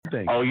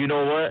think? Oh, you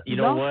know what?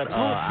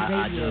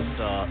 I Radio. just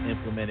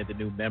implemented the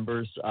new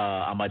members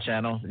on my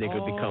channel. They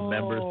could become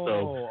members.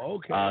 So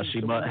okay.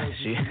 she So must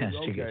she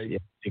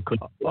could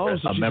so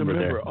she's a member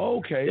there.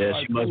 Okay. Yeah,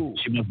 right, she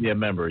must be a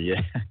member.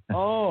 Yeah.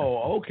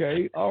 Oh,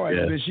 okay. All right.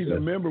 Yeah, So then she's a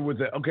member with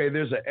that. Okay.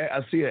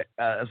 I see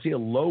a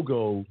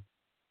logo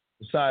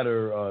beside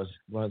her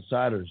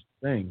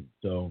thing.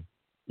 So.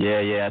 Yeah.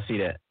 I see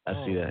that.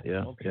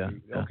 Yeah. Okay.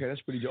 Yeah. Okay.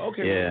 That's pretty good.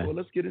 Okay. Yeah. Well,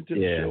 let's get into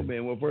the show,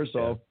 man. Well, first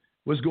off,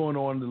 what's going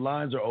on? The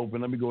lines are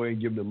open. Let me go ahead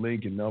and give the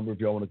link and number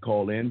if y'all want to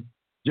call in.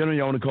 Gentlemen,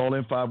 y'all want to call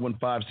in?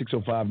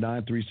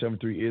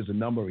 515-605-9373 is the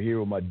number here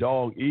with my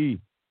dog,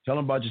 E. Tell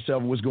them about yourself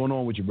and what's going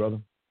on with you,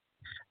 brother.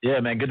 Yeah,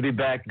 man. Good to be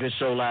back. Good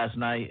show last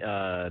night.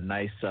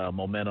 Nice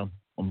momentum.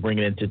 I'm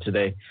bringing it into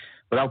today.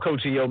 But I'm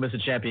Coach EO,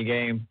 Mr. Champion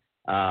Game.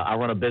 I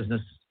run a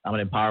business. I'm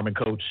an empowerment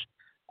coach.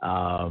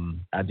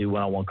 I do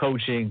one-on-one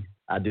coaching.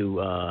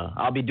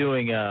 I'll be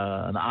doing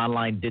an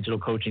online digital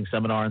coaching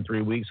seminar in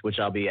 3 weeks, which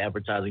I'll be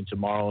advertising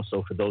tomorrow.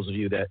 So for those of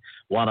you that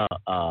want to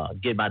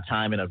get my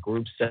time in a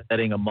group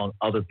setting among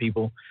other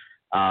people,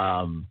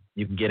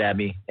 you can get at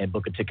me and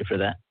book a ticket for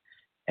that.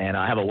 And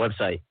I have a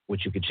website,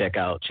 which you can check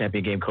out,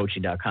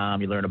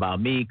 championgamecoaching.com. You learn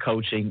about me,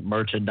 coaching,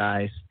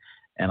 merchandise,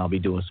 and I'll be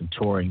doing some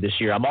touring this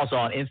year. I'm also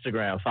on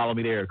Instagram. Follow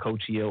me there,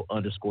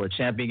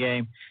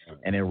 CoachEO_ChampionGame.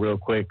 And then real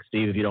quick,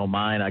 Steve, if you don't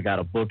mind, I got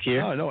a book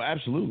here. Oh, no,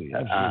 absolutely.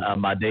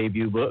 My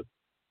debut book,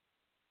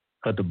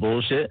 Cut the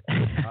Bullshit.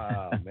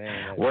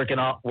 Man. working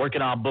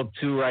on book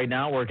 2 right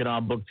now,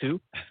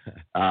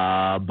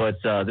 But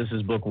this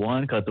is book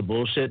 1, Cut the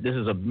Bullshit. This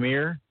is a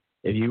mirror.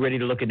 If you're ready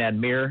to look in that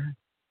mirror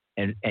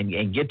and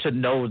get to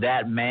know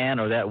that man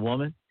or that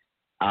woman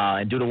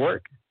and do the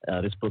work,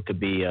 this book could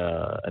be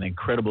an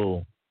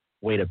incredible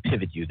way to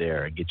pivot you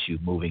there and get you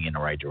moving in the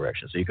right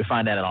direction. So you can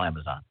find that on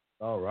Amazon.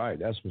 All right.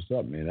 That's what's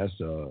up, man. That's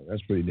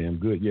pretty damn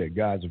good. Yeah,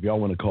 guys, if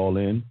y'all want to call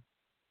in,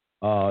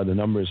 the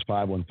number is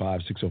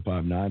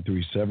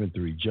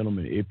 515-605-9373.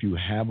 Gentlemen, if you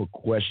have a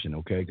question,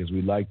 okay, because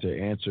we'd like to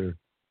answer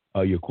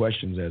your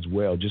questions as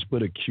well, just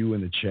put a Q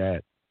in the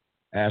chat,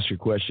 ask your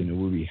question,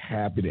 and we'll be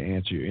happy to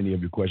answer any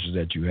of your questions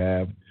that you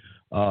have.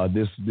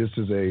 This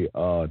is a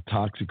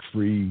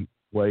toxic-free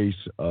place.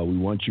 We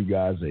want you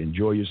guys to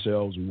enjoy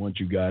yourselves. We want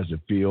you guys to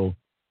feel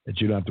that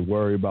you don't have to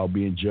worry about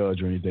being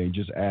judged or anything.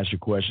 Just ask your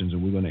questions,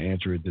 and we're going to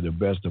answer it to the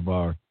best of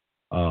our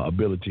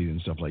abilities and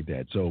stuff like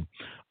that. So,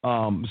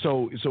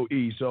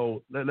 E.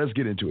 So let's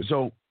get into it.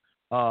 So,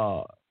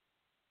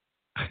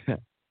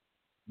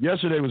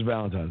 yesterday was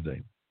Valentine's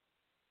Day.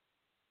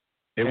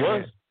 It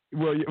was.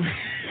 Well,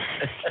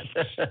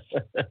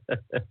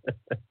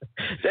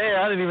 damn,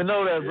 I didn't even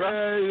know that,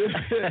 bro.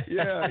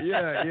 Yeah.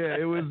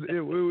 It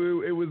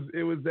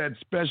was that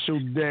special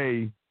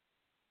day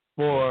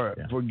for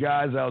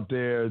guys out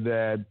there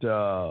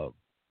that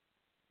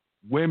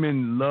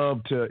women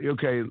love to.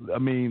 Okay, I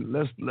mean,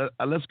 let's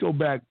go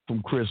back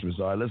from Christmas.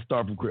 All right, let's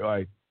start from Christmas. All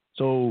right,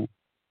 so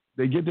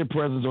they get their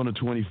presents on the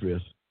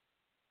 25th,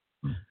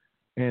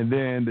 and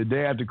then the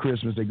day after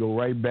Christmas, they go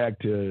right back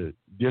to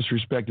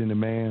disrespecting the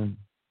man.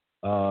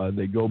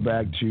 They go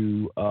back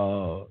to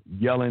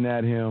yelling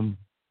at him,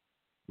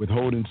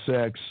 withholding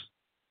sex,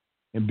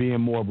 and being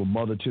more of a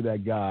mother to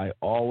that guy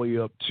all the way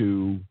up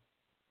to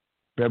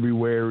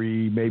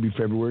maybe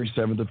February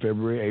 7th or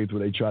February 8th,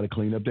 where they try to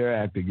clean up their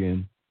act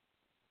again,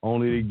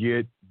 only to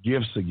get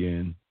gifts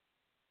again,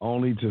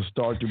 only to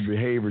start the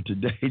behavior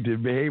today. The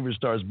behavior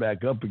starts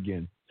back up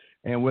again.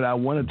 And what I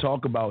want to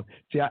talk about,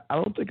 I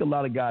don't think a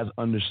lot of guys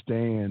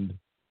understand.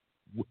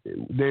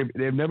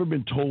 They've never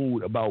been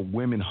told about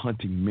women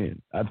hunting men.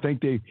 I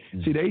think they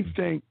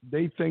think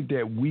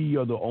that we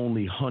are the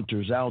only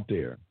hunters out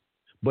there,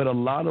 but a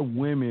lot of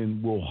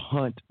women will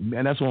hunt,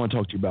 and that's what I want to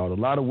talk to you about. A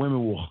lot of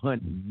women will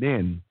hunt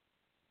men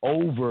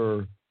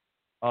over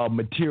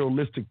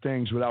materialistic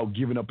things without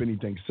giving up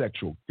anything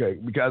sexual. Okay,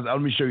 because let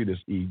me show you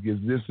this, E.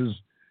 Because this is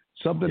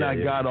something I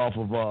got off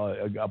of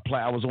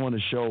I was on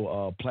the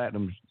show,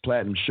 Platinum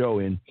Show,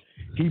 and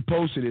he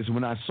posted this. And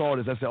when I saw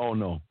this, I said, "Oh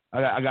no.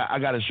 I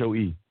got to show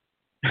E.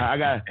 I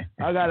got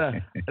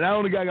to. Not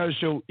only I got to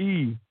show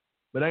E,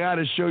 but I got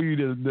to show you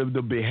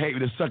the behavior,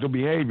 the sucker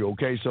behavior.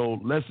 Okay, so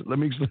let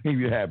me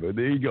explain what happened.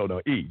 There you go. Now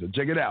E. So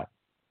check it out.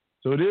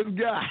 So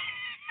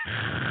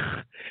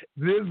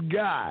this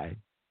guy,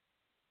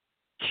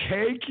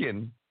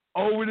 caking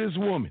over this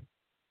woman,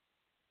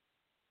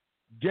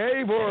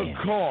 gave her a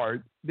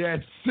card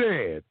that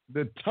said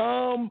the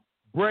Tom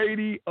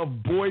Brady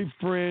of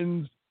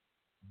boyfriends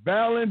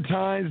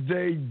Valentine's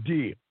Day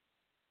deal.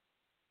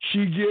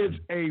 She gets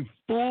a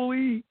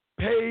fully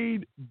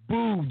paid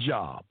boob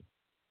job.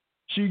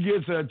 She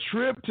gets a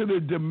trip to the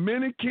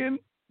Dominican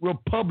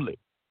Republic.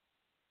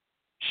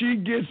 She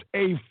gets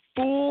a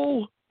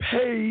full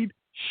paid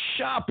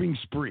shopping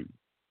spree.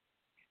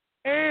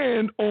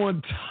 And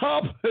on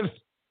top of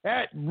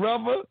that,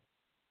 brother,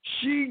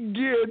 she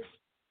gets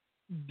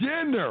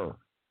dinner.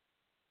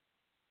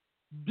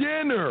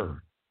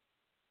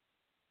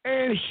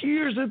 And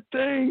here's the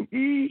thing,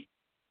 E.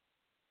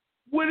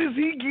 What does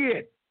he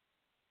get?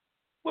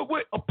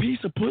 What, a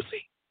piece of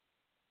pussy?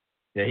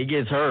 Yeah, he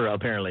gets her,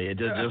 apparently. It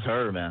just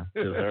her, man.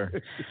 Just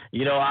her.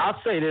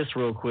 I'll say this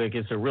real quick.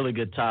 It's a really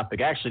good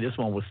topic. Actually, this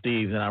one was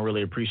Steve's, and I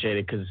really appreciate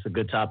it because it's a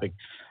good topic.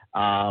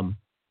 I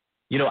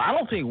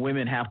don't think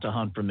women have to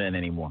hunt for men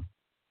anymore.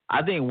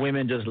 I think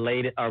men just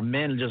lay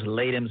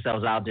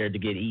themselves out there to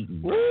get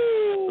eaten.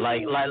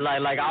 Like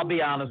I'll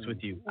be honest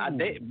with you.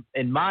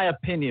 In my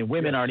opinion,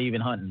 women aren't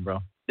even hunting, bro.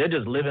 They're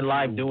just living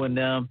life, doing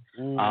them,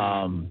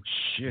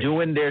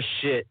 doing their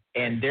shit,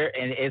 and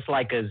it's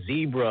like a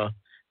zebra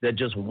that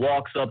just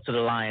walks up to the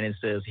lion and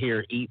says,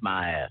 "Here, eat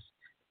my ass."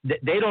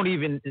 They don't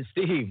even,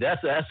 Steve.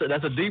 That's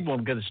a deep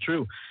one because it's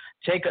true.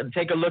 Take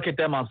a look at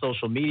them on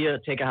social media.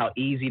 Take how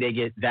easy they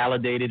get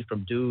validated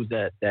from dudes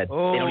that they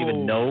don't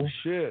even know.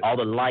 Shit. All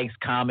the likes,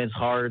 comments,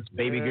 hearts.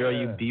 Baby girl,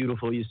 you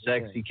beautiful, you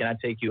sexy. Can I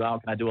take you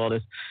out? Can I do all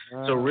this?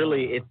 So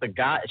really, it's the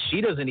guy.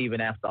 She doesn't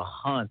even have to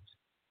hunt.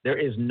 There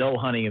is no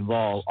hunting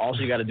involved. All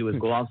she got to do is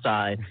go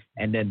outside,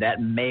 and then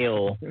that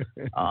male.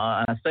 And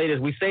I say this.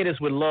 We say this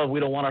with love.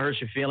 We don't want to hurt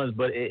your feelings,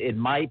 but it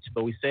might.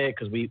 But we say it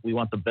because we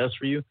want the best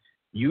for you.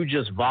 You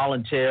just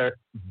volunteer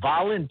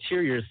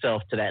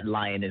yourself to that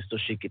lioness so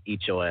she could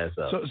eat your ass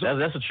up.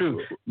 That's the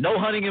truth. No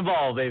hunting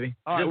involved, baby.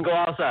 Just go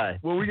outside.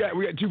 Well, we got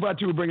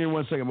 2x2. We'll bring in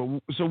 1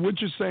 second. But so what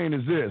you're saying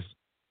is this,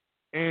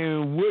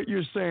 and what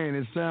you're saying,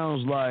 it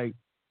sounds like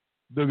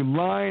the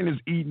lion is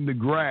eating the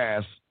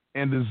grass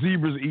and the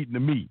zebra's eating the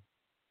meat.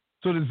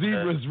 So the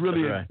zebra is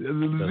really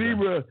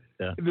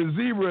the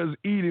zebra is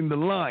eating the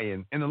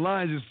lion, and the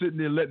lion's just sitting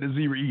there letting the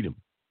zebra eat him.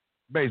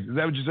 Basically, is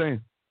that what you're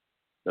saying?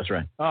 That's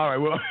right. All right.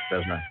 Well,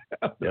 that's right.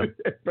 Yep.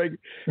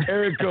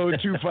 Area code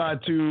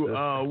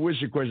 252. What's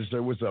your question,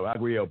 sir? What's up? How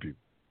can we help you?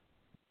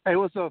 Hey,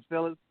 what's up,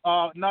 fellas?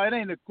 No, it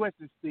ain't a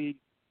question, Steve.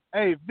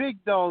 Hey,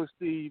 big dog,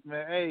 Steve,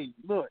 man. Hey,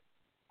 look,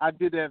 I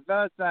did that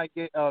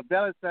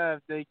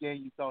Valentine's Day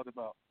game you talked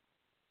about.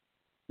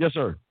 Yes,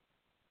 sir.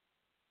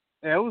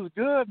 Yeah, it was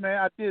good, man.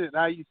 I did it.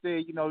 How you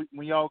said,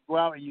 when y'all go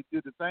out and you do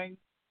the thing.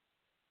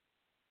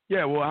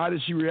 Yeah. Well, how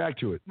did she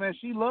react to it? Man,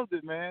 she loved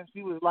it, man.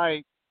 She was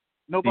like.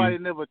 Nobody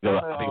never done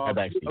it.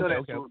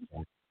 Okay.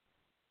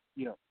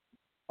 Yeah.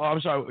 Oh, I'm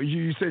sorry.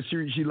 You said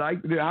she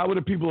liked it. How were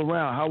the people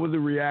around? How were the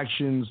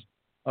reactions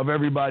of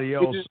everybody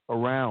else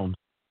around?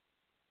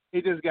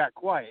 It just got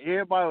quiet.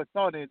 Everybody was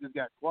talking. It just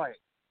got quiet.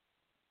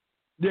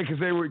 Yeah,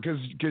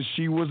 because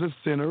she was a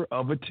center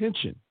of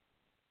attention.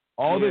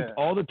 All the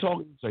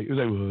talk. It was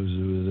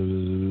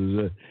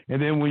like,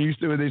 and then when you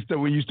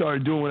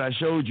started doing what I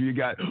showed you, you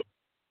got.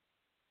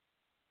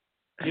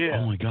 Yeah.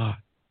 Oh my God.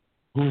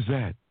 Who is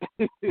that?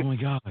 Oh my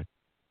God,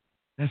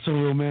 that's so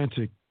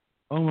romantic.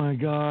 Oh my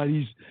God,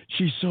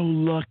 she's so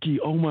lucky.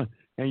 Oh my,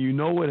 and you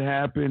know what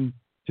happened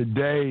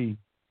today?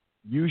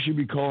 You should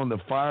be calling the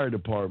fire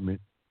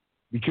department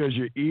because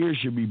your ears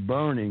should be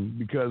burning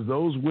because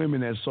those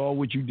women that saw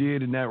what you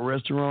did in that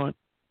restaurant,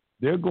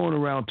 they're going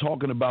around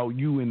talking about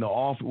you in the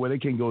office. Well, they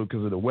can't go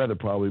because of the weather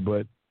probably,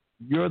 but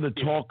you're the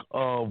talk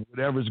of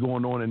whatever's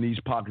going on in these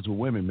pockets with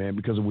women, man,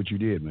 because of what you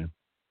did, man.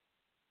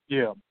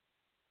 Yeah.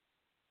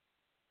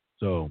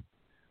 So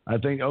I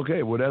think,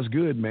 okay, well, that's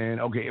good, man.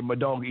 Okay, my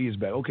dog E is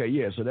back. Okay,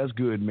 yeah, so that's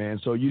good, man.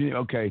 So you didn't,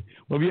 okay.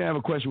 Well, if you have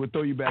a question, we'll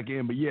throw you back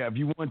in. But, yeah, if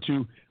you want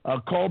to,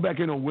 call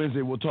back in on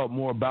Wednesday. We'll talk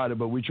more about it,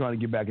 but we're trying to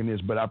get back in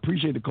this. But I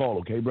appreciate the call,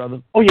 okay,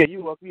 brother? Oh, yeah,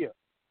 you're welcome, yeah.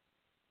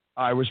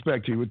 I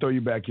respect you. We'll throw you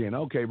back in.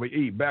 Okay, but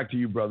E, back to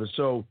you, brother.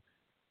 So,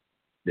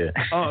 yeah.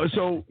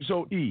 So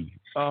E,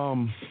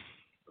 the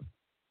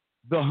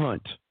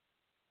hunt.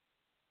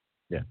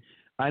 Yeah.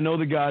 I know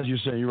the guys you're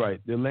saying, you're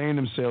right. They're laying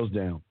themselves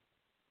down.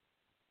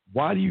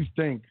 Why do you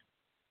think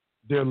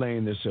they're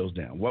laying themselves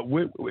down? For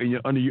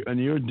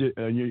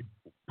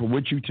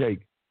what you take,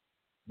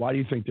 why do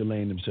you think they're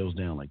laying themselves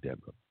down like that,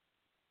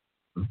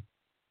 bro?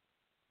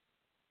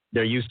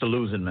 They're used to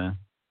losing, man.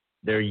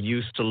 They're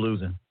used to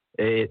losing.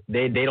 They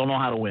don't know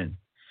how to win.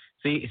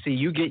 See,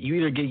 you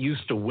either get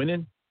used to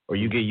winning or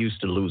you get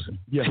used to losing.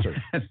 Yes, sir.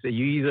 So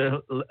you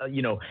either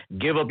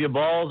give up your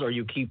balls or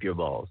you keep your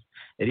balls.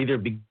 It either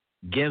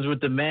begins with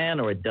the man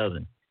or it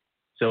doesn't.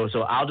 So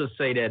I'll just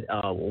say that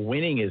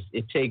winning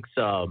takes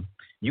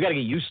you got to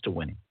get used to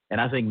winning,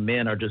 and I think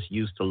men are just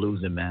used to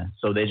losing, man.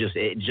 So they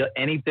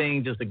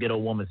anything just to get a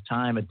woman's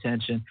time,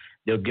 attention.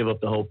 They'll give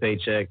up the whole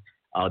paycheck.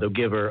 They'll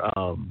give her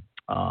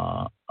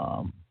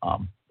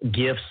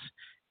gifts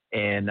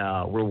and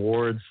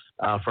rewards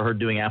for her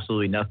doing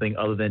absolutely nothing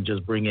other than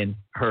just bringing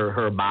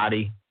her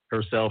body,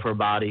 herself, her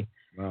body.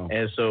 Wow.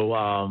 And so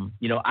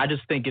I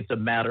just think it's a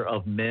matter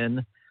of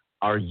men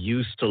are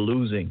used to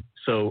losing.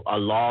 So a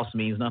loss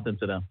means nothing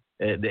to them.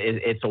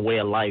 It's a way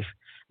of life.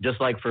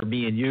 Just like for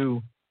me and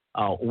you,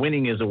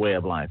 winning is a way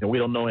of life, and we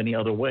don't know any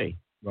other way.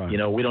 Right. We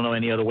don't know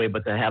any other way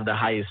but to have the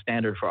highest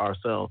standard for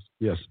ourselves.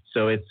 Yes.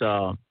 So it's,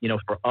 for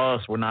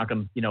us, we're not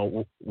going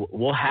to,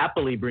 we'll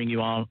happily bring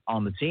you on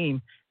the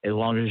team as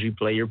long as you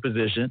play your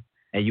position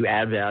and you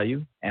add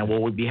value, and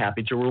we'll be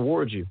happy to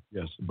reward you.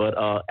 Yes.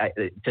 But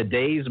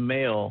today's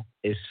male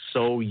is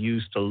so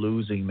used to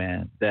losing,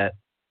 man, that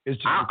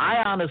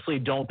I honestly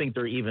don't think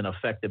they're even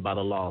affected by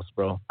the loss,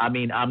 bro. I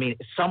mean,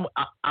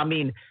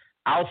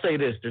 I'll say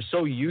this: they're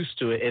so used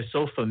to it, it's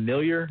so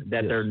familiar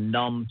that they're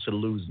numb to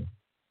losing.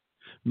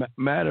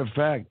 Matter of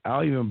fact,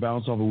 I'll even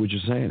bounce off of what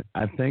you're saying.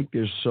 I think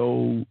they're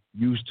so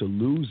used to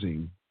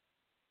losing,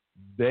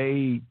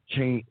 they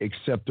can't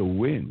accept a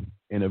win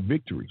and a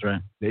victory.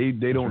 That's right.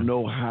 They don't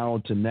know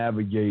how to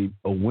navigate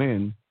a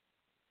win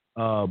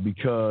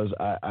because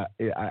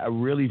I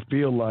really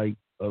feel like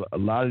a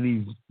lot of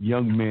these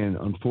young men,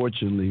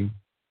 unfortunately,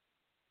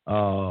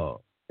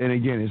 and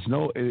again,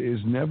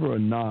 it's never a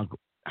knock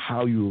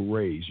how you were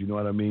raised. You know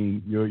what I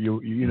mean?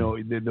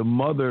 The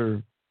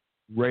mother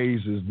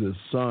raises the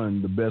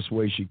son the best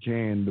way she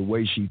can, the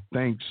way she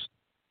thinks,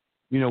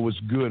 what's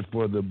good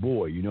for the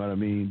boy. You know what I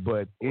mean?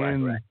 But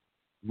in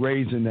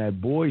raising that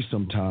boy,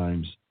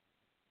 sometimes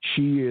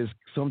she is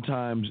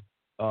sometimes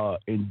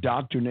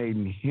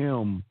indoctrinating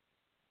him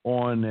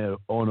on a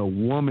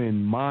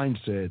woman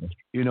mindset.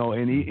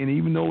 And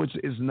even though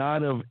it's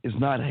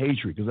not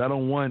hatred, because I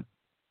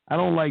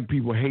don't like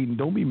people hating.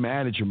 Don't be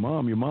mad at your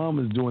mom. Your mom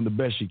is doing the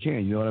best she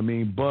can. You know what I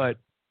mean? But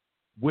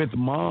with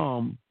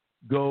mom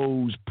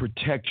goes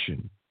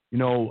protection.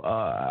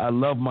 I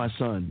love my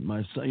son.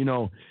 My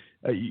son,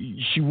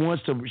 she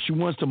wants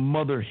to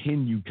mother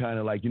hen you, kind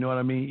of like, you know what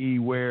I mean? E,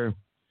 where,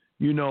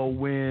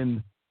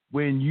 when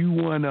you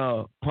want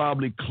to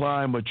probably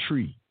climb a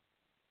tree,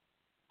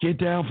 get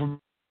down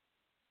from,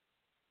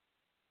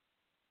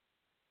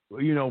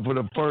 for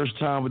the first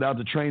time without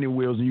the training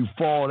wheels, and you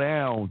fall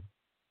down.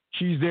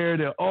 She's there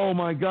to, oh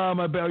my God,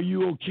 my baby, are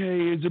you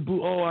okay? Is it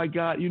boo? Oh, I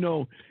got,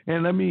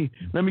 and let me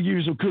give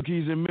you some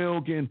cookies and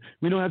milk, and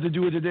we don't have to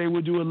do it today.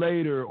 We'll do it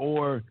later.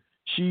 Or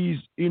she's,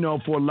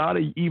 for a lot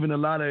of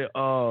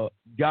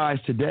guys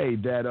today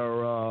that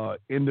are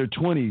in their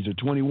 20s or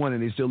 21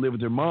 and they still live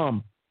with their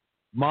mom.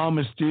 Mom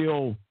is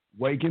still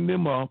waking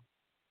them up.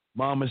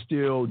 Mom is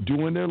still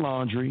doing their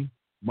laundry.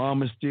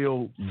 Mom is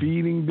still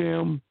feeding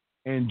them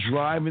and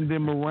driving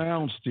them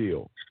around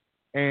still.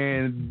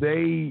 And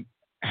they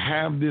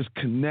have this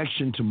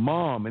connection to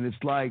mom, and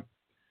it's like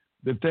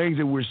the things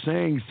that we're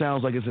saying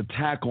sounds like it's an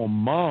attack on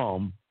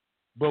mom,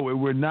 but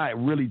we're not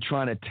really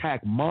trying to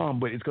attack mom,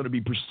 but it's going to be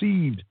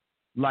perceived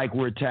like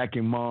we're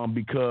attacking mom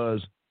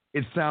because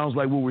it sounds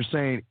like what we're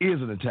saying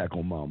is an attack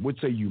on mom. What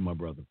say you, my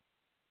brother?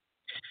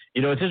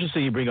 It's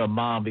interesting you bring up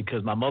mom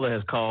because my mother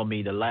has called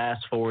me the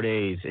last 4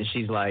 days and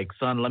she's like,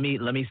 son, let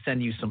me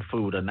send you some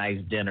food, a nice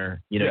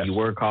dinner. You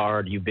work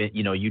hard. You've been,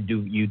 you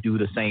do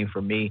the same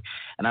for me.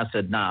 And I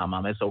said, nah,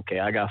 mom, it's okay.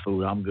 I got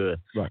food. I'm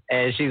good. Right.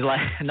 And she's like,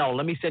 no,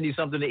 let me send you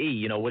something to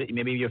eat.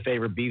 Maybe your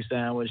favorite beef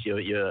sandwich. Let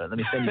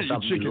me send you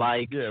something you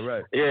like. Yeah,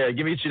 right. Yeah,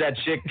 give me that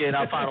chicken.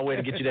 I'll find a way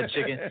to get you that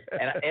chicken.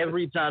 And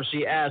every time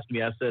she asked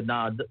me, I said,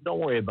 nah, don't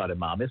worry about it,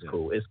 mom. It's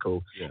cool. It's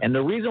cool. Yeah. And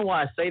the reason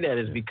why I say that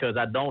is because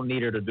I don't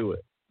need her to do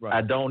it. Right.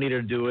 I don't need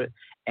her to do it.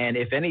 And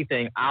if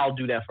anything, I'll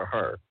do that for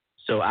her.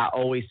 So I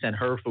always send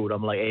her food.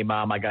 I'm like, hey,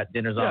 mom, I got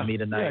dinners on me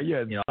tonight.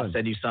 Yeah. I'll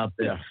send you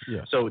something.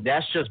 Yeah. So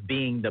that's just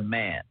being the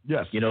man.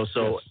 Yes.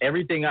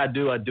 Everything I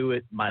do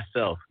it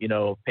myself.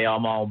 Pay all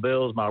my own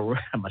bills, my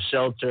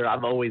shelter.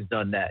 I've always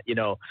done that.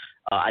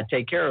 I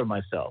take care of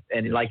myself.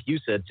 And like you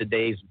said,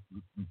 today's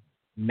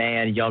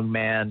young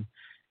man,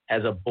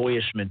 has a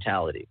boyish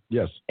mentality.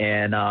 Yes.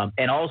 And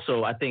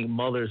also I think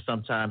mothers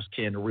sometimes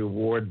can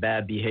reward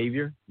bad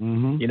behavior.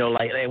 Mm-hmm.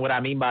 And what I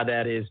mean by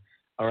that is,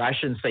 or I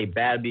shouldn't say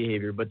bad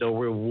behavior, but they'll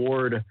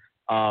reward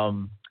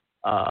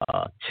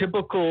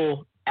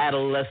typical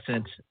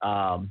adolescent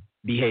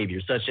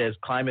behavior, such as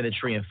climbing a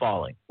tree and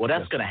falling. Well,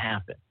 that's going to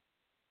happen.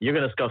 You're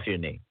going to scuff your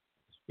knee.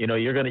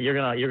 You're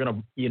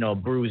going to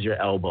bruise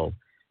your elbow.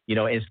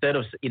 Instead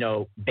of,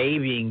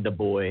 babying the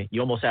boy, you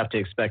almost have to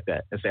expect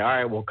that and say, all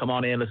right, well, come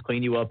on in, let's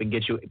clean you up and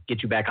get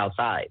you back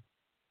outside.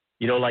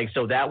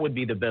 So that would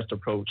be the best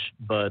approach.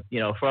 But,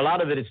 for a lot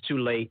of it, it's too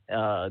late.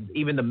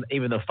 Even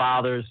the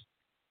fathers,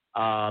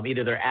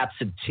 either they're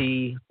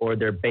absentee or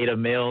they're beta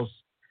males,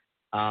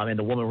 and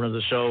the woman runs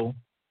the show.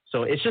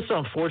 So it's just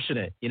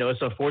unfortunate.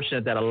 It's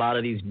unfortunate that a lot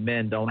of these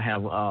men don't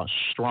have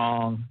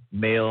strong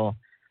male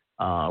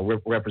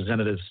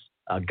representatives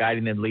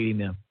guiding them, leading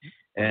them.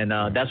 And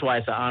that's why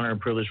it's an honor and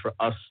privilege for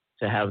us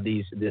to have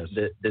this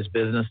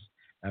business.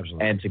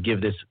 Absolutely. And to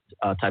give this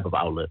type of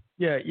outlet.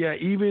 Yeah.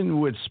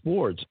 Even with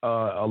sports,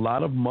 a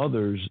lot of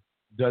mothers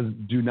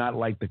do not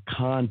like the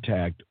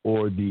contact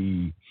or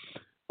the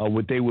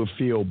what they would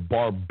feel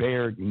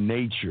barbaric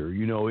nature.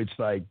 It's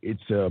like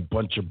it's a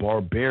bunch of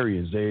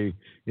barbarians.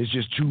 It's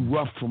just too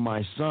rough for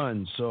my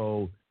son.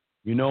 So,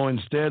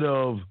 instead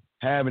of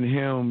having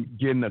him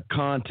get in a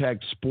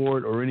contact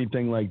sport or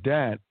anything like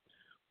that,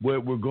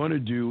 what we're going to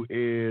do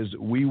is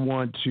we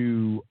want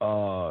to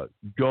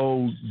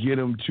go get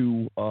them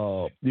to,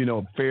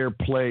 fair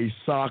play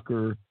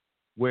soccer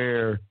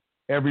where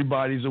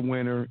everybody's a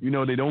winner.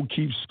 They don't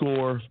keep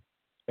score.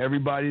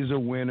 Everybody's a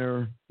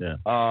winner.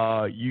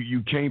 Yeah.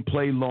 You can't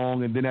play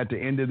long, and then at the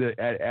end of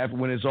after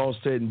when it's all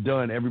said and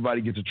done,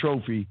 everybody gets a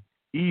trophy,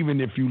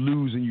 even if you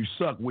lose and you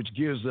suck, which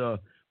gives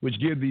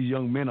these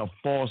young men a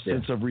false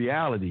sense of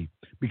reality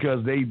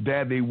because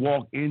they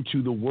walk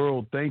into the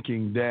world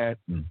thinking that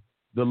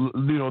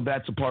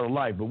that's a part of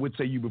life. But what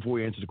say you before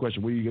you answer the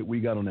question? What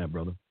you got on that,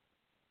 brother?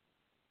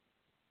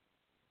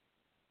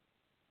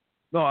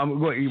 No, I'm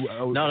going.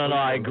 No.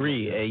 I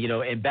agree.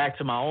 And back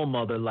to my own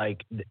mother,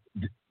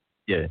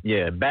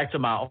 back to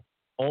my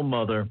own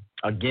mother.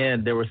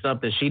 Again, there was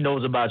something she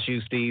knows about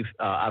you, Steve.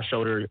 I've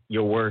showed her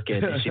your work,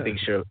 and she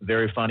thinks you're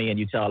very funny, and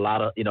you tell a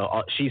lot of,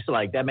 she's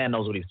like, that man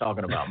knows what he's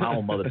talking about. My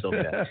own mother told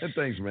me that.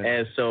 Thanks, man.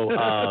 And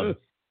so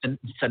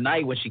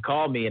tonight when she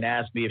called me and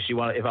asked me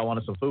if I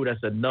wanted some food, I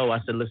said no. I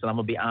said, listen, I'm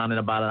gonna be on in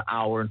about an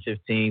hour and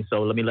 15,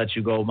 so let me let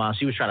you go, Mom.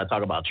 She was trying to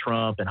talk about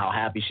Trump and how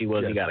happy she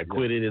was he got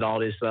acquitted and all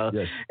this stuff.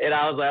 Yes. And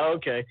I was like,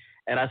 okay.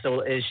 And I said,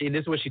 well, this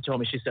is what she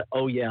told me. She said,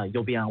 oh yeah,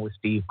 you'll be on with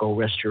Steve. Go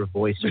rest your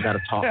voice. You got to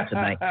talk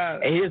tonight.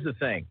 And here's the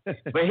thing.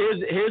 But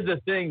here's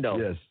the thing though.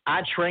 Yes.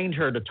 I trained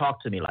her to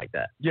talk to me like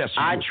that. Yes.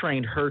 I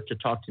trained her to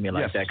talk to me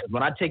like that. Because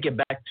when I take it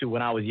back to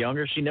when I was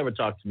younger, she never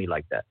talked to me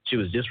like that. She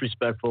was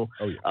disrespectful,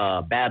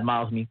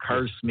 bad-mouthed me,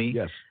 cursed me.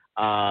 Yes.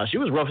 She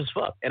was rough as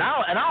fuck. And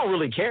I don't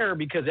really care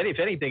because if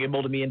anything, it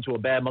molded me into a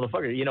bad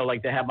motherfucker.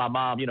 Like to have my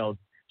mom,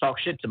 talk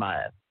shit to my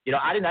ass.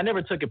 I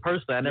never took it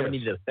personally. I never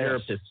needed a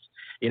therapist.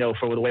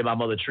 For the way my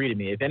mother treated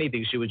me. If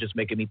anything, she was just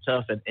making me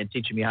tough and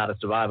teaching me how to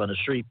survive on the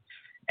street.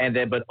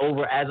 But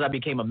as I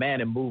became a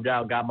man and moved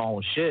out, got my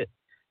own shit,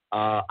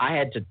 I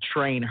had to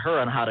train her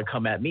on how to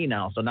come at me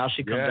now. So now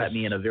she comes at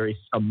me in a very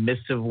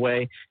submissive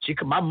way.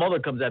 My mother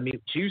comes at me.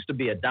 She used to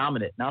be a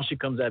dominant. Now she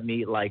comes at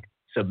me like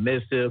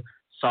submissive,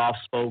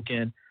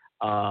 soft-spoken,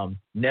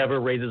 never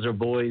raises her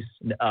voice.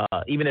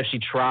 Even if she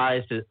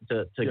tries to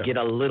get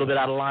a little bit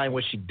out of line,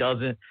 where she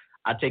doesn't,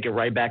 I take it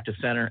right back to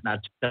center and I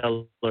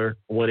tell her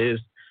what is.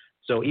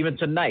 So even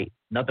tonight,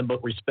 nothing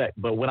but respect.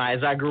 But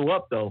as I grew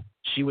up, though,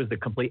 she was the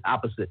complete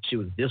opposite. She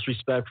was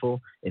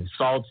disrespectful,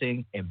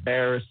 insulting,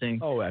 embarrassing.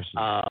 Oh,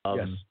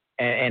 absolutely.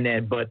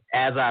 Yes. But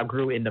as I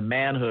grew into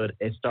manhood,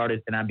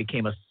 and I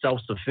became a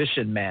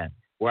self-sufficient man,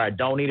 where I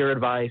don't need her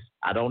advice.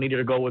 I don't need her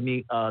to go with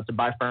me to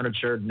buy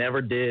furniture.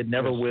 Never did,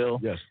 never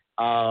will. Yes.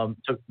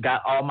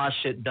 Got all my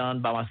shit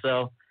done by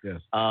myself.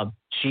 Yes.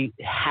 She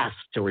has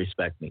to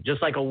respect me,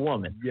 just like a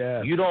woman.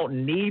 Yeah. You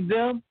don't need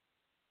them.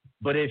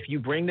 But if you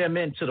bring them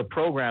into the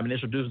program and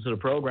introduce them to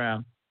the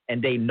program,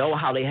 and they know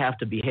how they have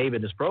to behave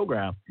in this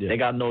program, they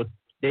got no.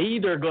 They're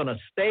either gonna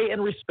stay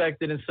and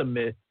respect it and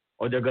submit,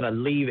 or they're gonna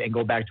leave and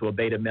go back to a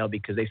beta male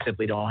because they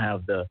simply don't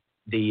have the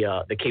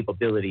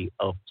capability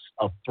of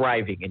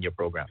thriving in your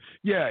program.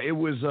 Yeah, it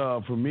was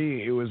for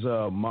me. It was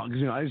mom,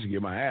 I used to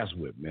get my ass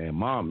whipped, man.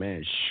 Mom,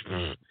 man.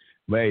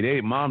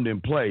 Mom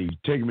didn't play.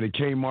 Taking me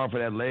to Kmart for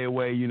that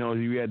layaway.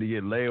 You had to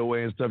get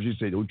layaway and stuff. She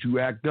said, "Don't you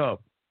act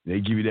up." They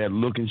give you that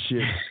look and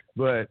shit.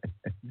 But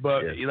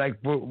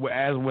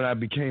when I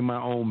became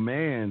my own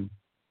man,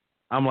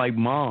 I'm like,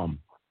 Mom,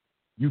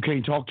 you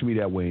can't talk to me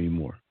that way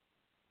anymore.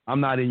 I'm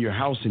not in your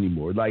house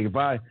anymore. Like if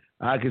I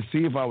could see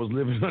if I was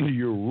living under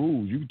your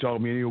rules, you can talk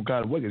to me any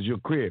kind of way. It's your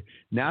crib.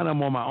 Now that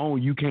I'm on my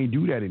own, you can't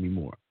do that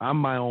anymore. I'm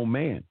my own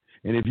man.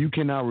 And if you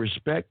cannot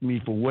respect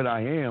me for what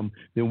I am,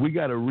 then we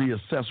got to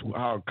reassess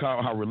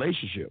our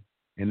relationship.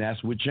 And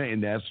that's what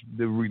changed. That's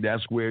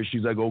where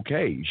she's like,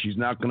 okay, she's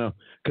not gonna,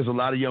 because a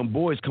lot of young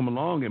boys come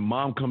along and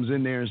mom comes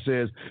in there and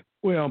says,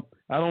 well,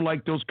 I don't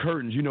like those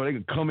curtains. They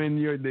can come in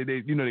here.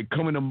 They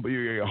come in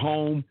your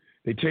home.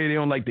 They tell you they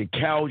don't like the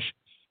couch.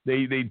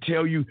 They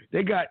tell you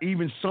they got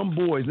even some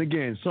boys. And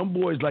again, some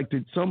boys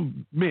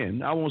some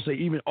men. I won't say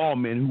even all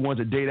men who want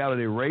to date out of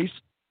their race.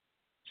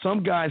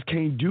 Some guys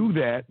can't do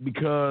that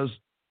because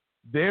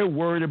they're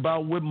worried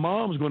about what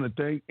mom's going to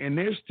think, and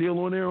they're still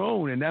on their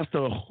own. And that's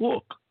the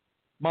hook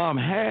mom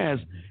has,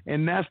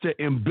 and that's the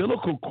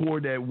umbilical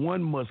cord that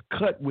one must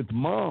cut with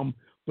mom,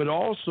 but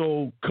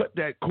also cut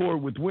that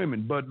cord with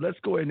women. But let's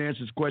go ahead and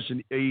answer this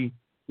question, E.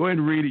 Go ahead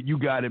and read it. You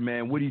got it,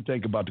 man. What do you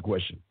think about the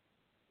question?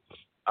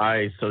 All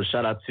right, so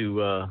shout out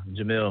to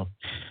Jamil.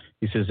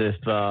 He says, if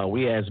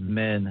we as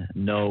men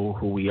know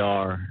who we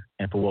are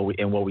and for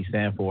what we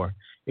stand for,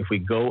 if we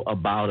go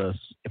about us,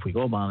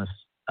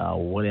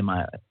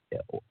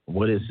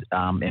 what is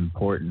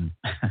important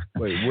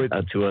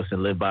to us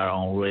and live by our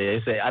own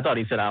rules? I thought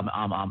he said I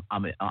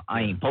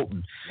ain't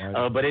potent.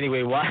 But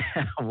anyway,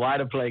 why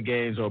to play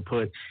games or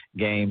put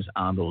games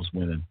on those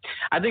women?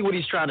 I think what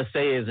he's trying to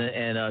say is,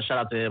 and shout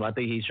out to him, I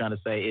think he's trying to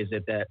say is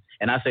that,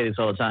 and I say this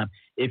all the time,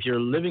 if you're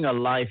living a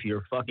life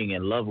you're fucking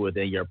in love with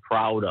and you're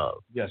proud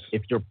of,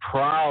 if you're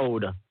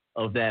proud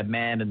of that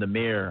man in the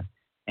mirror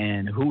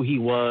and who he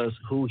was,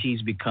 who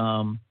he's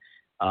become,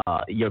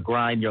 your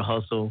grind, your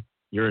hustle,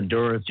 your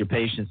endurance, your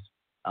patience,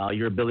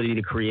 your ability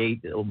to create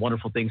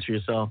wonderful things for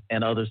yourself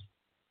and others.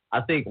 I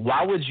think,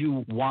 why would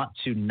you want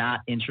to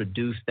not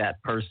introduce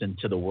that person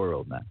to the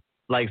world, man?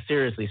 Like,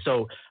 seriously.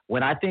 So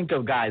when I think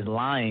of guys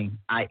lying,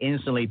 I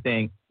instantly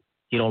think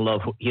he don't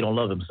love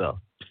himself.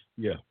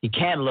 Yeah. He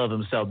can't love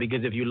himself,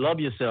 because if you love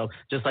yourself,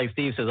 just like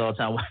Steve says all the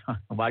time,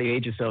 why do you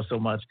hate yourself so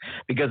much?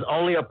 Because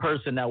only a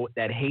person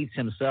that hates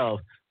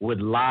himself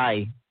would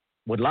lie.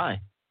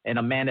 And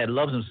a man that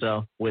loves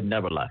himself would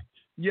never lie.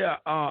 Yeah,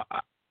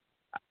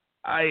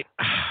 I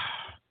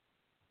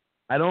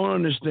I don't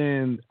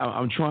understand.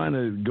 I'm trying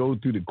to go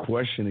through the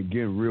question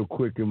again real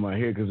quick in my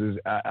head because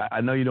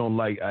I know you don't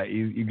like.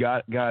 You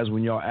got guys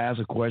when y'all ask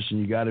a question,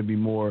 you got to be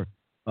more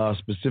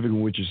specific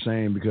in what you're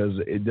saying because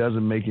it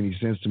doesn't make any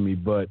sense to me.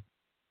 But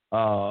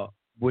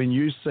when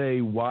you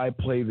say why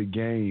play the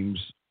games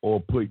or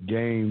put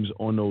games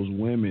on those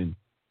women,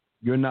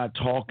 you're not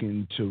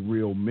talking to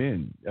real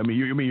men. I mean,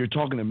 you're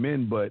talking to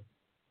men, but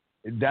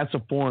that's a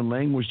foreign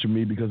language to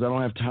me because I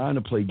don't have time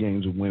to play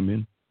games with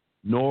women,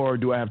 nor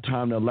do I have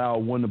time to allow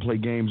one to play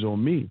games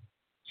on me.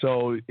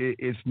 So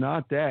it's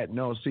not that.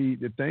 No, see,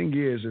 the thing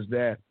is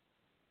that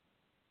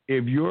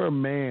if you're a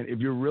man, if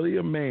you're really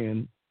a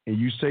man and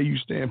you say you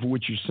stand for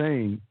what you're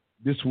saying,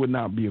 this would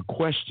not be a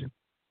question.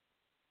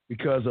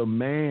 Because a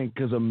man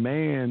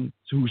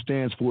who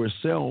stands for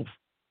himself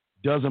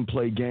doesn't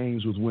play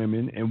games with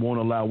women and won't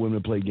allow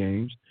women to play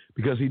games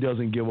because he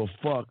doesn't give a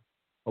fuck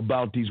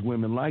about these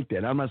women like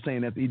that. I'm not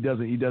saying that he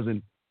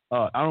doesn't.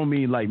 I don't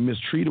mean like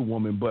mistreat a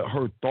woman, but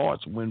her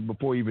thoughts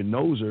before he even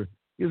knows her,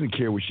 he doesn't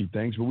care what she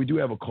thinks. But we do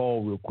have a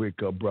call real quick,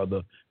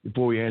 brother,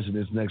 before we answer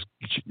this next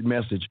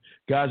message.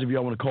 Guys, if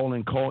y'all want to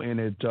call in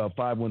at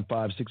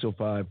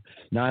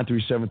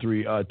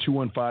 515-605-9373.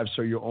 215,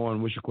 sir, you're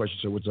on. What's your question,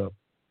 sir? What's up?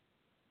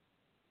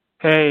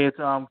 Hey, it's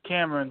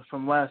Cameron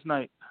from last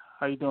night.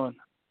 How you doing?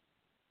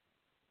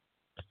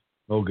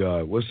 Oh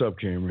God, what's up,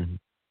 Cameron?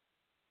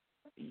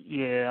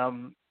 Yeah,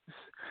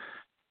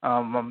 I'm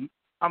hold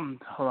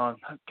on.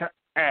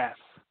 Ass.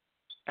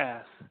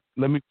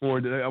 Let me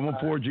forward. I'm gonna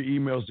forward your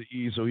emails to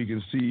E so he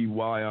can see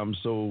why I'm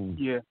so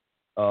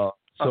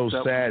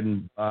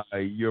saddened by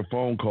your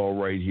phone call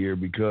right here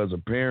because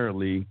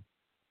apparently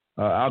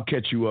I'll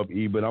catch you up,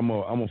 E. But I'm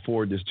gonna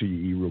forward this to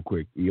you, E, real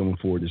quick. E, I'm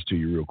gonna forward this to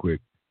you real quick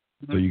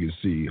so you can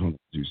see. Hold on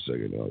 2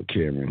 seconds.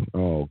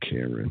 Oh,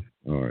 Cameron.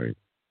 All right.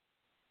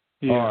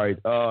 Yeah. All right.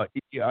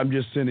 I'm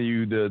just sending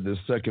you the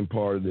second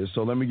part of this.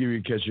 So let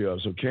me catch you up.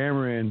 So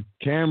Cameron,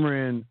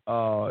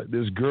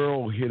 this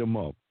girl hit him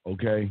up,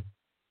 okay?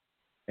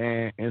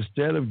 And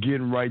instead of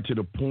getting right to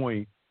the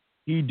point,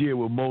 he did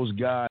what most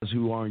guys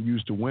who aren't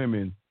used to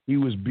women. He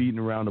was beating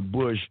around the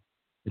bush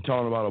and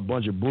talking about a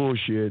bunch of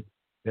bullshit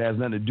that has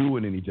nothing to do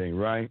with anything,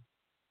 right?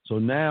 So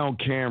now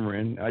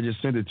Cameron, I just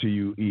sent it to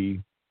you, E.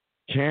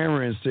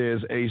 Cameron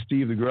says, "Hey,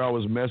 Steve, the girl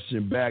was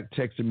messaging back,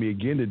 texting me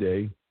again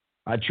today.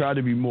 I tried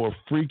to be more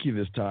freaky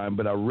this time,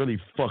 but I really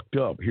fucked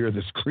up. Here are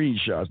the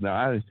screenshots.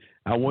 Now,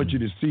 I want you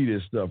to see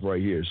this stuff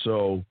right here.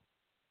 So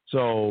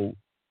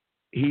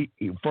he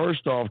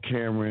first off,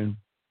 Cameron,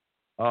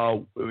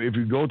 if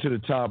you go to the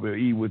top of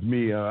E with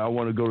me, I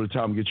want to go to the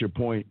top and get your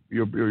point,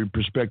 your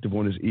perspective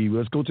on this, E.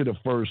 Let's go to the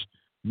first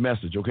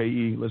message, okay,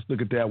 E? Let's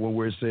look at that one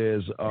where it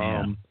says,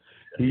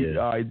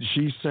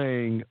 she's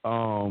saying,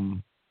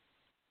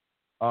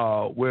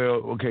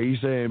 he's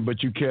saying,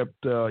 but you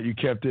kept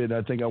it.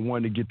 I think I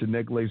wanted to get the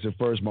necklace at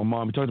first. My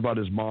mom, he talked about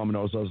his mom and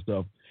all this other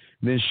stuff.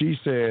 And then she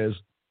says,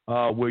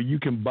 you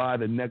can buy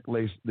the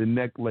necklace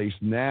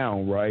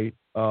now, right?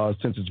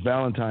 Since it's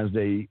Valentine's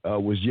Day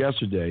was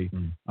yesterday.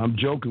 I'm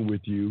joking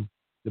with you.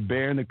 The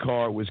bear in the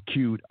card was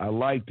cute. I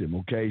liked him.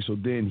 Okay. So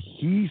then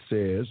he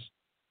says,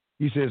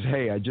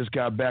 hey, I just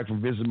got back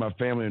from visiting my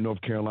family in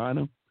North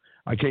Carolina.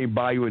 I can't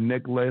buy you a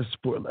necklace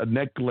for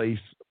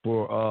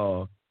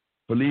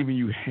leaving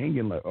you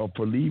hanging like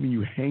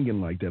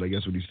that, I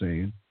guess what he's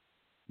saying.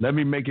 Let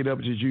me make it up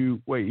to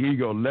you. Wait, here you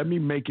go. Let me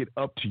make it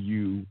up to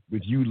you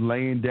with you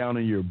laying down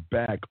on your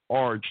back,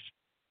 arched,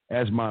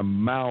 as my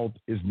mouth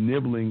is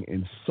nibbling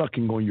and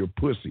sucking on your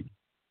pussy.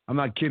 I'm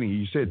not kidding you.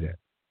 You said that.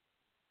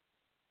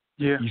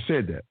 Yeah. You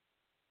said that.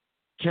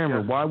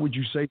 Cameron, Why would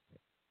you say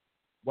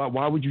that?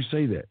 Why would you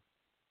say that?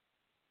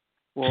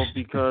 Well,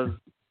 because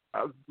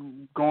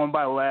going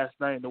by last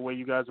night and the way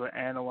you guys were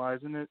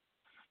analyzing it,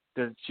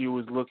 that she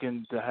was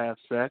looking to have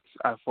sex.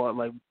 I thought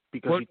like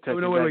because he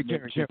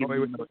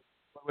texted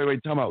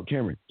Wait, time out,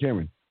 Cameron.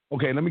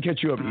 Okay, let me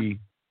catch you up, E. Let me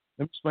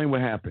explain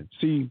what happened.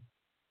 See,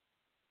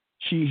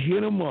 she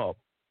hit him up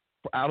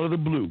out of the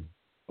blue,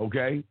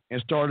 okay,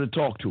 and started to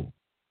talk to him.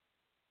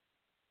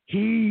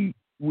 She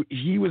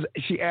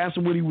asked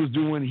him what he was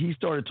doing. He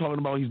started talking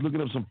about he's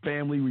looking up some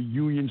family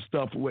reunion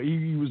stuff. Where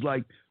he was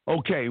like,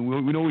 okay, we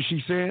know what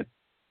she said?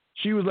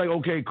 She was like,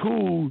 okay,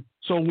 cool.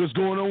 So what's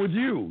going on with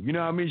you? You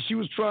know what I mean? She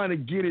was trying to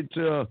get it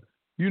to,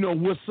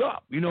 what's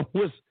up?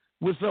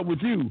 What's up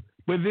with you?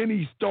 But then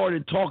he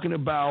started talking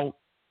about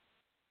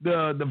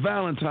the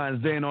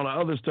Valentine's Day and all the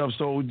other stuff.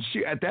 So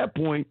she, at that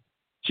point,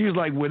 she was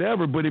like,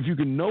 whatever. But if you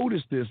can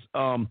notice this,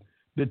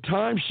 the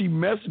time she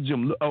messaged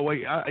him,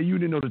 you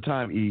didn't know the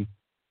time, E.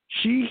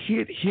 She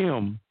hit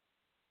him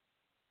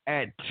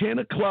at 10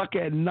 o'clock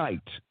at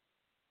night,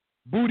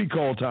 booty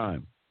call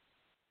time.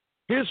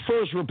 His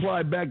first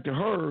reply back to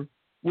her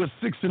was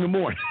 6 in the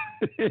morning.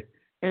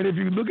 And if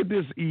you look at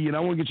this, E, and I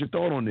want to get your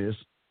thought on this,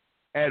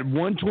 at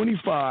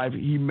 1:25,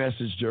 he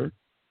messaged her.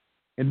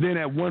 And then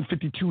at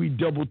 1:52, he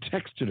double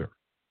texted her.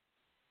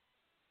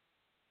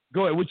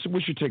 Go ahead.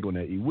 What's your take on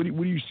that, E? What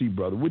do you see,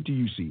 brother? What do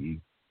you see, E?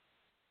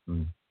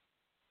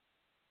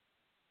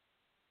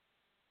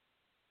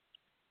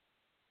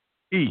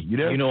 You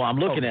there? You know, I'm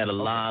looking at a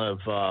lot of.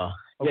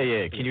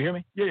 Yeah. Can you hear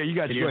me? Yeah, you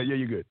got you. Yeah,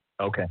 you're good.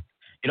 Okay.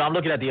 You know, I'm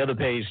looking at the other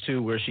page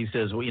too, where she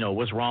says, well, you know,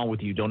 what's wrong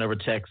with you? Don't ever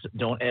text.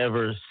 Don't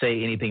ever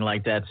say anything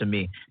like that to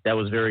me. That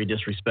was very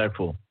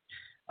disrespectful.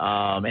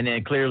 And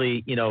then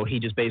clearly, you know, he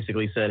just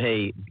basically said,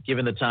 hey,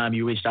 given the time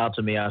you reached out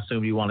to me, I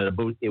assumed you wanted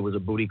it was a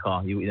booty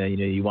call.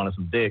 You wanted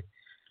some dick.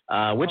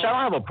 Which I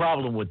don't have a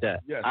problem with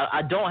that. Yes.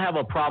 I don't have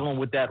a problem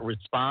with that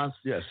response.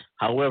 Yes.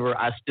 However,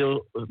 I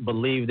still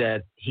believe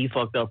that he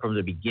fucked up from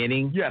the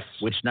beginning. Yes.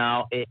 Which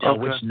now he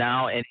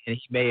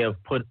may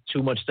have put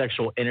too much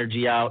sexual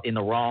energy out in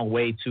the wrong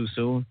way too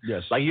soon.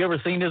 Yes. Like, you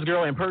ever seen this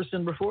girl in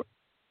person before?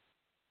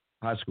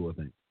 High school, I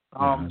think.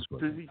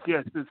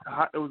 Yes,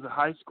 it was a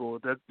high school.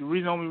 That the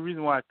only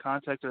reason why I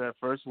contacted her at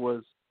first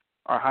was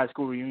our high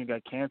school reunion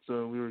got canceled,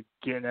 and we were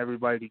getting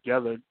everybody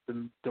together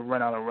to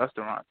rent out a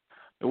restaurant.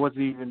 It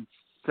wasn't even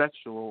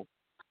sexual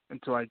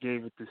until I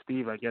gave it to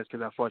Steve, I guess,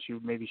 because I thought she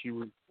was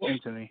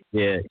into me.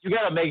 Yeah,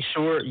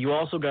 you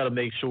also got to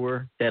make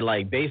sure that,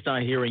 like, based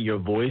on hearing your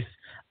voice,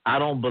 I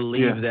don't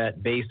believe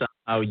that based on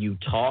how you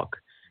talk,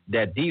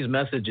 that these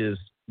messages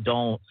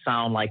don't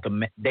sound like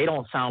they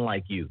don't sound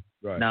like you.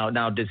 Right.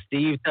 Now, did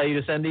Steve tell you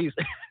to send these?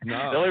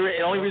 No.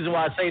 The only reason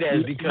why I say that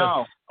is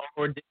because,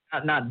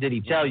 not did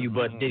he tell you,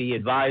 but did he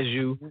advise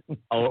you,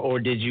 or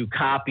did you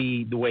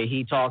copy the way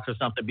he talks or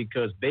something?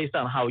 Because based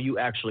on how you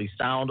actually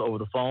sound over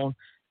the phone,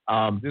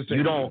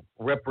 you don't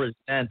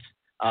represent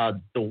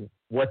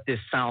what this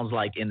sounds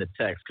like in the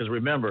text. Because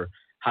remember,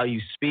 how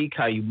you speak,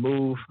 how you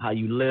move, how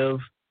you live,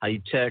 how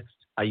you text,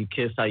 how you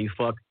kiss, how you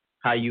fuck,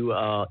 how you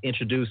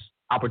introduce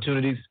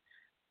opportunities,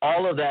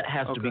 all of that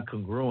has to be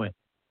congruent.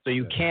 So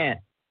you can't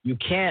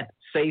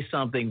say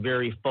something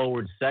very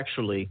forward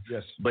sexually,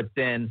 but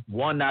then,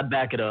 one, not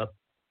back it up,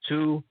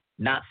 two,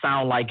 not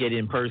sound like it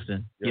in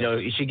person. Yes. You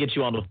know, she gets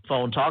you on the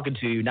phone talking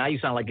to you. Now you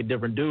sound like a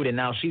different dude, and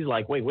now she's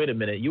like, wait a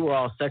minute, you were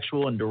all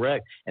sexual and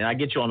direct, and I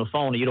get you on the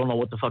phone and you don't know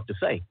what the fuck to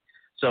say.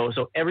 So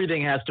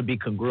everything has to be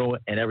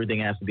congruent and everything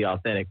has to be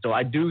authentic. So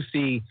I do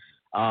see,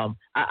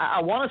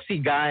 I want to see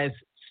guys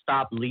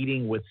stop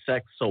leading with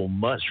sex so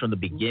much from the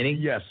beginning.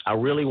 Yes. I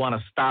really want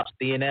to stop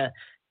seeing that.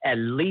 At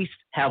least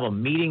have a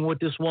meeting with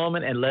this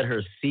woman and let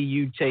her see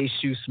you, taste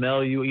you,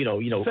 smell you,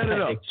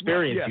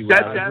 experience you.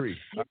 I agree.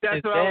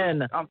 And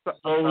then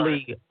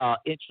slowly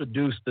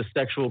introduce the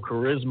sexual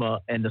charisma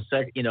and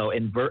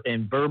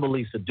and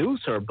verbally seduce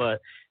her.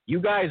 But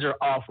you guys are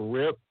off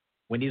rip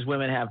when these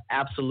women have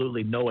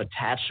absolutely no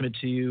attachment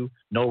to you,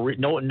 no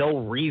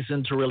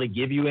reason to really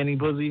give you any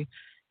pussy.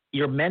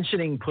 You're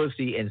mentioning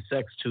pussy and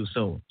sex too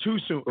soon. Too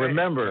soon.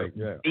 Remember,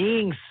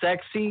 being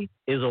sexy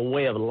is a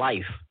way of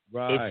life.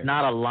 Right. It's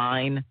not a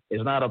line.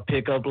 It's not a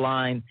pickup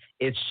line.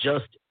 It's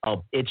just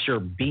it's your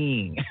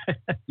being.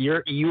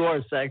 You are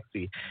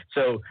sexy.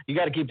 So you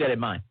got to keep that in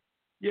mind.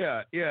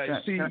 Yeah. Can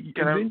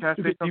I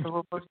say something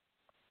real quick?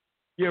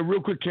 Yeah,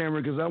 real quick,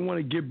 Cameron, because I want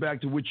to get back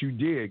to what you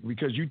did,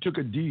 because you took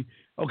Okay,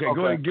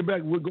 go ahead. Get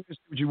back. We'll go ahead and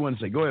see what you want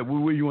to say. Go ahead.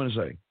 What do you want to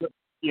say?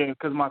 Yeah,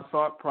 because my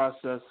thought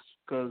process,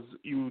 because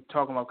you were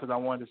talking about, because I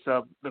wanted to set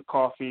up the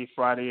coffee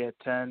Friday at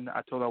 10.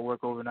 I told her I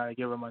work overnight. I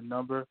gave her my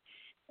number,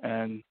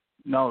 and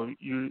no,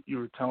 you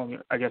were telling me,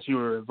 I guess you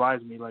were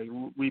advising me, like,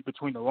 read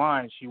between the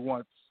lines, she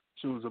was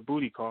a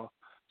booty call.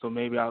 So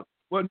maybe I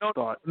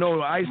thought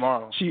tomorrow.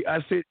 I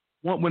said,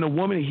 when a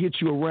woman hits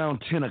you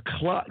around 10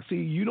 o'clock, see,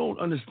 you don't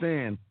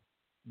understand.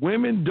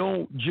 Women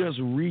don't just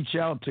reach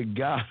out to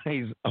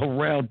guys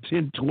around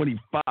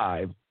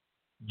 10:25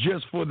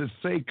 just for the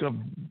sake of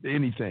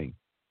anything.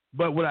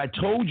 But what I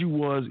told you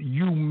was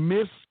you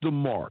missed the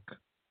mark.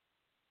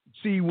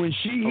 See, when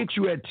she hit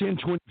you at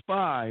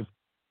 10:25,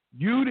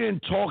 you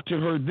didn't talk to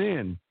her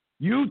then.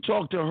 You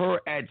talked to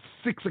her at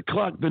 6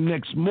 o'clock the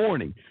next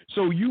morning.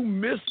 So you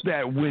missed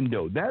that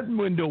window. That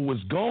window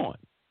was gone.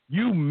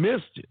 You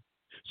missed it.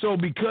 So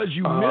because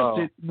you missed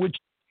it,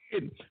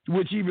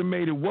 which even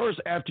made it worse,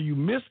 after you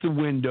missed the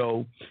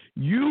window,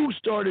 you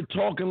started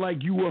talking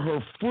like you were her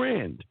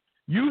friend.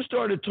 You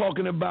started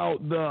talking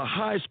about the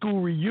high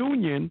school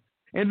reunion,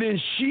 and then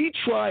she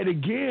tried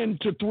again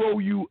to throw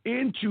you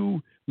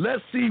into,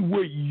 let's see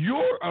what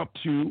you're up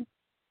to.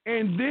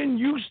 And then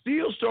you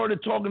still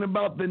started talking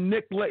about the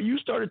neglect. You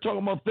started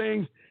talking about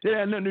things that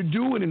had nothing to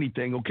do with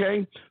anything,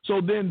 okay?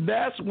 So then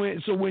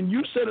when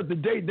you set up the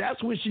date,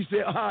 that's when she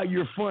said,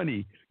 you're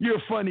funny. You're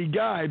a funny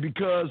guy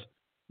because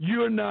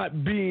you're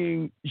not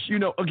being,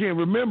 again,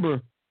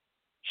 remember,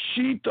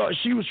 she thought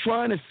she was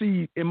trying to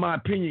see, in my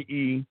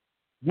opinion,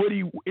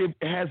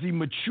 has he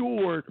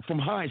matured from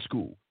high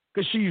school?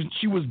 Because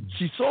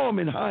she saw him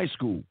in high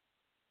school.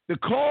 The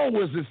call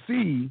was to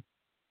see,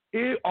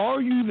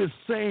 are you the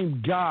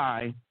same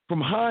guy from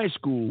high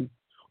school,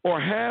 or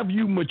have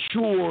you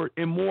matured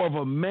and more of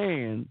a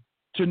man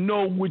to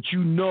know what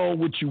you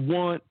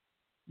want,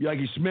 like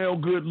you smell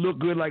good, look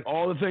good, like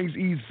all the things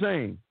he's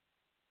saying?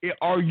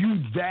 Are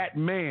you that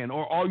man,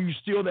 or are you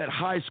still that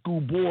high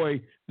school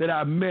boy that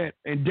I met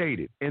and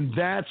dated? And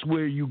that's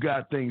where you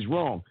got things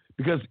wrong.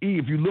 Because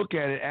if you look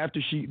at it,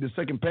 the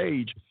second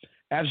page,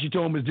 after she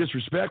told him it's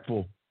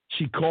disrespectful,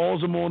 she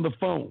calls him on the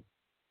phone.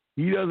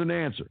 He doesn't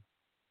answer.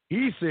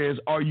 He says,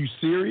 "Are you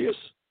serious?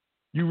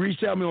 You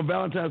reached out to me on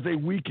Valentine's Day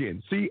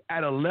weekend." See,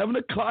 at 11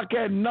 o'clock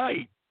at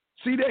night.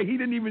 See that? He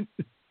didn't even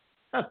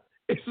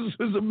 –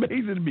 it's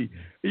amazing to me.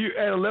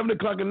 At 11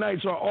 o'clock at night,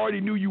 so I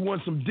already knew you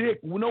want some dick.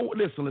 Well, no,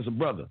 listen,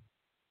 brother.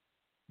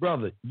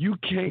 Brother, you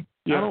can't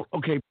 –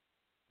 okay,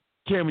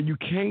 Cameron, you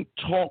can't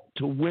talk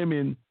to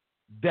women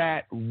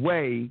that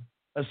way,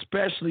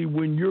 especially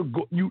when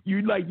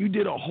you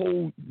did a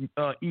whole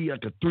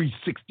like a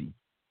 360.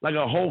 Like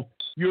a whole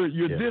 –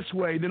 you're this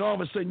way, then all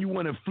of a sudden you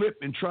want to flip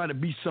and try to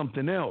be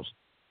something else.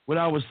 What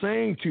I was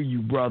saying to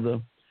you,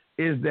 brother,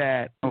 is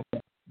that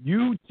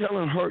you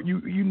telling her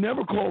you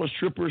never call a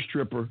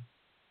stripper.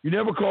 You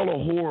never call a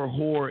whore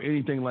or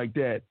anything like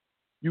that.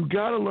 You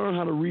got to learn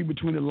how to read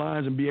between the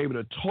lines and be able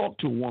to talk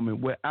to a woman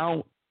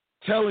without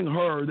telling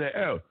her that,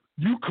 "Oh,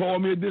 you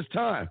called me at this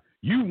time.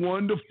 You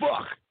wanted to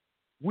fuck."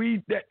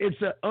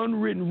 It's an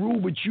unwritten rule,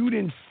 but you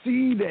didn't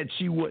see that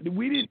she would.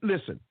 We didn't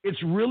listen.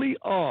 It's really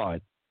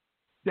odd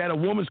that a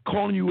woman's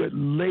calling you at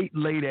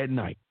late at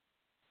night.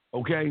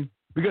 Okay?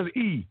 Because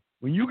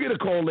when you get a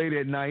call late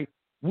at night,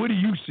 what do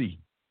you see?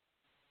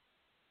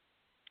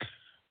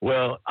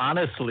 Well,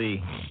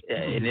 honestly,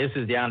 and this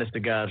is the honest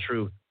to God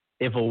truth,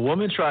 if a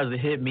woman tries to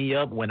hit me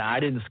up when I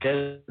didn't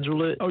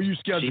schedule it,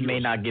 she may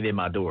not get in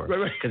my door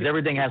because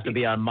everything has to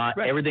be on my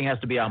everything has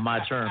to be on my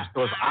terms.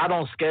 So if I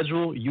don't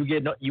schedule, you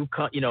get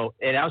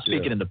and I'm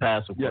speaking in the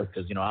past, of course,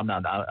 because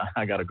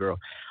I got a girl.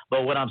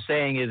 But what I'm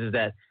saying is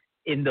that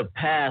in the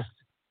past,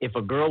 if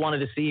a girl wanted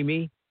to see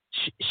me,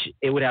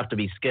 it would have to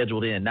be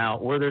scheduled in. Now,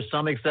 were there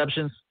some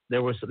exceptions?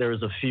 There was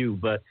a few,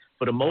 but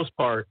for the most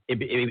part,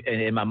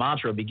 and my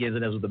mantra begins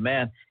and ends with the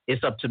man.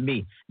 It's up to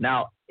me.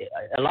 Now,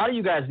 a lot of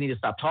you guys need to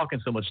stop talking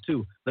so much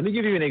too. Let me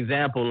give you an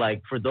example.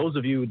 Like for those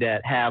of you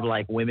that have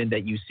like women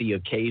that you see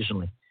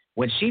occasionally,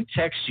 when she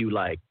texts you,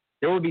 like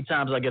there would be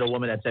times I get a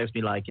woman that texts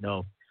me like,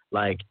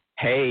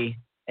 "Hey,"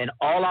 and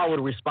all I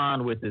would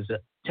respond with is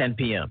 10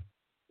 p.m.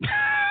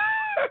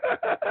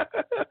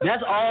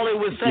 That's all it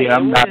would say.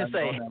 It wouldn't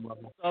say,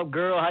 "What's up,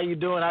 girl? How you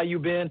doing? How you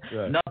been?"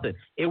 Right. Nothing.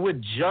 It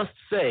would just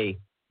say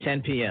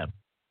 10 p.m.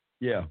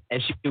 Yeah.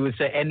 And she would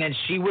say, and then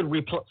she would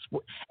reply,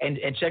 and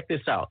check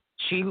this out.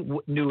 She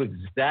knew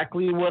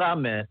exactly what I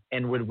meant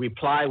and would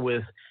reply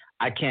with,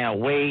 "I can't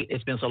wait.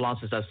 It's been so long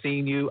since I've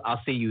seen you.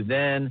 I'll see you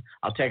then.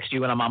 I'll text you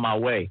when I'm on my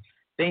way."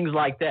 Things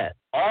like that.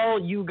 All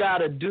you got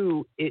to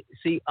do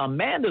see, a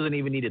man doesn't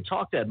even need to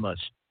talk that much.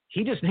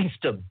 He just needs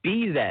to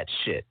be that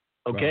shit.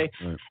 Okay?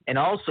 Right. And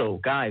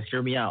also, guys,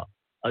 hear me out.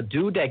 A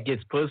dude that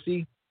gets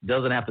pussy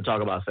doesn't have to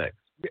talk about sex.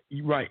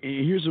 Right.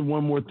 Here's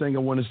one more thing I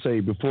want to say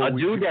before a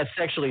dude that's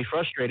sexually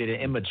frustrated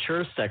and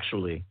immature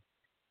sexually,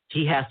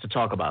 he has to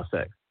talk about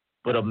sex.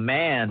 But a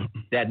man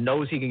that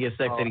knows he can get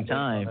sex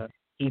anytime,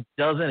 he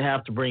doesn't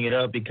have to bring it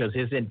up because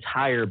his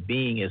entire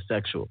being is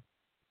sexual.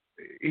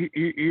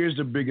 Here's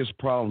the biggest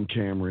problem,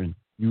 Cameron.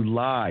 You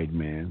lied,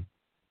 man.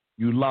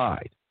 You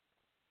lied.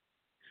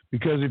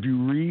 Because if you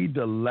read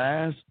the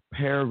last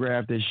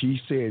paragraph that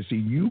she said, see,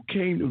 you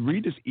came to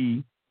read this,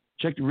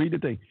 read the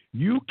thing.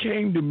 You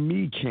came to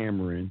me,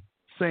 Cameron,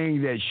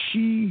 saying that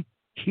she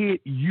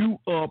hit you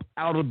up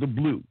out of the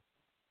blue.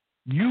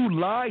 You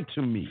lied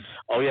to me.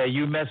 Oh, yeah,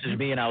 you messaged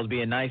me and I was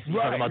being nice. You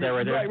talking about that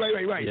right there?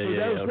 Right.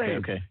 Yeah,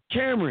 okay.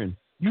 Cameron,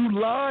 you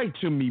lied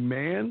to me,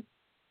 man.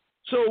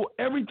 So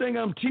everything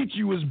I'm teaching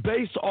you is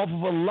based off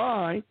of a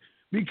lie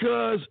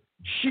because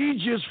she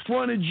just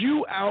fronted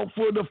you out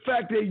for the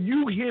fact that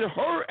you hit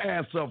her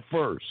ass up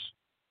first.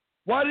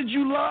 Why did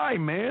you lie,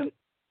 man?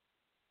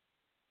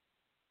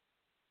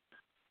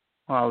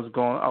 I'm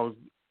gonna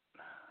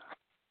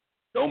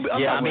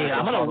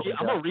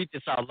read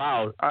this out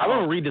loud. I'm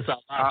gonna read this out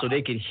loud so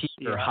they can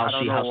hear how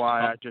she. I'm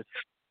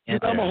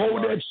gonna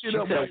hold that shit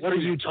up. Said, "What are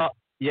you talking?"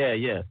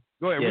 Yeah.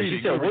 Go ahead. She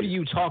said, "What are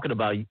you talking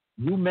about? You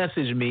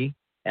messaged me,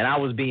 and I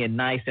was being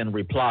nice and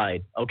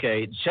replied."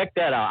 Okay, check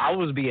that out. I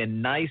was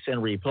being nice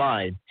and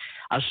replied.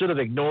 I should have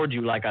ignored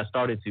you like I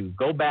started to.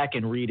 Go back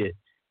and read it.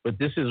 But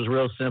this is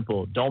real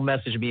simple. Don't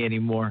message me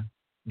anymore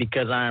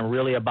because I am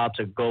really about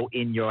to go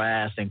in your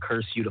ass and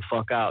curse you the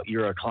fuck out.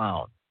 You're a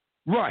clown.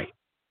 Right.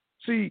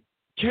 See,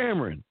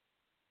 Cameron,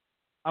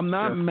 I'm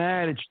not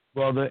mad at you,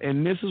 brother,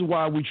 and this is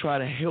why we try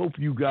to help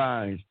you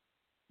guys.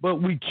 But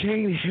we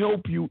can't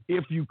help you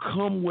if you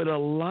come with a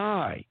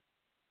lie.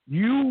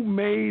 You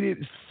made it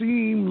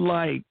seem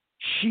like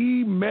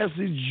she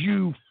messaged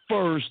you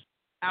first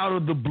out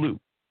of the blue.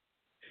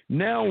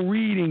 Now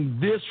reading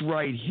this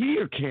right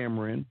here,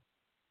 Cameron,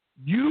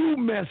 you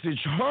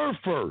messaged her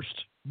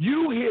first.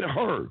 You hit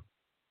her.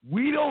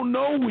 We don't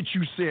know what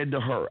you said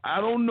to her.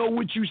 I don't know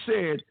what you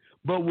said,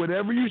 but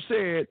whatever you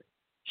said,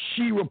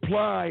 she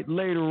replied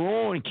later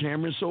on,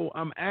 Cameron. So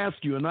I'm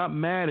asking you, I'm not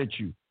mad at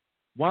you.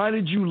 Why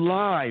did you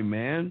lie,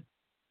 man?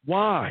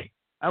 Why?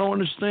 I don't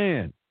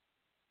understand.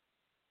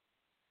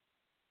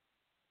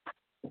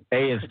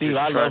 Hey, and Steve,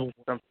 I love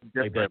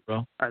like that,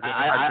 bro.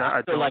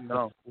 I feel like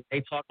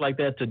they talk like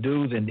that to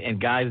dudes, and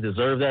guys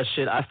deserve that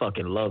shit. I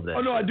fucking love that.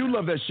 Oh no, I do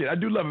love that shit. I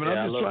do love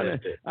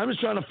it. Yeah, I'm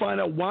just trying to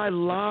find out why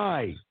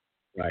lie.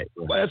 Right.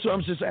 Well, that's what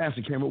I'm just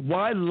asking, Cameron.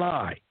 Why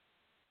lie?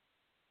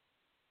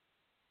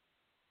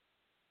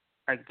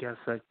 I guess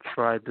I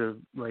tried to,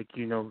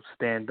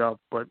 stand up,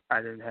 but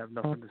I didn't have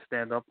nothing to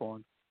stand up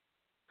on.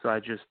 So I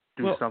just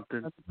do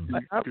something.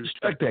 I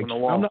respect that.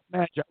 I'm not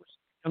mad at you.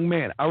 Young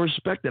man, I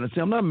respect that. I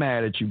say, I'm not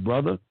mad at you,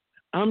 brother.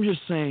 I'm just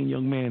saying,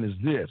 young man, is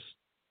this.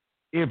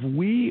 If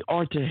we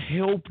are to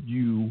help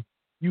you,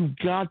 you've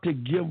got to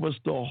give us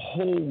the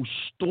whole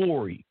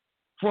story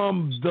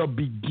from the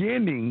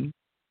beginning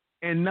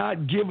and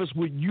not give us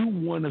what you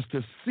want us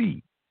to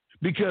see.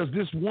 Because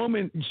this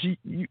woman,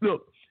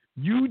 look,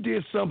 you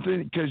did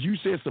something because you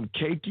said some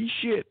cakey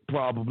shit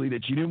probably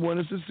that you didn't want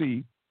us to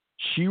see.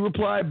 She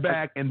replied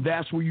back, and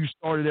that's where you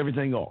started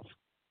everything off.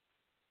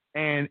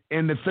 And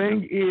the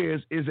thing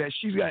is that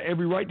she's got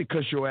every right to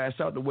cuss your ass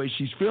out the way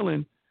she's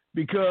feeling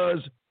because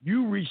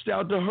you reached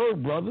out to her,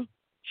 brother.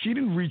 She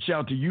didn't reach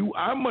out to you.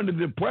 I'm under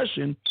the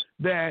impression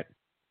that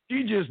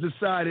she just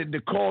decided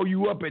to call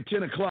you up at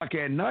 10 o'clock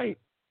at night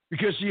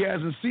because she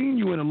hasn't seen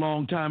you in a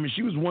long time and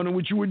she was wondering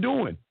what you were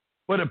doing.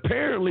 But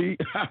apparently,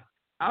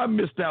 I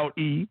missed out,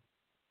 E,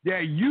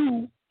 that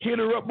you hit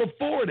her up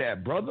before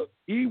that, brother.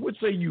 E, what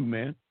say you,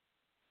 man?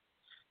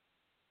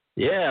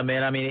 Yeah,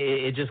 man. I mean,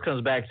 it just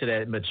comes back to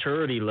that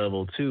maturity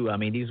level, too. I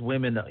mean, these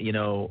women,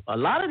 a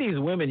lot of these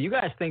women, you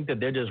guys think that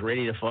they're just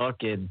ready to fuck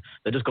and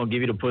they're just going to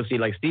give you the pussy.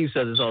 Like Steve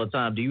says this all the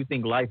time. Do you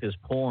think life is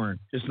porn?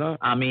 It's not.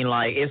 I mean,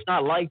 it's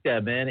not like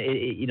that, man.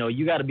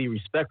 You got to be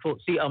respectful.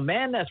 See, a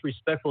man that's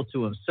respectful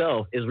to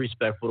himself is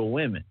respectful to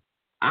women.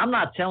 I'm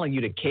not telling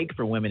you to cake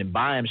for women and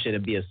buy them shit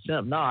and be a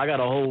simp. No, I got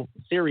a whole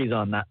series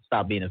on not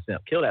stop being a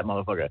simp. Kill that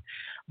motherfucker.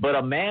 But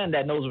a man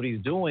that knows what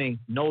he's doing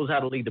knows how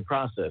to lead the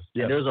process.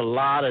 Yeah. And there's a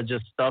lot of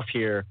just stuff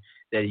here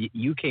that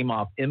you came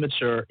off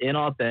immature,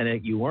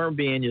 inauthentic. You weren't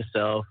being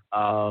yourself,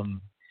 and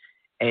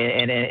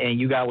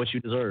you got what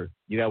you deserve.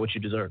 You got what you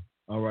deserve.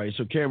 All right.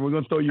 So, Cameron, we're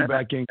going to throw you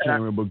back in,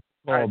 Cameron.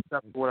 I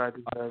accept what I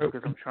deserve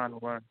because I'm trying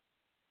to learn.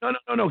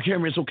 No,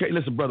 Cameron. It's okay.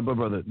 Listen,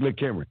 brother. Look,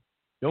 Cameron,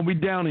 don't be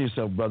down on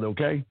yourself, brother,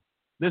 okay?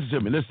 Listen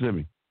to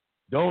me.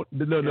 No.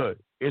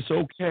 It's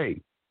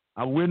okay.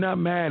 We're not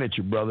mad at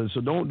you, brother.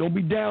 So don't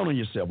be down on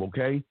yourself,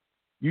 okay?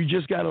 You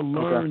just got to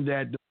learn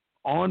that the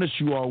honest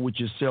you are with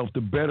yourself,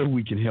 the better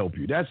we can help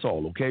you. That's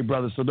all, okay,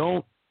 brother? So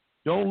don't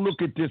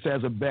look at this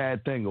as a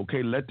bad thing,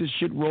 okay? Let this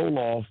shit roll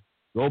off.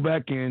 Go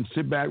back in,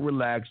 sit back,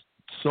 relax,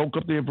 soak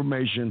up the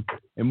information,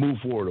 and move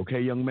forward, okay,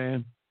 young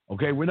man?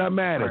 Okay, we're not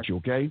mad at you,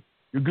 okay?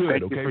 You're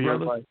good, Thank okay, you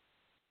brother?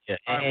 Yeah,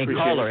 and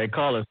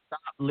caller, stop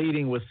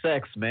leading with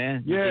sex,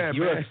 man. Yeah, if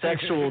you're a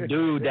sexual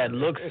dude that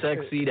looks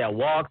sexy, that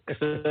walks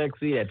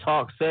sexy, that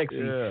talks sexy,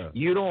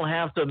 you don't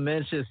have to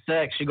mention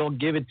sex. She's going to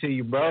give it to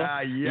you, bro.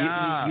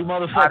 Yeah. You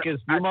motherfuckers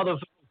bring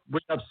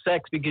up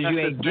sex because you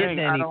ain't getting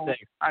any sex.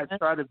 I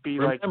try to be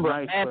nice, but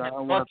I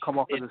don't want to come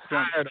off as a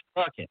simp. Tired of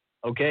fucking.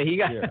 Okay,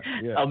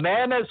 a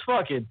man that's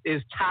fucking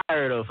is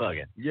tired of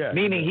fucking. Yeah,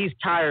 meaning he's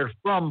tired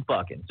from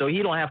fucking, so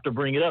he don't have to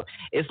bring it up.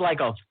 It's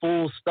like a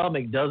full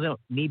stomach doesn't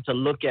need to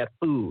look at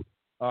food.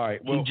 All right,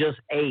 he just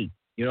ate.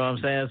 You know what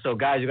I'm saying? So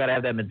guys, you got to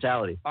have that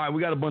mentality. All right,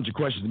 we got a bunch of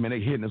questions, man.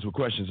 They're hitting us with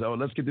questions. So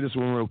let's get to this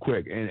one real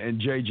quick.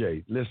 And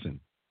JJ, listen,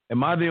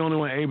 am I the only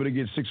one able to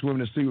get 6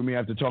 women to sleep with me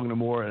after talking to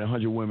more than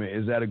 100 women?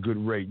 Is that a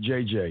good rate,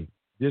 JJ?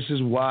 This is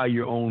why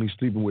you're only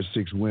sleeping with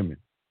 6 women.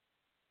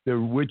 Their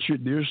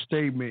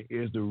statement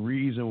is the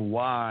reason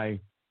why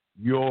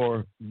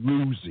you're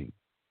losing.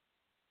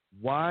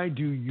 Why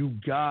do you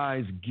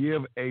guys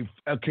give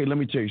okay, let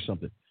me tell you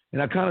something. And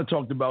I kind of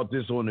talked about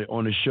this on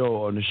the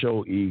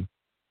show, E.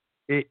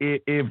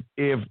 If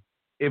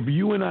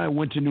you and I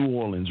went to New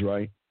Orleans,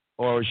 right?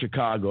 Or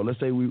Chicago,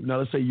 let's say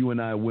you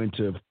and I went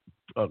to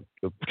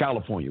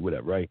California,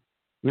 whatever, right?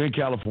 We're in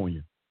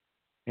California.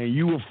 And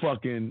you were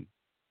fucking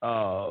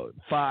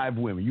 5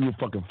 women. You were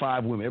fucking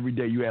 5 women. Every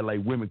day you had like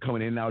women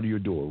coming in and out of your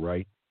door,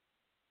 right?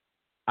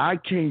 I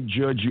can't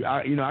judge you.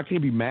 I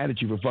can't be mad at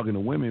you for fucking the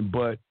women,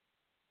 but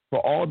for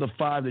all the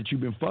 5 that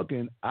you've been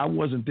fucking, I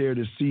wasn't there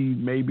to see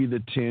maybe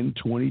the 10,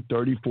 20,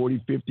 30,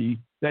 40, 50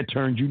 that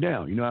turned you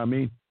down. You know what I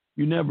mean?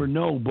 You never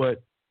know.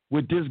 But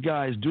what this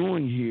guy's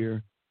doing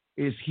here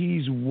is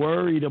he's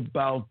worried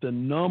about the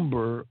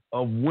number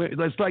of women.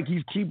 It's like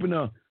he's keeping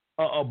a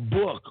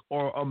book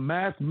or a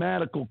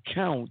mathematical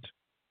count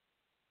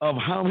of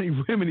how many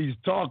women he's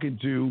talking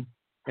to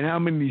and how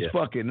many he's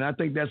fucking. And I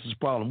think that's his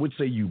problem. What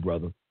say you,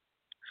 brother?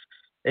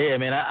 Yeah,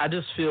 man, I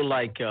just feel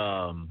like,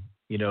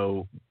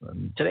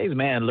 today's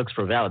man looks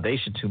for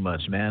validation too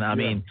much, man. I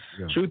mean,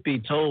 truth be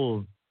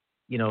told,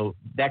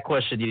 that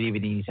question you didn't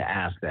even need to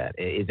ask that.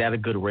 Is that a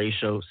good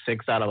ratio?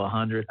 6 out of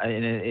 100?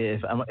 And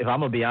if I'm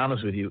going to be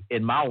honest with you,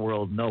 in my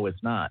world, no,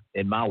 it's not.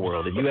 In my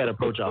world, if you had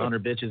approached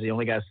 100 bitches, you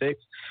only got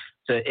 6.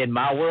 So in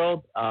my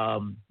world,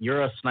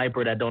 you're a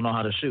sniper that don't know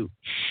how to shoot.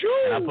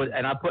 Shoot.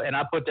 And I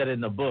put that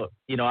in the book.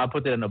 I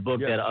put that in the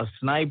book that a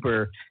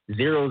sniper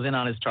zeroes in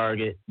on his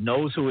target,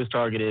 knows who his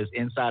target is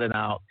inside and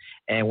out,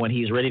 and when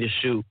he's ready to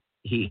shoot,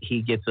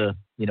 he gets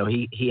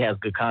he has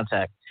good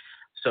contact.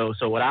 So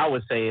what I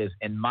would say is,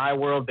 in my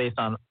world, based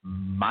on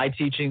my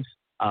teachings,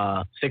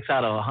 6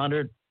 out of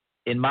 100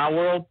 In my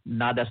world,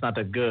 that's not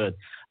that good.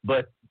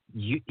 But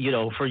you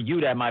know, for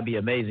you that might be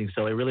amazing.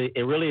 So it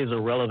really is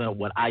irrelevant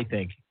what I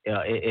think.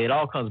 It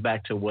all comes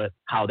back to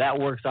how that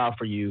works out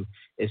for you.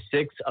 Is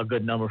 6 a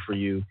good number for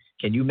you?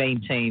 Can you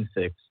maintain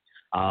 6?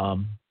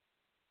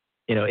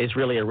 You know, it's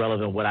really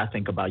irrelevant what I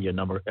think about your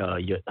number,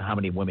 how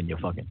many women you're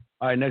fucking.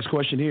 All right, next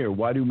question here.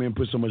 Why do men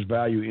put so much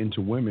value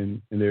into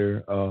women in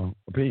their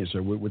opinion,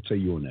 sir? What say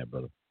you on that,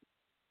 brother?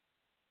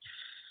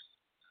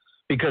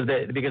 Because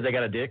they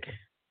got a dick.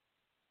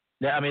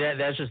 I mean,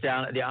 that's just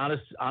the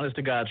honest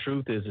to God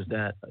truth is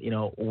that, you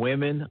know,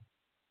 women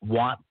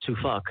want to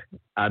fuck.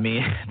 I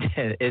mean,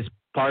 it's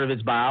part of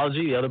its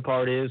biology. The other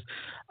part is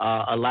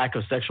a lack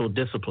of sexual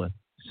discipline.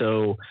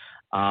 So,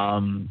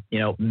 you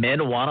know,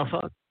 men want to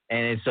fuck.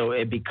 And so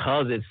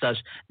because it's such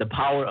the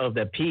power of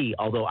the P,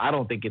 although I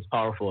don't think it's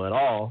powerful at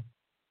all.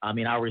 I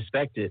mean, I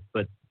respect it,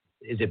 but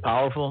is it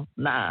powerful?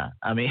 Nah.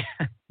 I mean,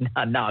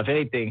 no. If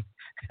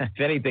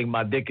anything,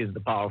 my dick is the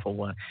powerful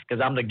one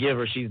because I'm the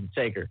giver, she's the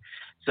taker.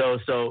 So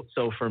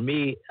for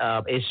me,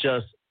 it's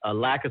just a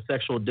lack of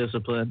sexual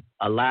discipline,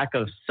 a lack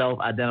of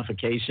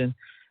self-identification,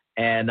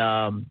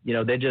 and you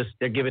know,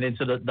 they're giving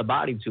into the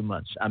body too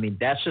much. I mean,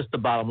 that's just the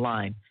bottom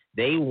line.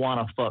 They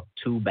want to fuck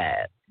too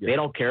bad. Yeah. They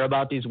don't care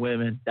about these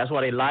women. That's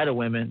why they lie to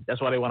women.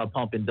 That's why they want to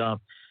pump and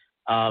dump.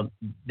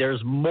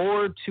 There's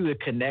more to the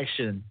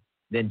connection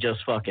than just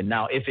fucking.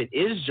 Now, if it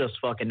is just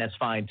fucking, that's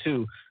fine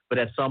too. But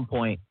at some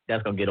point,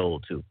 that's gonna get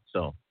old too.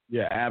 So.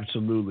 Yeah,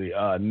 absolutely.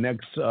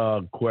 Next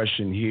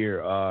question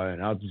here,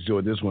 and I'll just go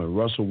with this one.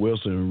 Russell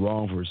Wilson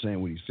wrong for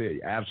saying what he said.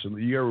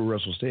 Absolutely. You heard what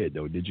Russell said,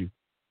 though, did you?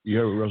 You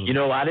heard what Russell said?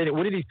 I didn't.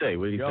 What did he say?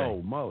 What did he say?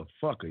 Yo,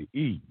 motherfucker,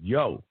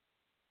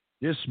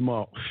 this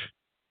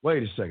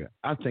wait a second.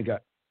 I think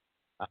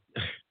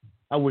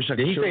I wish I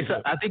could. Did he say?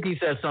 I think he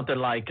said something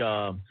like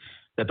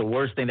that the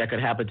worst thing that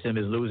could happen to him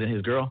is losing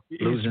his girl.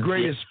 His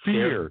greatest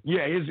fear.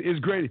 Yeah, his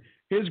greatest.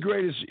 His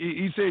greatest.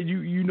 He said,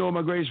 "You know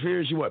my greatest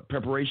fear is what?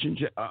 Preparation."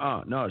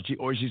 No.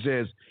 She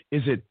says,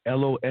 "Is it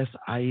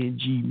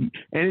LOSING?"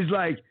 And it's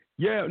like,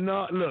 yeah,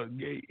 no. Look,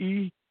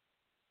 E.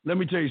 Let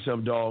me tell you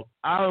something, dog.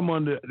 I'm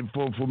under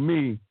for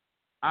me.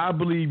 I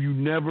believe you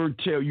never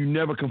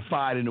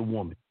confide in a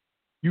woman.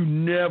 You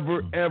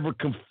never ever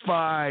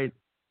confide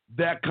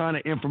that kind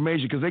of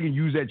information because they can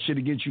use that shit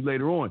against you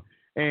later on.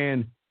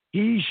 And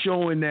he's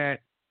showing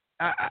that.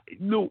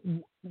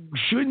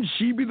 Shouldn't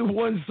she be the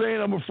one saying,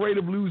 I'm afraid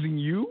of losing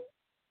you?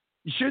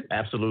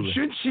 Absolutely.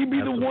 Shouldn't she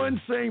be the one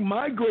saying,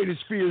 my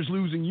greatest fear is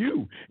losing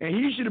you? And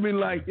he should have been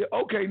like,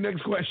 okay,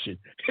 next question.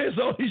 That's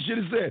all he should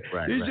have said.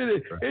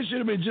 It should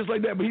have been just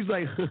like that. But he's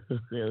like,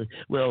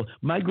 well,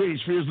 my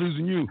greatest fear is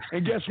losing you.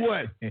 And guess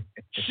what?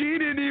 She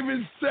didn't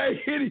even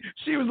say anything.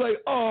 She was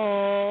like,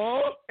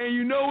 oh. And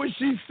you know what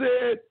she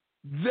said?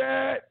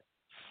 That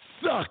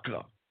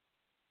sucker.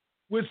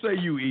 What say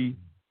you, E?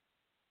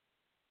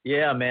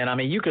 Yeah, man. I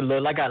mean, you could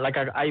look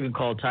I even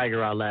called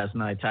Tiger out last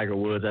night, Tiger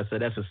Woods. I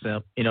said that's a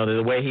simp. You know,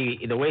 the way he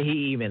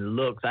even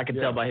looks, I can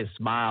tell by his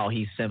smile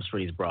he simps for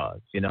these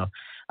broads. You know,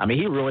 I mean,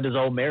 he ruined his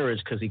old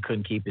marriage because he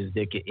couldn't keep his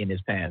dick in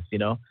his pants. You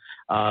know,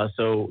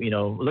 so you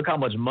know, look how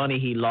much money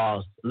he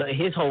lost.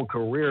 His whole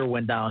career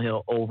went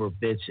downhill over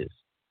bitches.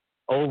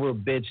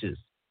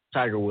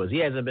 Tiger Woods. He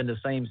hasn't been the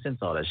same since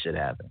all that shit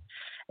happened.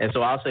 And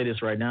so I'll say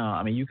this right now.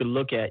 I mean, you could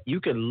look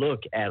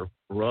at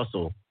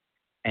Russell.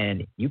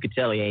 And you could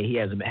tell he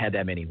hasn't had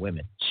that many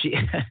women.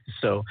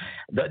 So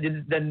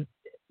then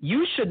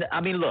you should. I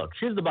mean, look.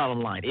 Here's the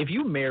bottom line: if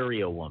you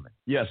marry a woman,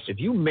 you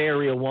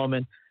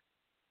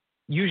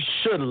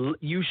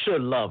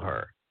should love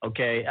her.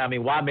 Okay. I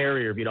mean, why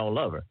marry her if you don't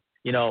love her?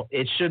 You know,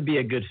 it should be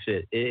a good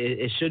fit.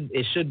 It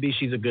should be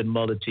she's a good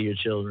mother to your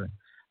children.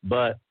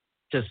 But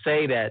to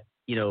say that,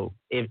 you know,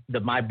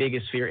 my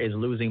biggest fear is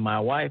losing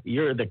my wife,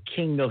 you're the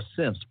king of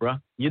simps, bro.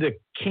 You're the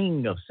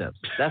king of simps.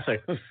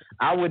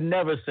 I would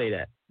never say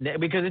that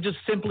because it just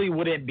simply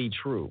wouldn't be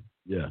true.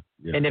 Yeah.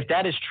 And if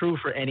that is true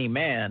for any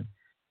man,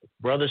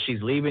 brother,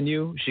 she's leaving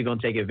you. She's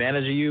gonna take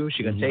advantage of you.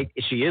 She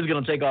is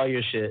gonna take all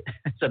your shit.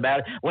 It's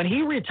about when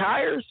he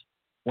retires,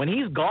 when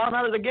he's gone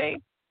out of the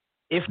game,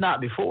 if not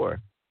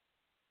before,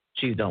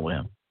 she's done with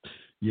him.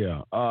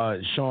 Yeah.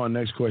 Sean,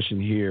 next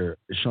question here.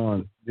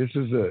 Sean,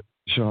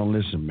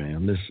 listen,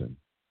 man, listen.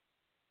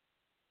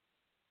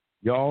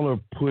 Y'all are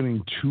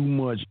putting too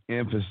much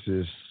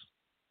emphasis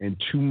and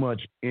too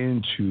much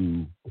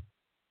into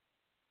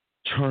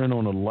turning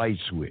on a light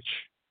switch.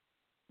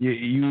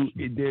 You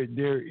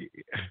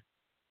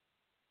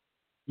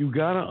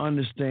got to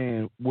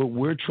understand what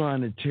we're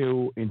trying to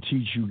tell and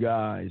teach you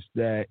guys,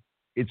 that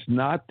it's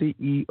not the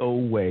EO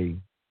way.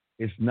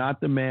 It's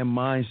not the man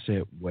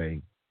mindset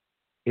way.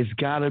 It's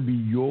got to be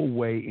your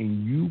way,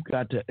 and you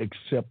got to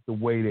accept the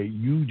way that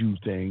you do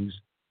things.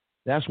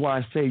 That's why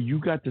I say you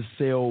got to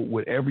sell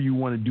whatever you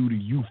want to do to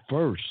you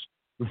first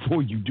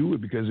before you do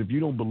it, because if you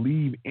don't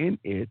believe in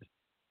it,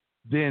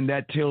 then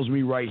that tells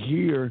me right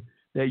here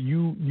that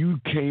you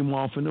came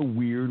off in a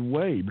weird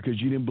way because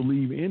you didn't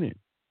believe in it.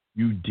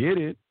 You did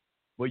it,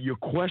 but you're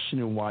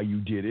questioning why you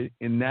did it,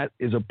 and that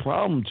is a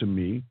problem to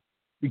me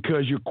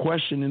because you're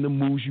questioning the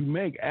moves you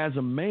make. As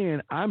a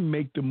man, I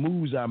make the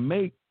moves I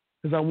make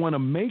because I want to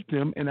make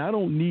them, and I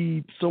don't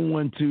need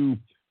someone to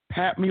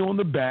pat me on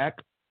the back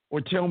or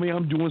tell me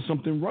I'm doing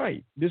something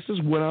right. This is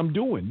what I'm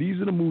doing.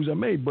 These are the moves I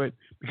made. But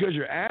because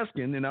you're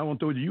asking, and I want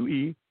to throw it to you,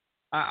 E,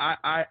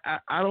 I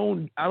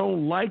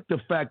don't like the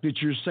fact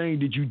that you're saying,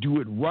 did you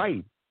do it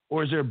right,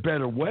 or is there a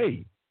better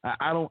way?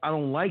 I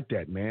don't like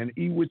that, man.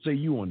 E, would say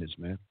you on this,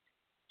 man.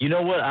 You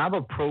know what? I've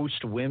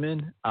approached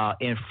women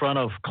in front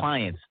of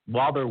clients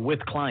while they're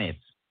with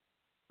clients.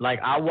 Like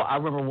I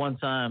remember one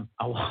time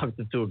I walked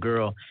up to a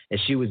girl and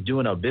she was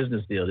doing a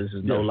business deal. This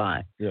is no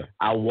lie. Yeah.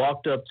 I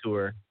walked up to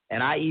her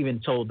and I even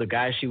told the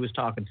guy she was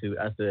talking to,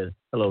 I said,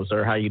 "Hello,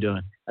 sir. How you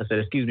doing?" I said,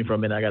 "Excuse me for a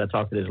minute. I got to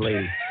talk to this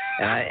lady."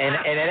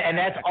 And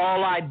that's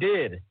all I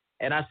did.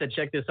 And I said,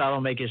 "Check this out.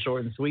 I'll make it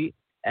short and sweet.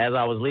 As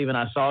I was leaving,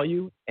 I saw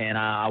you, and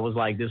I was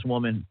like, this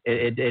woman,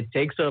 it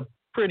takes a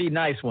pretty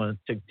nice one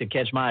to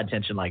catch my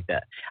attention like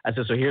that." I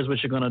said, "So here's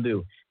what you're going to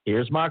do.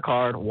 Here's my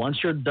card. Once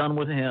you're done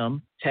with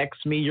him,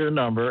 text me your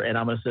number, and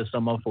I'm going to set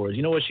some up for us."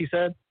 You know what she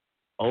said?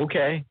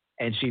 Okay.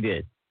 And she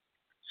did.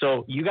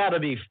 So you got to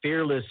be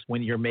fearless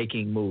when you're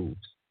making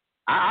moves.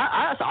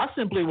 I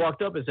simply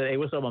walked up and said, "Hey,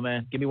 what's up, my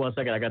man? Give me 1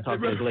 second. I got to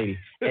talk to this lady."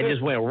 And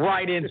just went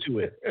right into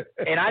it.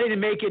 And I didn't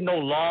make it no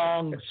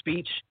long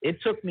speech. It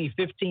took me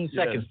 15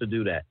 seconds to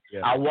do that.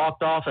 Yeah. I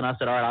walked off and I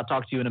said, "All right, I'll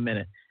talk to you in a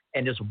minute."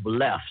 And just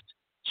left.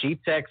 She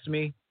texted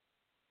me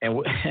and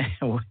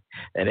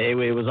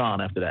it was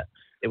on after that.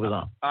 It was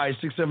on. All right,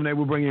 678,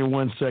 we'll bring you in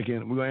 1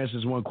 second. We're going to answer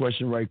this one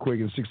question right quick,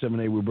 and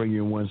 678, we'll bring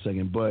you in 1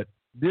 second. But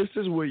this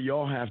is what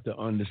y'all have to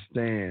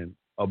understand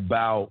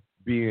about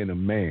being a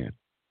man.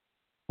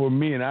 For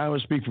me, and I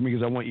don't speak for me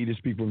because I want you to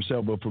speak for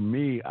himself, but for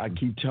me, I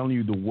keep telling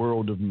you the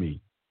world of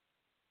me.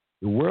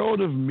 The world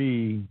of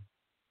me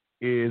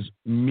is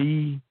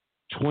me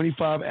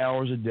 25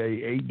 hours a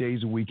day, 8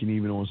 days a week, and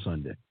even on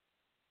Sunday.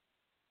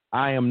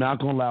 I am not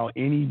going to allow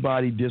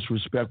anybody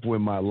disrespectful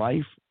in my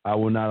life. I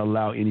will not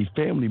allow any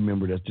family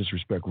member that's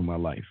disrespectful in my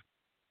life.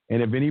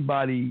 And if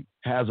anybody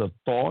has a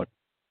thought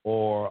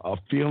or a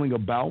feeling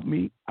about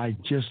me, I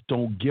just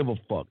don't give a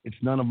fuck. It's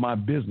none of my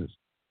business.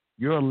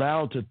 You're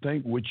allowed to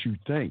think what you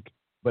think,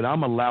 but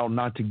I'm allowed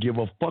not to give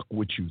a fuck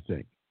what you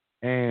think.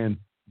 And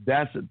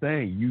that's the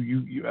thing.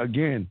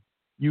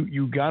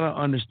 You got to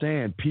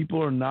understand,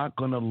 people are not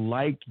going to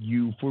like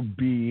you for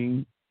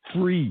being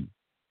free.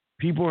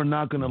 People are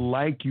not going to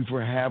like you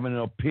for having an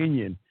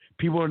opinion.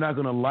 People are not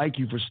going to like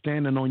you for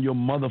standing on your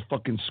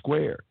motherfucking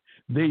square.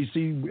 They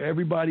see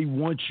everybody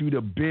wants you to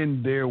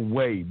bend their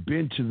way,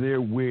 bend to their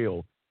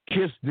will,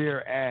 kiss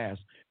their ass,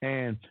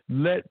 and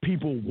let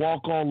people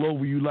walk all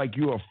over you like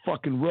you're a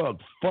fucking rug.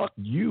 Fuck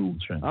you.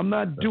 Right. I'm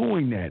not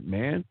doing that,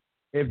 man.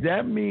 If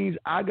that means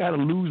I got to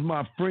lose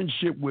my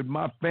friendship with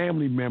my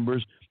family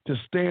members to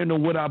stand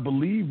on what I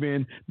believe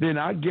in, then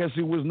I guess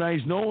it was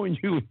nice knowing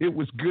you. It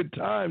was good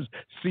times.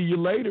 See you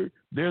later.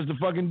 There's the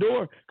fucking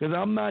door. Because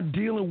I'm not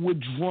dealing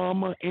with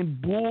drama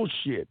and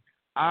bullshit.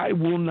 I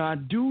will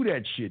not do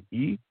that shit,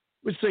 E.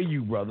 What say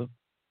you, brother?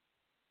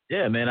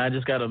 Yeah, man, I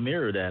just got to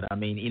mirror that. I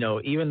mean,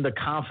 even the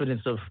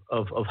confidence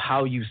of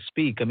how you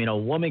speak. I mean, a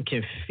woman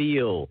can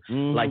feel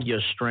like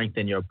your strength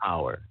and your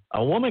power.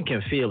 A woman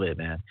can feel it,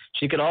 man.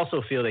 She could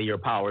also feel that you're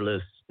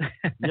powerless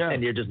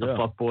and you're just a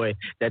fuckboy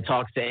that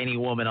talks to any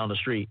woman on the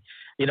street.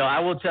 I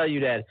will tell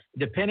you that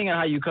depending on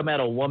how you come at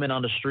a woman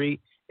on the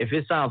street, if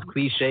it sounds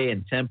cliche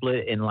and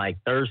template and like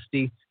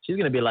thirsty, she's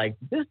going to be like,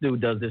 this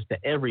dude does this to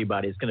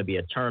everybody. It's going to be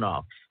a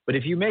turnoff. But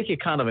if you make it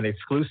kind of an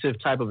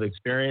exclusive type of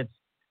experience,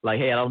 like,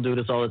 hey, I don't do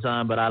this all the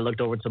time, but I looked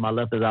over to my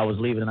left as I was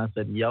leaving and I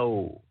said,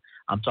 yo,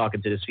 I'm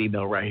talking to this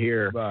female right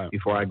here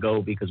before I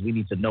go because we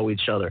need to know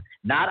each other.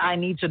 Not I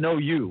need to know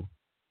you.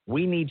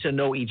 We need to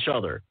know each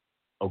other.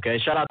 Okay,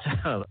 shout out to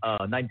Mr.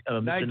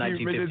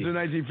 1950. Mr.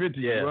 1950,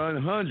 yeah.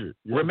 100.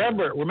 Yeah.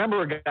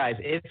 Remember, guys,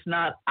 it's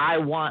not I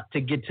want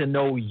to get to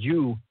know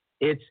you.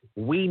 It's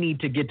we need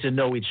to get to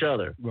know each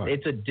other. Right.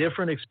 It's a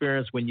different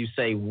experience when you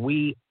say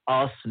we,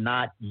 us,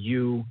 not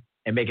you,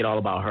 and make it all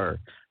about her.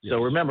 Yes.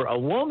 So remember, a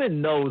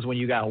woman knows when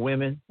you got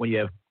women, when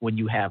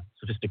you have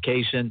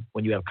sophistication,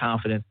 when you have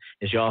confidence,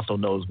 and she also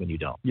knows when you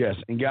don't. Yes,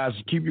 and guys,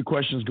 keep your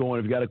questions going.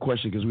 If you got a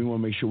question, because we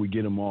want to make sure we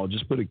get them all,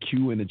 just put a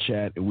Q in the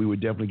chat, and we would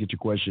definitely get your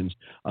questions.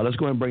 Let's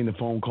go ahead and bring the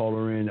phone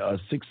caller in.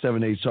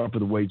 678. Sorry for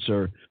the wait,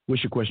 sir.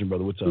 What's your question,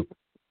 brother? What's up?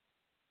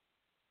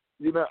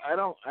 I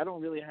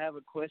don't really have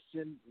a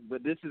question,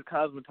 but this is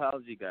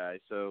cosmetology, guys.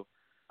 So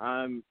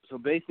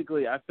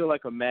basically, I feel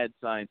like a mad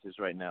scientist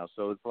right now.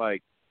 So it's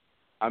like,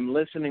 I'm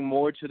listening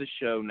more to the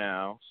show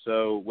now.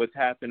 So what's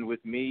happened with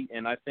me,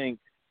 and I think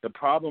the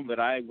problem that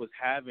I was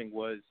having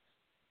was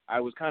I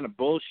was kind of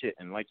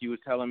bullshitting. Like you was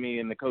telling me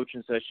in the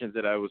coaching sessions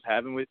that I was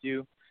having with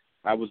you,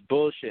 I was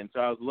bullshitting. So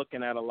I was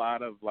looking at a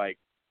lot of like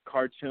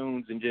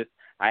cartoons and just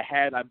I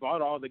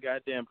bought all the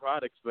goddamn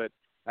products, but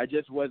I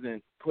just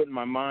wasn't putting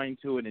my mind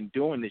to it and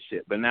doing this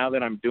shit. But now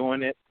that I'm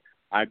doing it,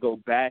 I go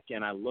back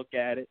and I look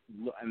at it,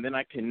 and then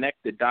I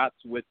connect the dots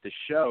with the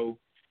show.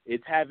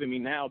 It's having me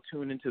now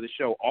tune into the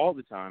show all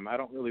the time. I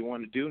don't really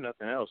want to do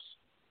nothing else.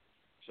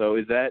 So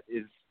is that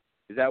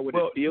what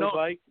it feels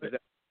like? Is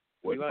that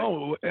what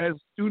no, as a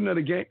student of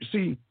the game,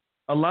 see,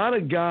 a lot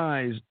of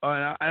guys,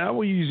 and I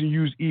will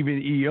use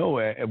even EO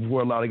where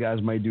a lot of guys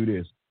might do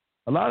this.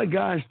 A lot of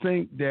guys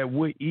think that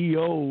what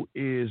EO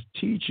is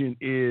teaching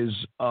is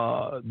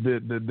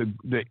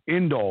the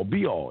end all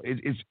be all.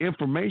 It's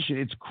information.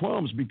 It's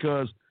crumbs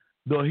because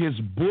his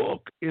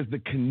book is the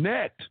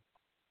connect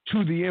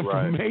to the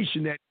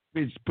information that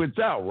it puts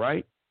out,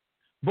 right?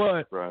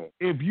 But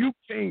if you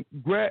can't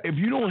if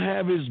you don't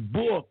have his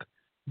book,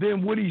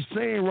 then what he's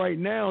saying right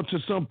now to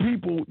some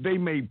people, they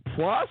may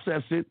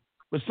process it,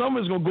 but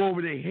someone's gonna go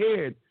over their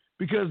head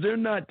because they're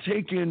not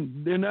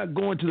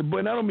going to the book.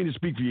 And I don't mean to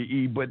speak for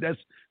you, E, but that's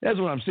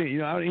what I'm saying.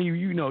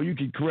 You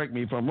can correct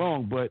me if I'm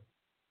wrong, but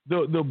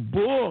the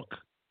book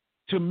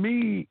to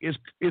me is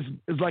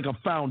like a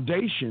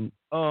foundation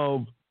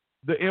of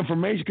the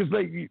information because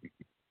like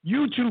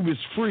YouTube is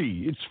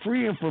free. It's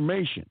free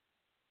information.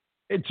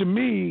 And to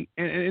me,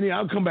 and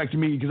I'll come back to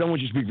me because I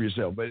want you to speak for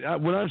yourself. But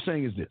what I'm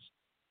saying is this: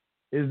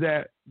 is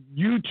that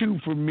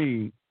YouTube for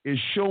me is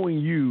showing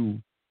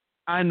you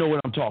I know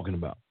what I'm talking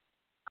about.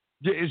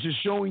 It's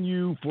just showing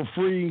you for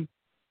free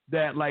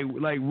that like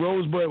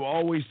Rosebud will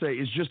always say,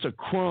 it's just a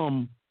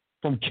crumb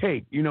from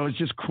cake. It's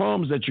just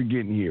crumbs that you're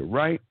getting here,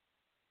 right?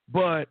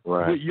 But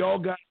what y'all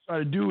guys try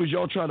to do is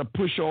y'all try to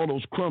push all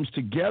those crumbs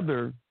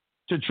together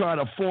to try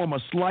to form a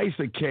slice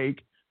of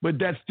cake, but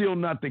that's still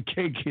not the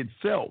cake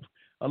itself.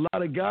 A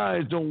lot of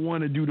guys don't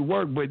want to do the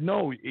work, but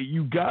no,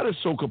 you got to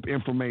soak up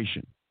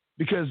information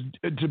because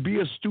to be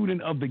a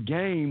student of the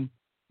game,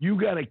 you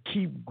got to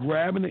keep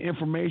grabbing the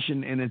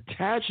information and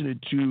attaching it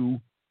to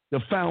the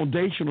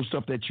foundational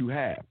stuff that you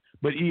have.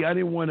 But E, I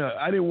didn't want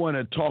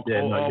to talk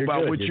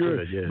about what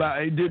you're.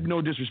 I did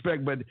no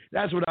disrespect, but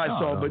that's what I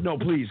saw. No. But no,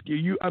 please,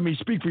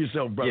 speak for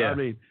yourself,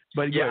 brother.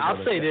 Yeah.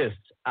 I'll say this.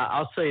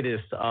 I'll say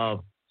this.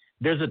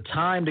 There's a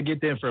time to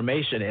get the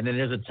information, and then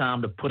there's a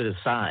time to put it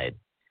aside.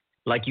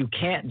 Like you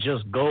can't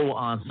just go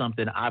on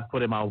something I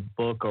put in my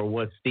book or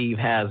what Steve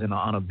has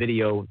on a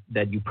video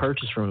that you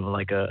purchase from him,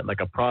 like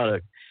a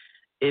product.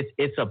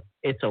 It's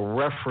a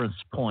reference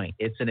point.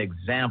 It's an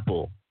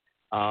example.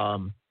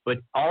 But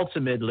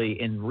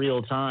ultimately, in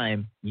real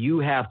time, you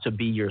have to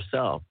be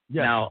yourself.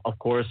 Yes. Now, of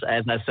course,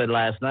 as I said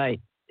last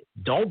night,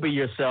 don't be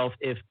yourself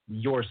if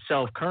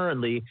yourself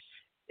currently,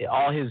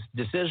 all his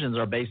decisions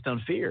are based in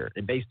fear.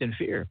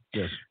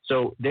 Yes.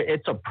 So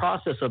it's a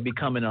process of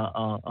becoming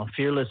a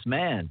fearless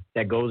man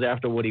that goes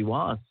after what he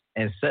wants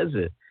and says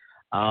it.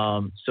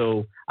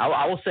 So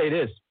I will say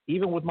this.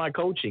 Even with my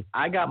coaching,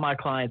 I got my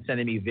clients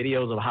sending me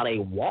videos of how they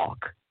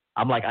walk.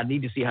 I'm like, I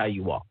need to see how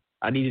you walk.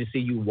 I need to see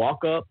you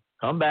walk up,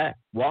 come back,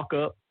 walk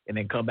up, and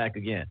then come back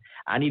again.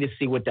 I need to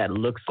see what that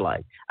looks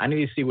like. I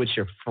need to see what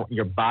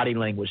your body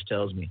language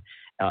tells me.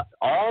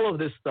 All of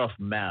this stuff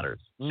matters.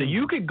 So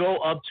you could go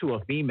up to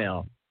a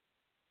female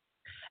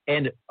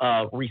and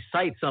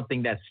recite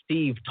something that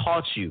Steve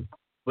taught you,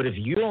 but if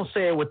you don't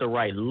say it with the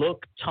right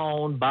look,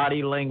 tone,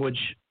 body language,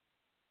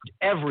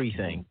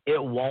 everything,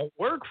 it won't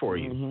work for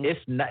you. Mm-hmm.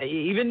 It's not,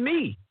 even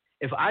me.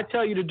 If I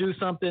tell you to do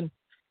something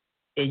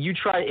and you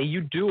try and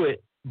you do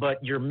it, but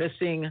you're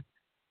missing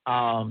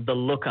the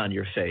look on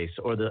your face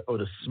or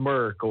the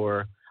smirk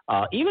or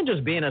even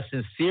just being a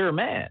sincere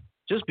man,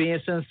 just being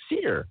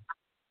sincere,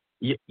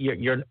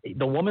 you're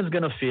the woman's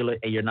gonna feel it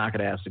and you're not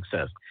gonna have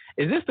success.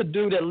 Is this the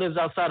dude that lives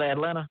outside of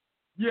Atlanta?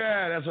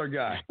 Yeah, that's our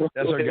guy.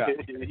 That's our guy.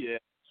 Yeah.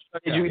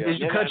 Did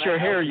you cut your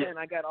hair?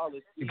 I got all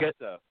this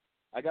stuff.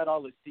 I got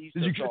all the C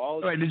stuff.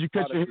 Did you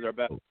cut your hair?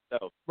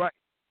 Right.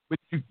 But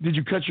did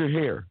you cut your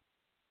hair?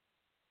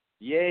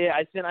 Yeah.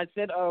 I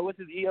sent what's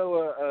his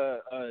EO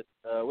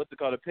what's it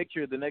called, a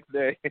picture the next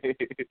day.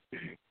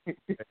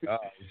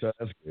 So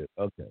that's good.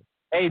 Okay.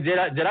 Hey, did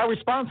I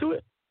respond to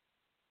it?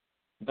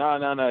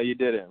 No, you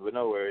didn't. But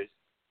no worries.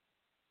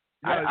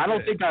 I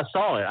don't think I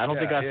saw it. I don't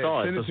think I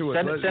saw it.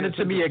 Send it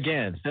to me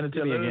again. Send it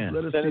to me again.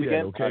 Let us see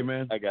that, okay,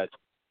 man? I got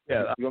you.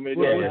 Yeah. You want me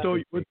to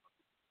do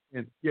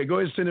that? Yeah, go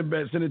ahead and send it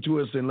back. Send it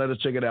to us and let us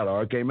check it out.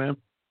 Okay, man.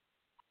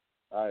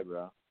 All right,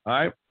 bro.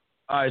 All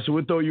right. So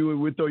we'll throw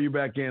you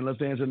back in.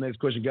 Let's answer the next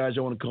question, guys.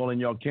 Y'all want to call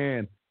in? Y'all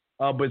can.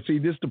 But see,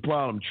 this is the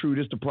problem. True,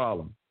 this is the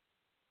problem.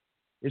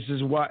 This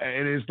is why,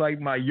 and it's like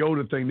my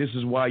Yoda thing. This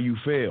is why you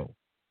fail.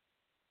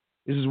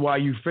 This is why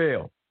you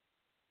fail.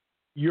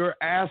 You're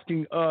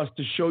asking us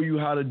to show you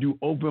how to do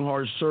open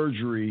heart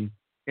surgery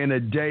in a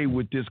day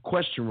with this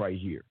question right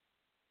here.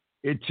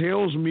 It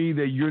tells me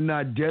that you're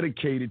not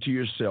dedicated to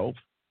yourself.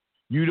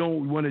 You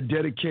don't want to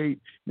dedicate.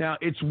 Now,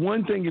 it's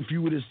one thing if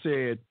you would have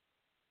said,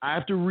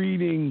 after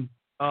reading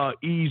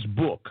E's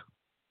book,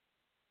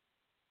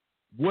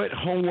 what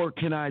homework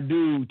can I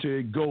do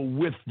to go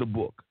with the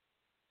book?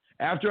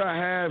 After I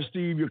have,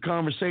 Steve, your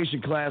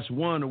conversation, class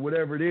 1 or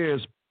whatever it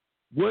is,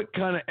 what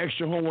kind of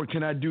extra homework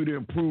can I do to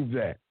improve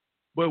that?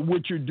 But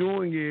what you're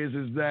doing is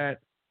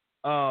that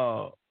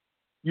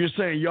you're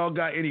saying, y'all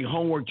got any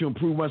homework to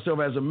improve myself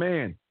as a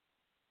man?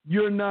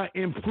 You're not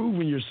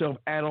improving yourself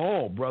at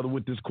all, brother,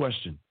 with this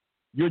question.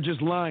 You're just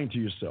lying to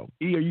yourself.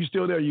 E, are you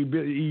still there?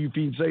 You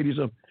feed Sadie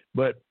something?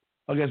 But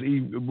I guess he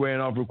ran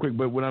off real quick,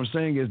 but what I'm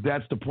saying is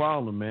that's the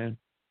problem, man.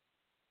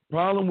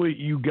 Problem with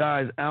you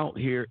guys out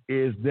here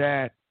is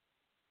that,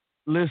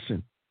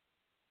 listen,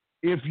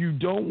 if you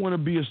don't want to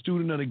be a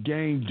student of the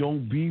game,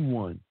 don't be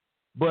one.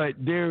 But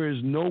there is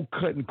no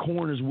cutting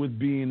corners with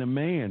being a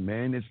man,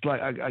 man. It's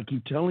like I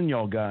keep telling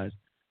y'all guys,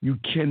 you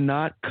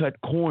cannot cut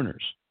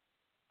corners.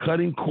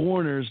 Cutting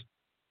corners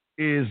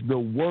is the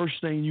worst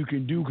thing you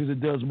can do because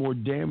it does more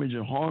damage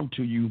and harm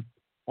to you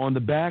on the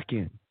back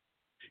end.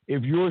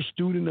 If you're a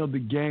student of the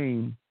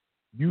game,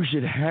 you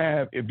should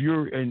have, if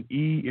you're an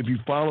E, if you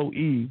follow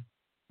E,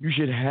 you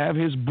should have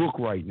his book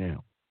right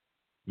now.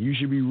 You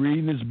should be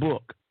reading his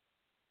book.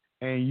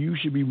 And you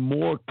should be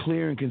more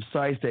clear and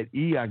concise that,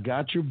 E, I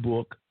got your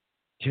book.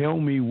 Tell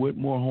me what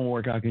more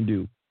homework I can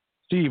do.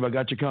 Steve, I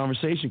got your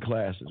conversation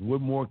classes. What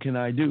more can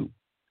I do?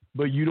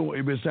 But you don't.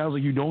 It sounds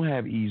like you don't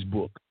have E's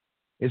book.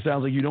 It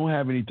sounds like you don't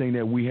have anything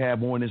that we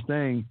have on this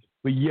thing,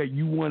 but yet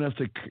you want us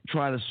to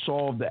try to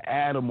solve the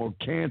atom or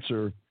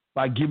cancer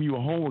by giving you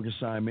a homework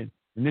assignment,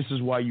 and this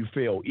is why you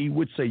fail. E,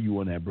 what say you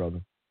on that,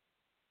 brother?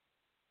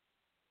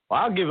 Well,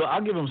 I'll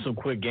give them some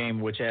quick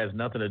game, which has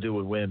nothing to do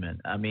with women.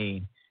 I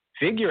mean,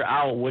 figure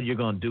out what you're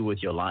going to do with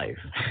your life.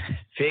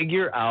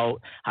 Figure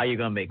out how you're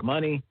going to make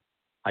money,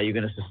 how you're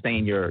going to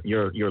sustain your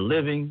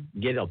living,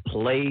 get a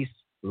place.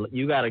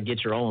 You got to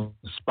get your own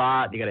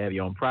spot. You got to have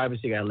your own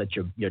privacy. You got to let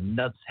your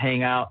nuts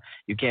hang out.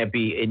 You can't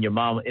be in your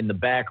mom in the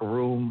back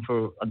room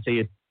until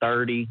you're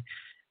 30.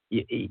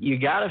 You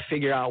got to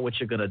figure out what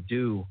you're going to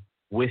do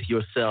with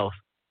yourself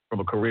from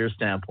a career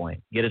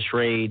standpoint. Get a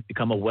trade,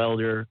 become a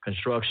welder,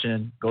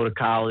 construction, go to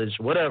college,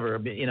 whatever.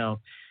 You know,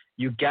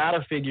 you got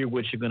to figure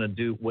what you're going to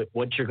do,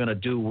 what you're going to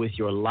do with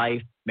your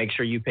life. Make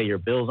sure you pay your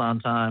bills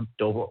on time.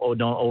 Don't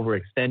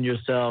overextend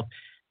yourself.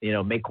 You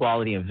know, make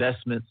quality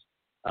investments.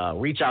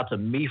 Reach out to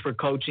me for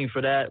coaching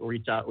for that.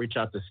 Reach out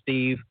to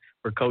Steve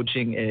for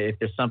coaching if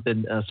there's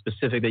something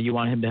specific that you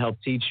want him to help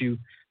teach you.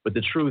 But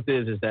the truth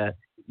is that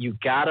you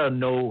got to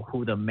know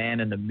who the man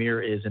in the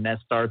mirror is, and that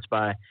starts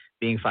by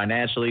being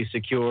financially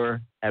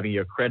secure, having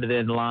your credit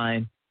in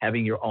line,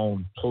 having your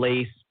own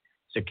place,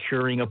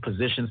 securing a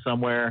position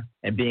somewhere,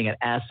 and being an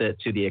asset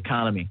to the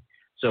economy.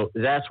 So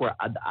that's where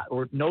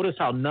notice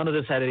how none of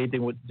this had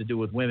anything to do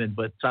with women,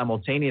 but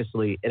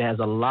simultaneously it has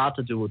a lot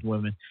to do with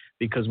women,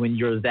 because when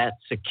you're that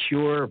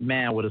secure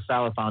man with a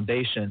solid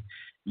foundation,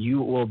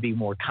 you will be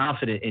more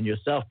confident in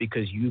yourself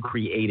because you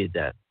created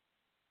that.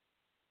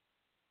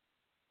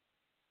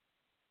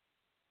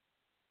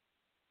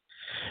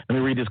 Let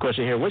me read this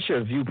question here. What's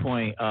your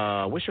viewpoint?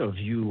 What's your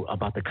view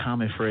about the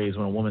common phrase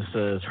when a woman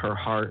says her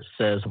heart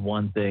says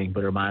one thing,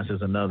 but her mind says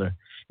another?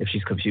 If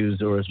she's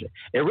confused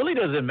it really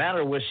doesn't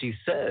matter what she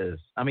says.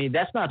 I mean,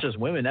 that's not just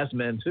women, that's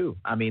men too.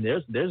 I mean,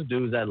 there's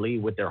dudes that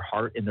lead with their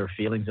heart and their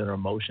feelings and their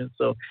emotions.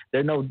 So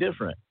they're no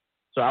different.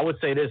 So I would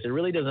say this, it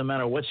really doesn't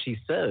matter what she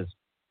says.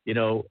 You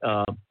know,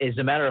 as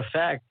a matter of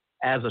fact,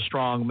 as a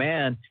strong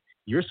man,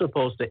 you're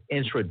supposed to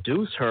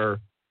introduce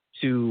her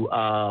to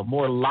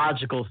more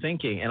logical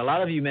thinking. And a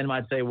lot of you men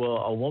might say,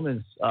 well,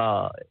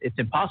 it's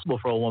impossible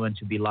for a woman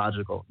to be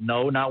logical.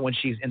 No, not when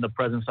she's in the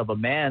presence of a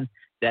man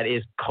that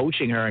is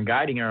coaching her and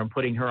guiding her and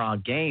putting her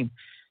on game.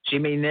 She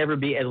may never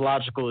be as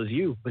logical as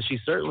you, but she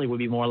certainly would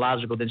be more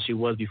logical than she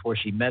was before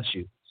she met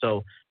you.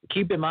 So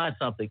keep in mind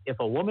something. If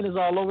a woman is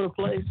all over the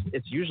place,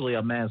 it's usually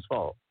a man's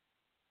fault.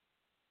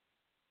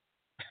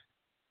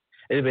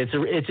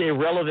 It's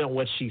irrelevant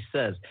what she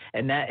says.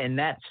 And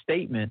that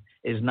statement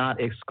is not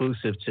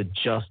exclusive to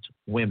just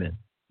women.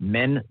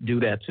 Men do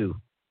that too.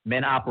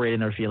 Men operate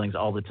in their feelings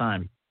all the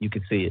time. You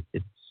can see it.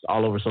 It's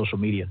all over social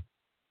media.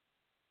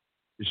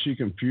 Is she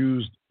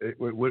confused?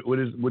 What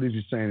is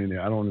he saying in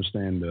there? I don't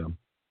understand.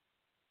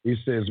 He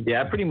says,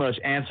 yeah, I pretty much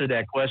answered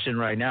that question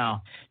right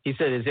now. He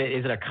said, is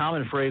it a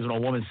common phrase when a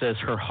woman says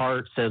her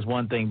heart says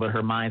one thing, but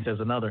her mind says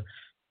another?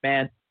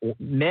 Man,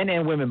 men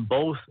and women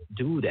both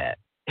do that.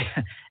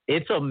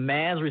 It's a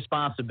man's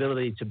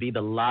responsibility to be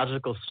the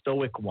logical,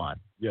 stoic one.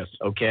 Yes.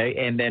 Okay.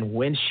 And then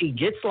when she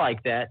gets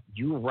like that,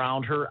 you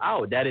round her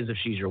out. That is if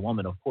she's your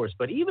woman, of course.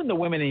 But even the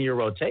women in your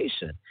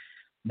rotation,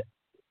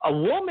 a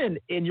woman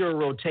in your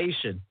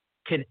rotation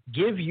can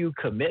give you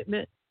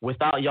commitment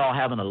without y'all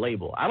having a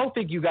label. I don't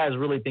think you guys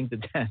really think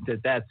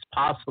that's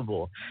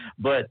possible.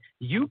 But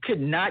you could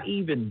not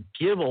even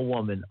give a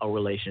woman a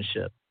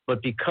relationship.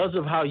 But because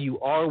of how you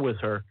are with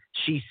her,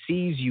 she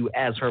sees you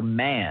as her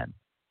man.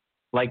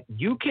 Like,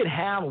 you could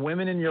have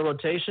women in your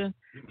rotation.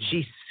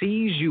 She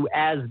sees you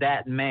as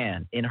that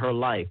man in her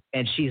life,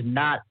 and she's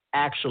not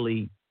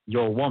actually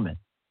your woman.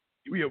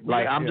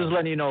 I'm just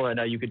letting you know right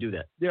now you could do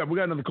that. Yeah, we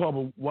got another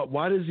call, but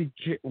why does he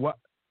care?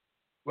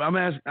 I'm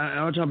asking, I'm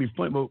not trying to be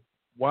funny, but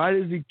why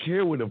does he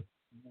care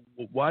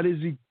why does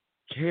he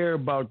care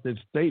about this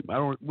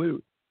statement?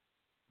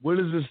 What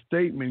does this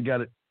statement got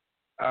to?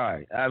 All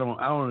right, I don't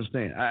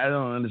understand. I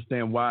don't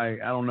understand why.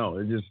 I don't know.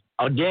 It just.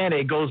 Again,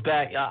 it goes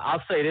back.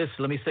 I'll say this.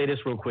 Let me say this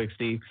real quick,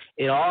 Steve.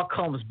 It all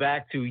comes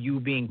back to you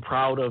being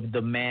proud of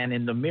the man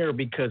in the mirror,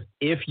 because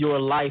if your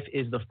life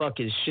is the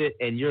fucking shit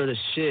and you're the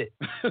shit,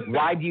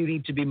 why do you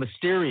need to be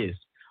mysterious?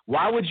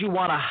 Why would you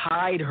want to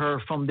hide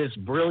her from this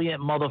brilliant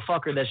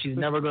motherfucker that she's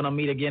never going to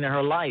meet again in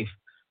her life?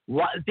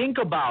 Think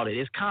about it.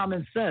 It's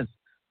common sense.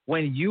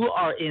 When you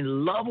are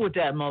in love with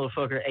that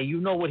motherfucker and you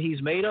know what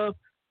he's made of,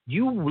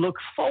 you look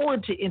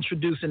forward to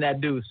introducing that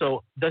dude.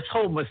 So this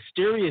whole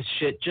mysterious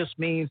shit just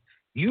means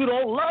you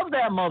don't love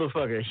that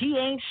motherfucker. He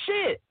ain't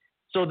shit.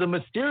 So the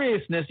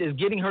mysteriousness is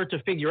getting her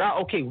to figure out,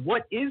 okay,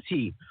 what is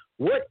he?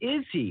 What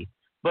is he?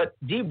 But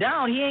deep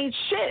down, he ain't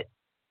shit.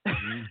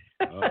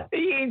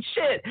 He ain't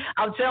shit.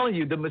 I'm telling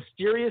you, the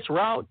mysterious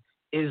route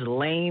is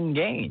lame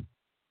game.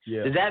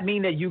 Yeah. Does that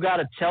mean that you got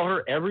to tell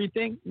her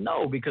everything?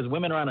 No, because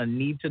women are on a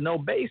need-to-know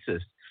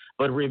basis.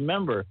 But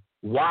remember,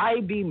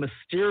 why be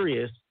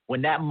mysterious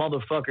when that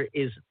motherfucker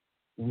is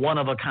one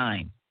of a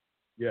kind?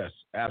 Yes,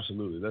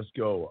 absolutely. Let's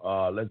go.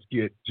 Let's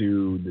get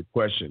to the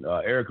question.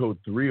 Area code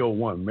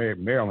 301,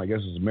 Maryland. I guess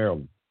it's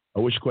Maryland.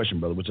 What's your question,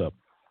 brother? What's up?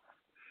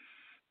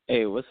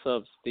 Hey, what's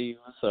up, Steve?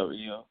 What's up,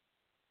 yo?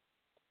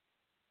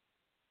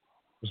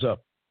 What's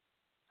up?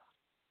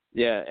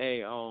 Yeah,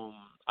 hey, I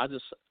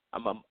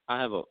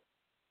have a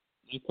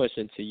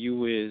question to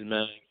you is,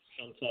 man,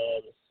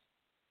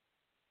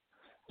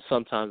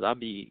 sometimes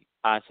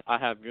I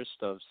have your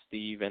stuff,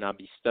 Steve, and I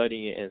be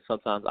studying it, and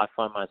sometimes I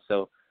find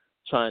myself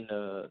trying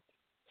to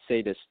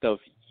say the stuff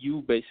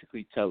you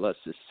basically tell us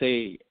to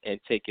say and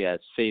take it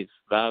as face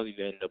value,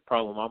 and the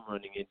problem I'm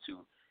running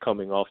into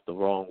coming off the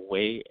wrong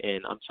way,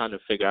 and I'm trying to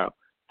figure out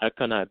how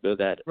can I build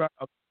that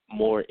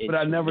more into me. But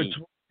I never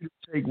told you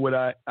to take what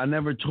I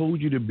never told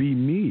you to be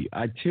me.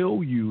 I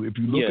tell you, if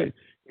you look at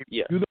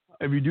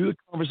if you do the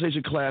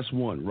conversation class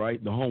 1,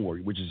 right, the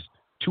homework, which is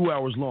 2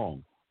 hours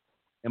long,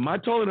 am I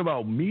talking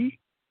about me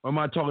or am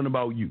I talking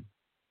about you?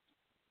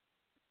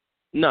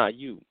 Nah,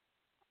 you.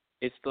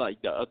 It's like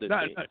the other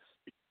things.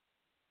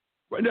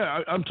 Right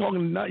now, I'm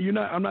talking.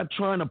 I'm not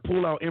trying to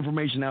pull out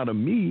information out of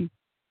me.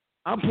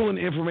 I'm pulling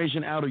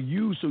information out of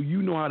you, so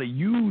you know how to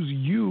use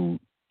you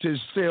to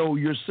sell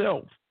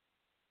yourself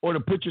or to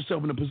put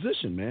yourself in a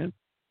position, man.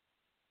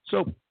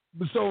 So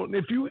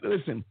if you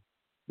listen,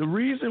 the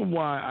reason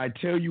why I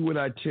tell you what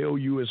I tell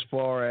you as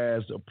far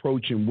as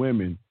approaching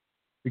women,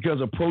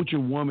 because approaching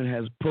a woman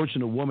has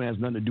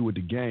nothing to do with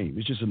the game.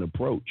 It's just an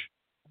approach.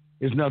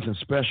 It's nothing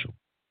special.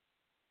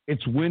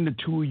 It's when the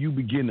two of you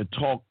begin to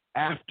talk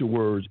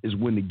afterwards is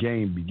when the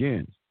game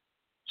begins.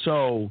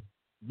 So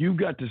you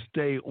got to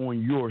stay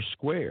on your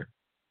square.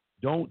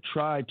 Don't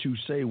try to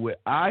say what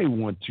I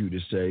want you to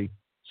say.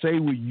 Say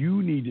what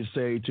you need to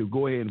say to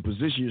go ahead and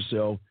position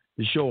yourself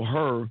to show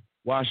her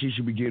why she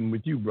should be getting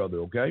with you, brother,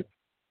 okay?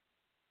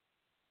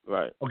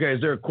 Right. Okay,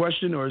 is there a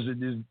question or is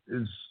it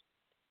is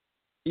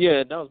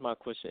Yeah, that was my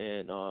question.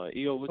 And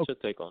EO, what's your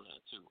take on that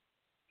too?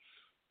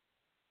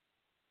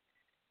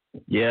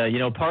 Yeah,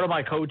 part of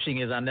my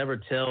coaching is I never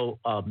tell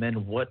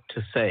men what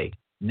to say.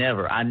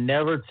 Never. I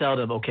never tell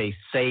them, okay,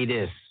 say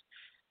this.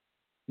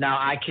 Now,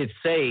 I could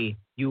say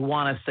you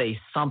want to say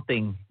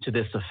something to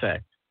this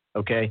effect,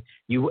 okay?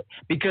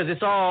 Because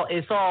it's all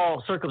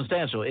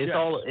circumstantial. It's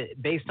all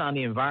based on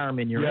the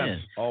environment you're in.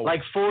 Always.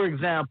 Like, for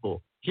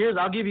example,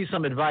 I'll give you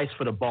some advice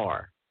for the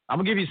bar. I'm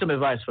going to give you some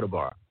advice for the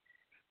bar.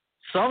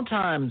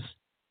 Sometimes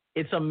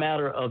it's a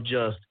matter of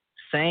just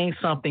saying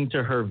something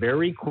to her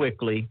very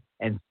quickly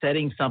and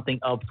setting something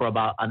up for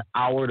about an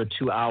hour to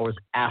 2 hours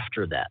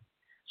after that.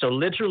 So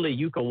literally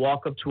you can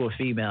walk up to a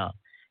female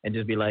and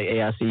just be like,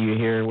 hey, I see you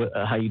here.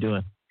 How you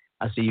doing?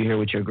 I see you here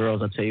with your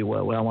girls. I'll tell you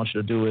what I want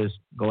you to do is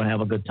go and have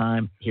a good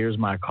time. Here's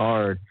my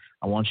card.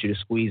 I want you to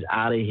squeeze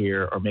out of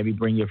here or maybe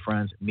bring your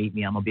friends, meet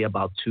me. I'm going to be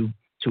about two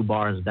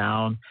bars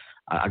down.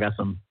 I got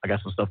some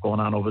stuff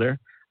going on over there.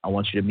 I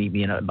want you to meet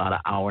me in about an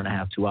hour and a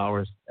half, 2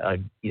 hours.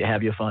 You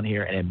have your fun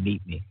here and then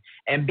meet me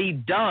and be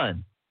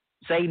done.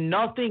 Say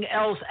nothing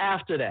else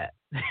after that.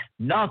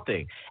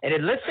 Nothing. And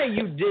then let's say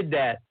you did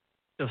that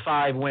to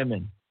 5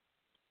 women.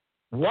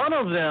 One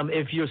of them,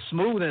 if you're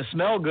smooth and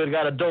smell good,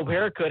 got a dope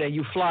haircut and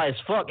you fly as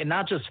fuck, and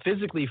not just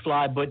physically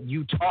fly, but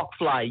you talk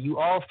fly. You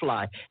all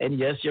fly. And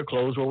yes, your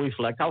clothes will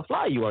reflect how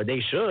fly you are.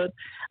 They should.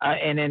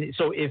 And then,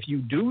 so if you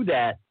do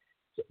that,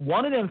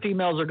 one of them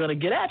females are going to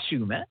get at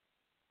you, man.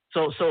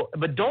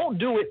 But don't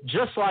do it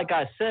just like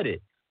I said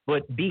it.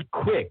 But be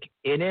quick,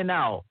 in and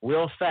out,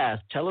 real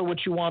fast. Tell her what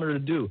you want her to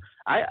do.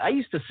 I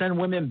used to send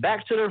women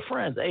back to their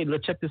friends. Hey,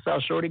 let's check this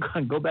out, shorty.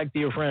 Go back to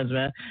your friends,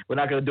 man. We're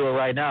not going to do it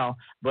right now.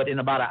 But in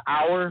about an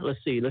hour, let's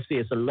see.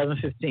 It's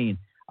 11:15.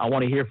 I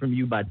want to hear from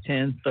you by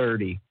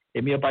 10:30.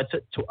 Hit me up by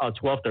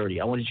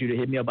 12:30. I want you to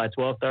hit me up by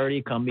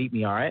 12:30. Come meet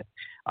me, all right?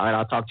 All right,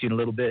 I'll talk to you in a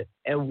little bit.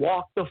 And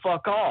walk the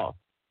fuck off.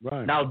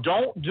 Right. Now,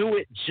 don't do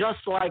it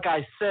just like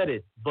I said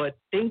it, but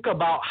think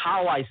about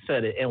how I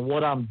said it and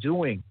what I'm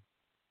doing.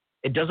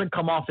 It doesn't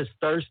come off as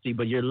thirsty,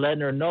 but you're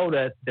letting her know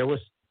that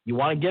you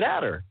want to get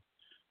at her.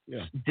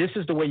 Yeah. This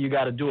is the way you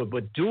got to do it,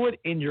 but do it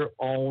in your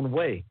own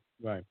way.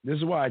 Right. This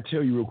is why I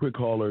tell you real quick,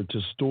 caller,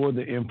 to store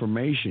the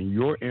information,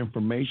 your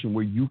information,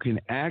 where you can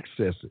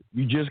access it.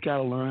 You just got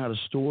to learn how to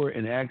store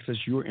and access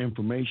your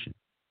information.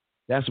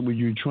 That's where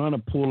you're trying to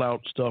pull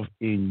out stuff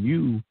in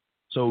you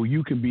so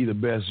you can be the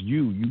best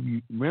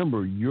you.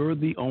 Remember, you're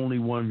the only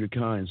one of your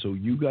kind, so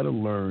you got to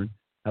learn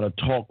how to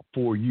talk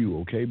for you.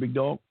 Okay, big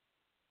dog?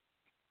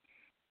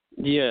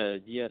 Yeah,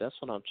 that's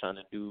what I'm trying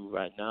to do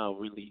right now,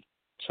 really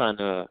trying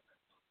to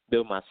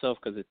build myself,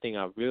 because the thing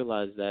I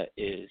realized that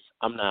is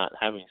I'm not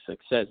having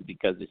success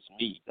because it's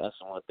me. That's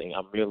the one thing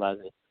I'm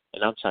realizing,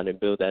 and I'm trying to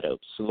build that up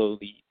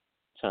slowly,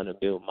 trying to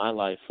build my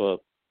life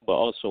up, but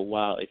also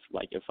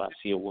if I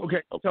see a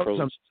woman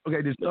approach,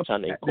 did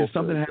something happen?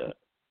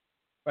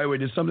 that. Wait,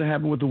 did something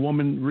happen with the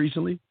woman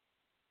recently?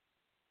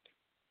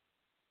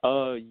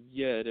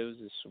 Yeah, there was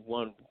this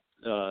one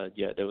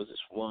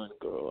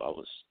girl I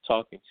was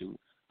talking to.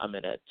 I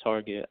met at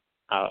Target.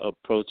 I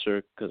approached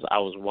her because I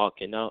was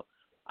walking out.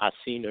 I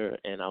seen her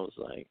and I was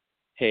like,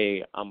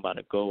 "Hey, I'm about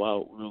to go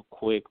out real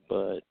quick,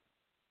 but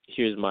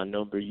here's my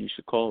number. You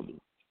should call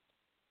me."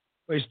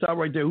 Wait, stop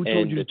right there. Who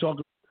told you to talk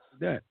like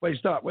that? Wait,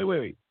 stop.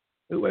 Wait.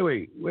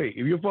 If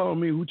you're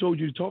following me, who told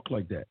you to talk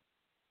like that?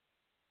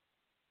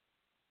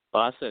 Oh,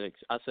 I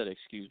said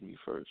excuse me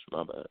first.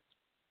 My bad.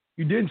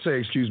 You didn't say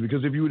excuse me,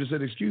 because if you would have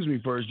said excuse me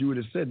first, you would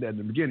have said that in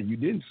the beginning. You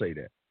didn't say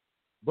that.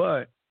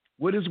 But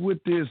what is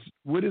with this?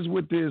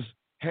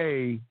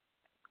 Hey,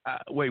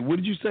 wait, what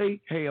did you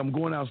say? Hey, I'm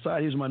going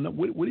outside. Here's my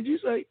number. What did you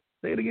say?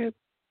 Say it again.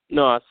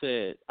 No, I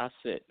said,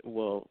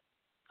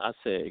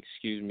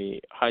 excuse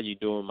me. How you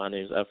doing? My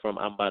name's Ephraim.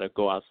 I'm about to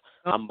go out.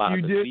 I'm about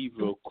to leave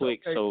real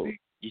quick, so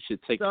you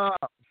should take.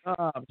 Stop.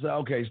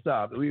 Okay,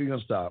 stop. We're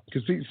gonna stop.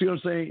 Cause see what I'm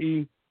saying,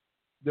 E?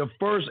 The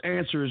first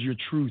answer is your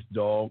truth,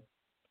 dog.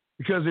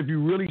 Because if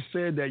you really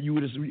said that, you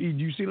would have.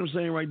 You see what I'm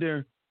saying right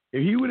there?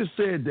 If he would have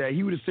said that,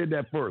 he would have said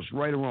that first,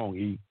 right or wrong,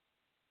 E?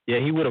 Yeah,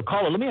 he would have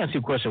called her. Let me ask you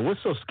a question.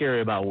 What's so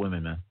scary about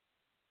women, man?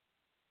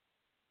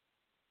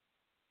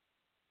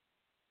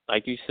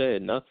 Like you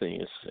said,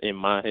 nothing. It's in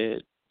my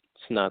head.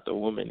 It's not the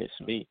woman. It's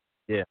me.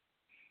 Yeah.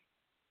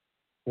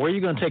 Where are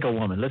you gonna take a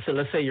woman? Let's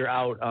say you're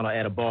out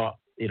at a bar.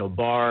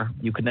 Bar.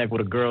 You connect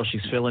with a girl.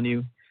 She's feeling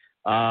you.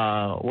 Where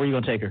are you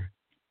gonna take her?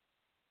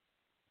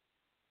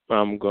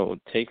 I'm gonna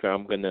take her.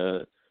 I'm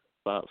gonna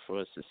spot for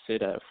us to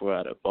sit at if we're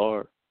at a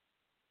bar.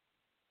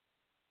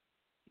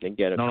 And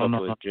get a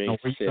couple of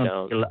drinks, sit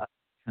down.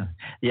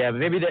 Yeah,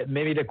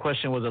 maybe the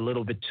question was a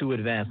little bit too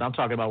advanced. I'm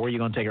talking about where you're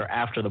gonna take her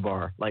after the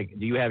bar. Like,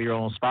 do you have your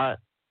own spot?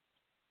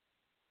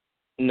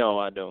 No,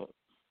 I don't.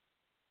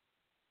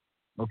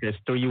 Okay,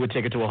 so you would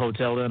take her to a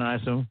hotel then, I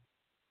assume?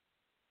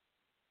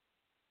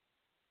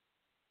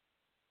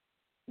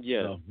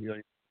 Yeah.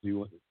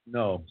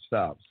 No,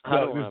 stop. I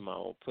don't have my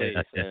own place.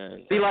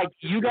 And see, like,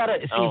 you gotta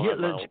see. I don't have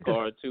my own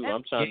car too.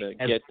 I'm trying to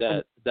get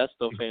that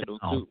stuff handled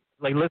too.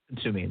 Like, listen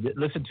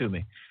to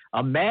me.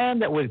 A man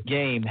that with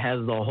game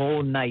has the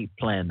whole night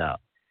planned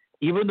out.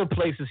 Even the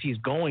places he's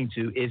going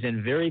to is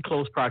in very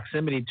close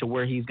proximity to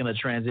where he's going to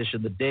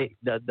transition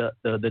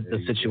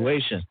the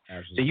situation.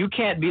 So you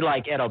can't be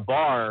like at a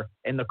bar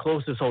and the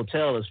closest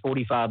hotel is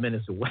 45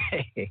 minutes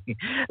away.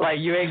 Like,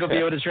 you ain't gonna be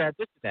able to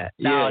transition that.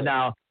 Now, I'm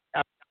not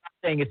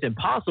saying it's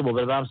impossible,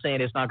 but I'm saying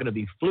it's not going to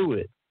be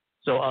fluid.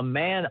 So a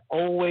man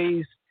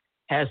always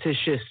has his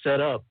shit set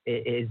up.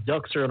 His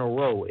ducks are in a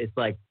row. It's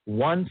like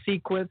one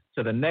sequence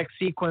to the next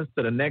sequence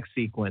to the next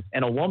sequence.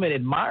 And a woman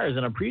admires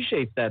and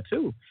appreciates that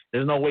too.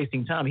 There's no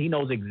wasting time. He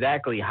knows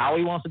exactly how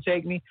he wants to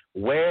take me,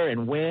 where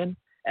and when,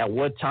 at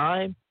what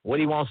time, what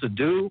he wants to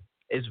do.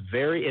 It's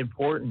very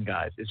important,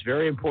 guys. It's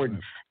very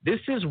important. This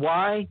is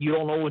why you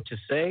don't know what to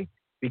say,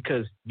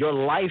 because your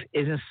life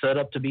isn't set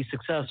up to be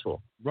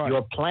successful. Right.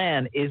 Your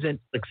plan isn't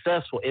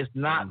successful. It's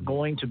not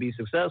going to be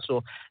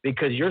successful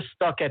because you're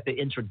stuck at the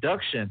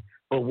introduction.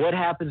 But what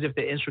happens if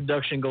the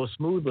introduction goes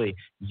smoothly?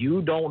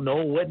 You don't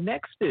know what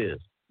next is.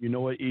 You know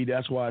what, E?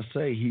 That's why I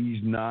say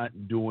he's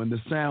not doing the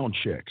sound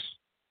checks.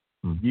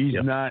 He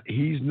has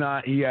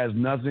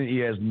nothing. He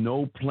has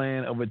no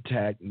plan of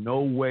attack,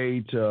 no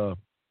way to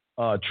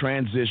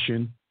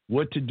transition,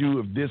 what to do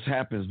if this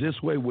happens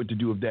this way, what to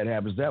do if that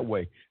happens that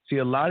way. See,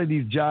 a lot of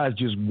these guys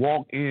just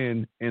walk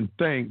in and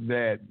think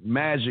that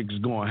magic's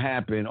going to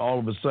happen all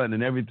of a sudden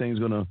and everything's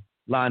going to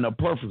line up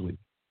perfectly.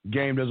 The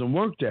game doesn't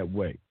work that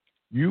way.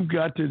 You've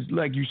got to,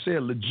 like you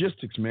said,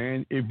 logistics,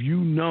 man. If you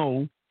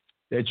know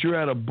that you're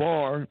at a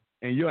bar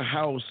and your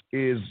house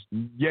is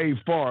yay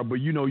far,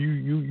 but you know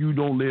you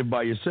don't live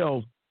by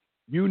yourself,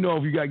 you know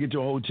if you got to get to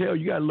a hotel,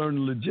 you got to learn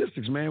the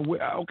logistics, man.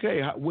 Where am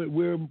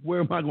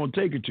I going to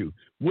take her to?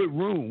 What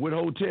room? What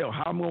hotel?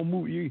 How am I going to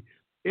move you?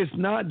 It's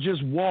not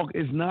just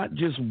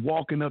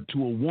walking up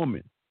to a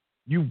woman.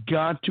 You've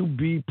got to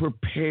be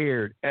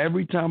prepared.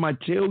 Every time I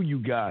tell you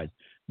guys,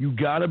 you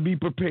got to be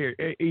prepared.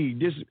 Hey,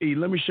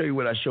 let me show you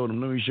what I showed them.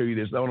 Let me show you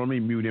this. Let me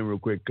mute in real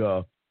quick.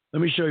 Let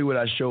me show you what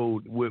I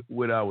showed,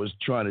 what I was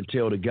trying to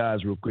tell the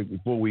guys real quick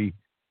before we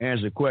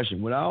answer the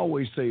question. What I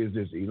always say is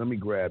this, E. Let me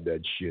grab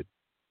that shit.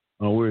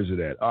 Oh, where is it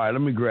at? All right,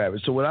 let me grab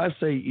it. So what I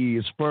say, E,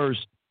 is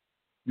first,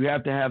 you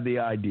have to have the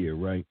idea,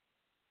 right?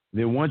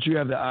 Then once you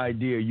have the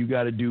idea, you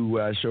got to do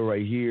what I show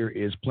right here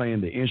is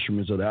playing the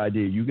instruments of the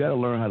idea. You got to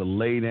learn how to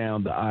lay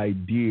down the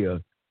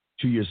idea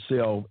to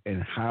yourself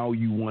and how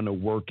you want to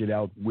work it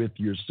out with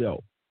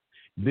yourself.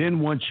 Then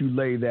once you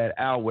lay that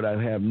out, what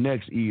I have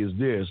next, is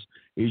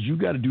you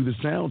got to do the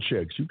sound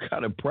checks. You got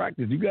to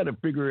practice. You got to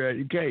figure out,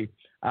 okay,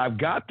 I've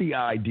got the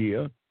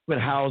idea, but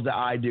how's the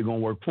idea going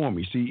to work for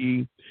me?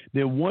 See,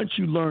 then once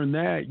you learn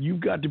that, you've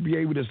got to be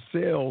able to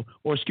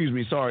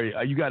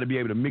you got to be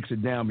able to mix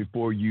it down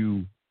before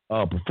you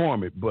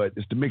perform it, but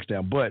it's the mix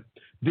down. But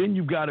then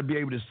you've got to be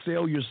able to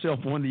sell yourself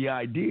on the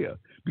idea.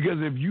 Because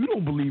if you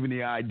don't believe in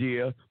the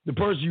idea, the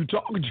person you're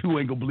talking to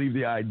ain't going to believe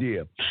the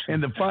idea.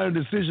 And the final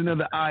decision of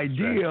the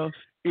idea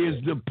is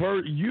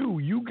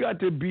you got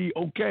to be,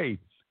 okay,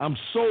 I'm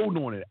sold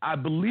on it. I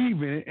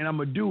believe in it, and I'm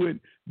going to do it.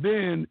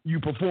 Then you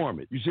perform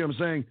it. You see what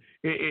I'm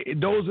saying?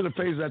 Those are the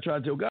phases I try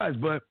to tell guys,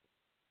 but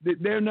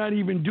they're not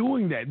even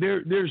doing that.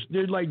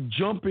 They're like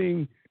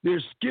jumping.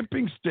 They're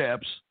skipping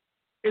steps.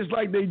 It's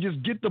like they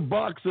just get the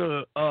box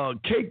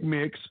of cake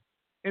mix,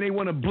 and they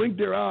want to blink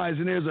their eyes,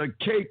 and there's a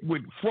cake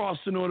with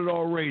frosting on it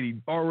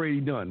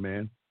already done,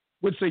 man.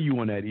 What say you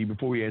on that, E,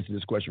 before we answer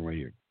this question right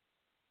here?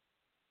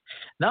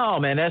 No,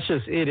 man, that's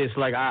just it. It's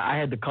like I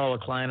had to call a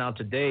client out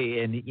today,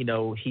 and,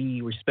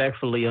 he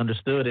respectfully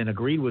understood and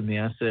agreed with me.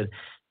 I said,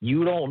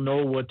 you don't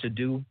know what to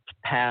do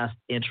past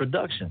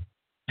introduction.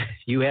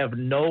 You have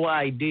no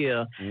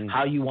idea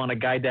how you want to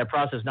guide that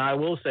process. Now, I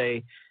will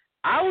say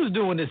I was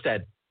doing this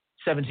at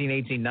 17,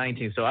 18,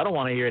 19, so I don't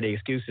want to hear any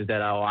excuses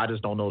that, I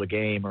just don't know the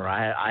game or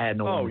I had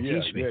no one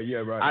to teach me. Yeah,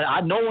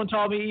 right. No one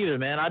taught me either,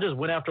 man. I just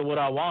went after what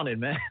I wanted,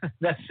 man.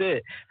 That's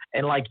it.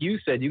 And like you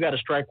said, you got to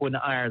strike when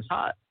the iron's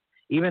hot.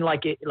 Even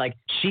like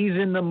she's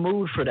in the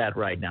mood for that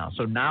right now.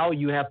 So now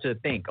you have to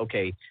think,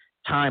 okay,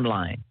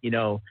 timeline,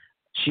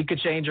 she could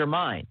change her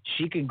mind.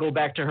 She could go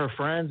back to her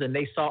friends and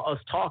they saw us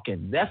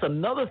talking. That's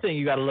another thing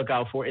you got to look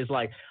out for is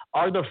like,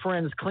 are the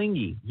friends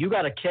clingy? You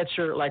got to catch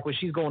her like when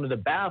she's going to the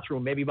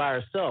bathroom, maybe by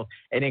herself,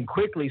 and then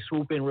quickly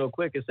swoop in real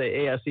quick and say,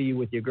 hey, I see you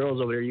with your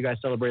girls over there. You guys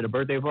celebrate a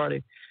birthday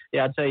party?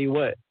 Yeah, I'll tell you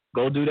what,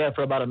 go do that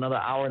for about another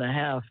hour and a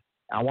half.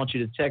 I want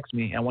you to text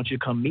me. I want you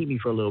to come meet me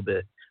for a little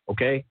bit.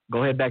 Okay?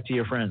 Go ahead back to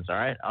your friends, all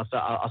right?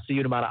 I'll see you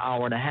in about an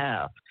hour and a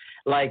half.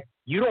 Like,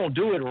 you don't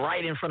do it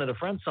right in front of the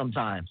friends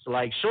sometimes.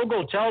 Like, she'll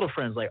go tell the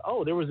friends, like,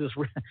 oh, there was this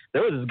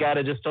guy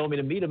that just told me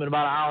to meet him in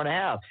about an hour and a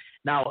half.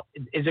 Now,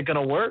 is it going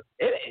to work?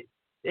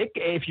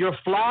 If you're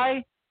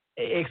fly,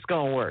 it's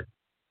going to work.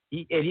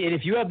 And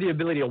if you have the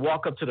ability to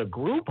walk up to the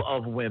group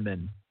of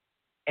women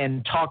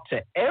and talk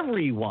to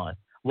everyone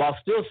while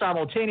still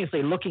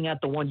simultaneously looking at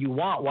the one you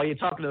want while you're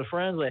talking to the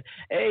friends, like,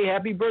 hey,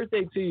 happy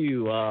birthday to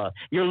you.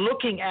 You're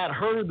looking at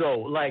her, though.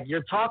 Like,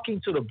 you're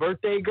talking to the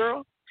birthday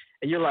girl,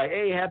 and you're like,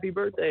 hey, happy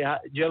birthday.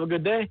 Did you have a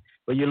good day?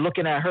 But you're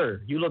looking at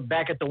her. You look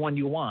back at the one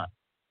you want.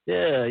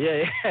 Yeah.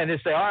 And they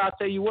say, all right, I'll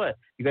tell you what.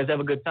 You guys have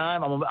a good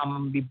time. I'm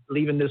going to be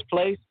leaving this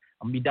place.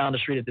 I'm going to be down the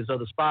street at this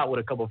other spot with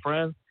a couple of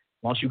friends.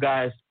 Once you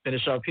guys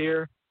finish up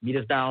here, meet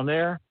us down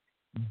there.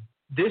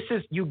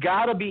 You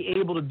got to be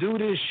able to do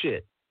this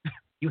shit.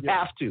 You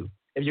have to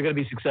if you're going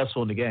to be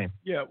successful in the game.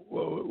 Yeah,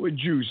 well, with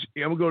Juice,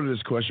 I'm going to go to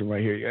this question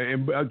right here.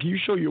 And can you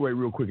show your way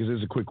real quick? Because this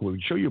is a quick one.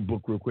 Show your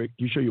book real quick.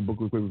 Can you show your book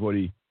real quick before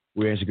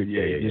we answer?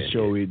 Just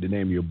show me the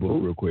name of your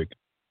book real quick.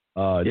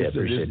 No,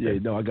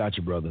 I got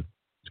you, brother.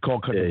 It's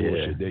called Cut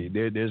the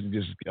Bullshit. There's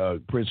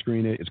just print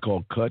screen it. It's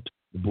called Cut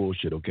the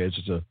Bullshit, okay? It's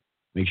just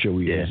make sure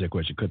we answer that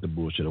question. Cut the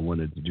bullshit. I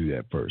wanted to do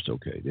that first.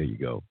 Okay, there you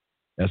go.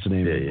 That's the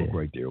name of the book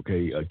right there.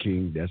 Okay,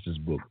 King, that's his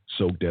book.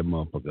 Soak that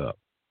motherfucker up.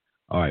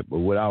 All right, but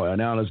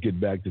now let's get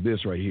back to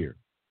this right here.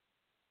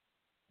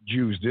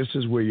 Jews, this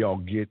is where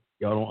y'all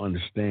don't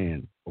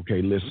understand.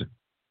 Okay, listen.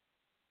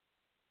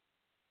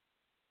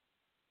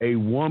 A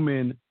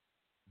woman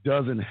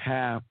doesn't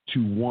have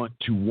to want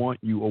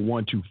you or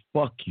want to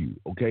fuck you.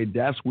 Okay,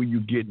 that's where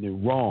you're getting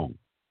it wrong.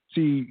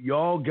 See,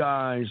 y'all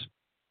guys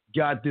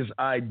got this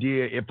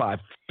idea, if I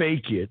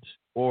fake it,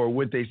 or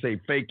what they say,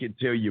 fake it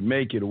till you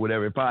make it or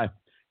whatever.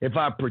 If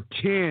I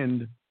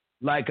pretend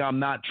like I'm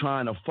not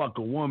trying to fuck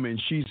a woman,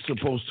 she's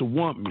supposed to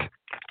want me.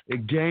 The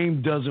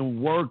game doesn't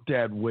work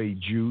that way,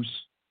 Juice.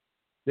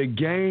 The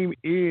game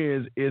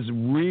is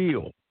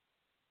real.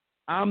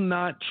 I'm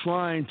not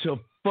trying to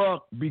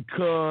fuck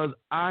because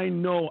I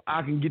know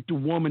I can get the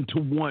woman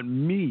to want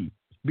me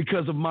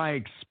because of my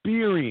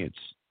experience.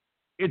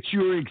 It's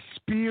your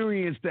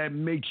experience that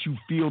makes you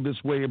feel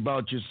this way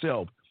about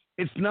yourself.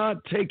 It's not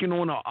taking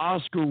on an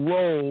Oscar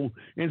role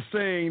and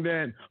saying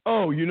that,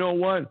 oh, you know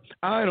what?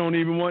 I don't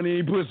even want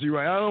any pussy,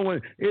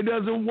 right? It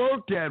doesn't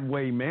work that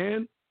way,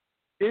 man.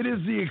 It is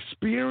the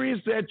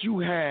experience that you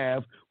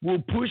have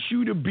will push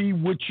you to be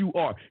what you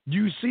are.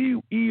 You see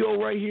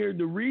EO right here?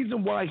 The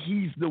reason why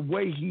he's the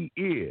way he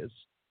is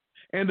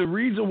and the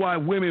reason why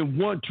women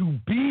want to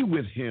be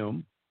with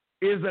him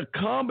is a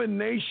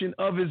combination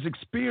of his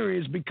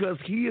experience because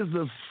he is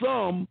the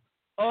sum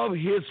of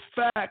his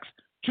facts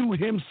to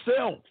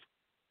himself.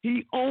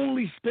 He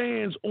only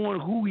stands on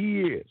who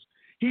he is.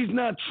 He's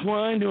not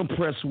trying to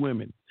impress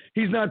women.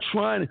 He's not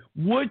trying.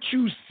 What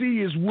you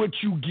see is what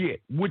you get.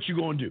 What you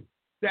gonna do?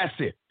 That's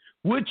it.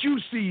 What you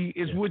see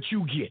is what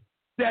you get.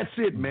 That's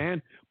it,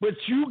 man. But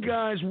you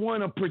guys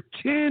want to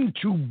pretend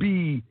to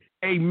be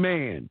a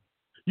man.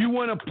 You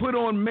want to put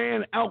on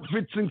man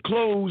outfits and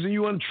clothes, and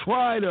you want to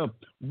try to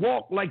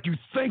walk like you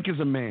think is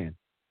a man.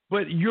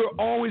 But you're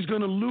always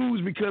going to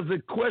lose because the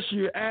question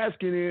you're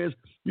asking is,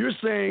 you're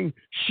saying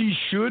she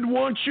should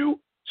want you?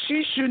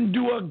 She shouldn't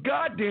do a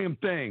goddamn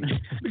thing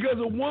because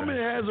a woman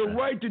has a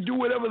right to do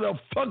whatever the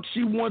fuck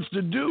she wants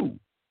to do.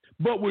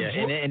 But with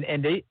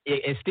and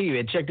Steve,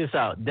 and check this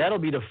out. That'll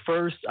be the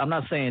first. I'm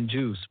not saying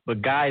juice,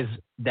 but guys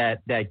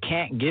that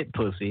can't get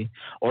pussy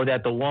or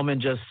that the woman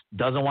just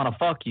doesn't want to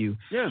fuck you.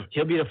 Yeah,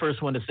 he'll be the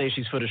first one to say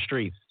she's for the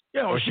streets.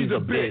 Yeah, or she's a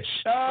bitch.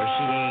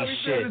 Or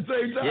she ain't shit.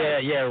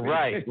 Yeah,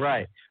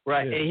 right. Yeah.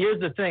 And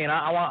here's the thing, and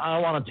I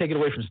want to take it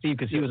away from Steve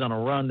because he was on a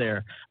run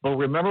there. But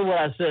remember what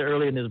I said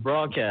earlier in this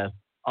broadcast.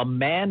 A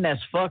man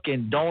that's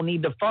fucking don't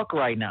need to fuck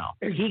right now.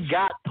 He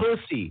got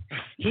pussy.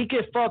 He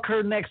could fuck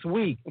her next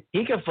week.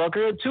 He could fuck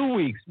her in 2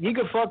 weeks. He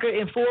could fuck her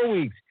in 4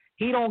 weeks.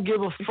 He don't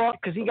give a fuck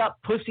because he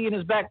got pussy in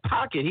his back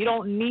pocket. He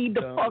don't need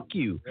to fuck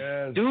you.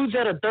 Yes. Dudes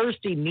that are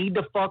thirsty need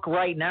to fuck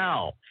right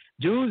now.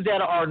 Dudes that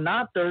are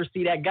not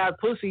thirsty that got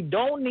pussy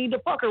don't need to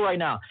fuck her right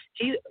now.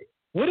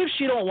 What if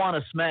she don't want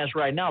to smash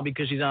right now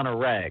because she's on her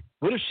rag?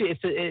 What if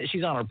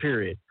she's on her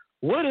period?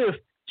 What if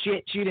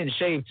she didn't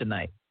shave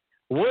tonight?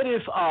 What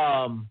if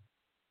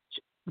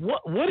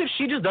what if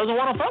she just doesn't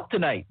want to fuck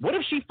tonight? What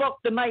if she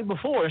fucked the night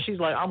before and she's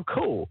like, I'm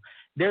cool?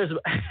 There's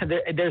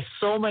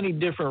so many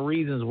different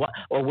reasons why,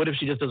 or what if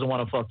she just doesn't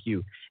want to fuck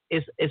you?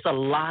 It's a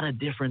lot of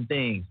different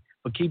things.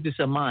 But keep this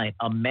in mind: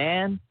 a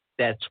man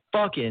that's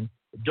fucking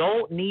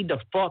don't need to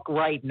fuck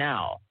right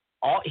now.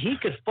 He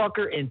could fuck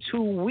her in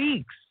 2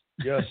 weeks.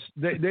 Yes,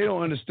 they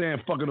don't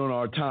understand fucking on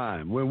our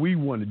time when we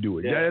want to do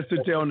it. Yeah. That's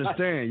what they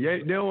understand. They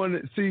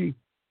don't see.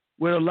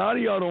 What a lot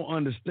of y'all don't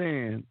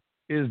understand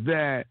is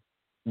that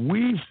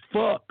we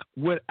fuck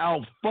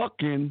without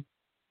fucking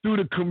through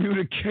the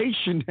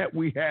communication that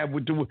we have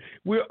with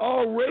we're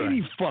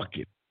already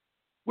fucking.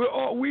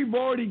 We've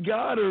already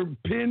got her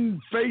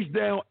pinned face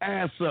down,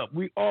 ass up.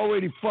 We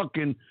already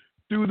fucking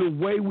through the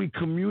way we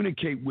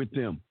communicate with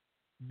them.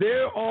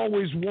 They're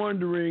always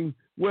wondering,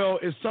 well,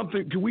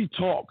 can we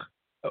talk?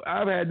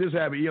 I've had this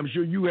happen. I'm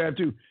sure you have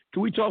too.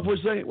 Can we talk for a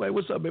second? Wait,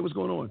 what's up, man? What's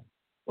going on?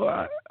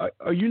 Well,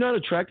 are you not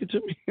attracted to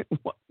me?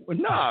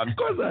 Nah, of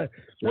course I.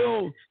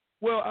 Well,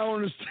 I don't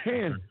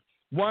understand.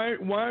 Why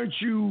aren't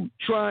you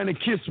trying to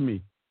kiss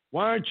me?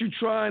 Why aren't you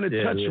trying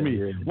to touch me?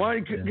 Yeah. Why?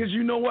 Because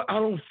you know what? I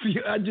don't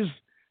feel. I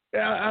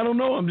don't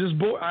know. I'm just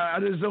bored. I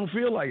just don't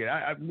feel like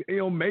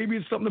it. Maybe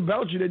it's something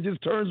about you that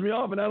just turns me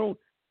off, and I don't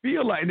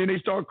feel like it. And then they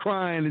start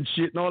crying and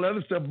shit and all that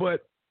other stuff.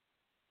 But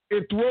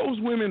it throws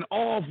women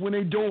off when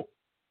they don't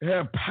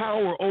have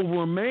power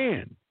over a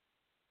man.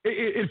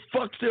 It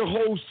fucks their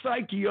whole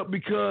psyche up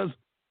because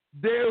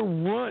they're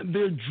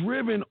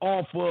driven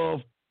off of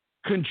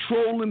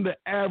controlling the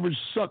average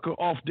sucker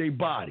off their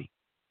body.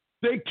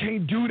 They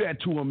can't do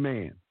that to a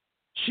man.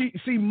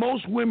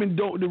 Most women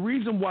don't. The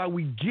reason why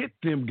we get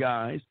them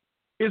guys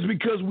is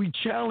because we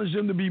challenge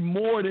them to be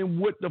more than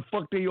what the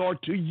fuck they are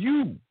to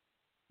you.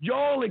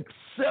 Y'all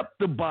accept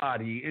the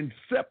body,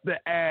 accept the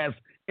ass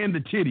and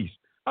the titties.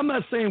 I'm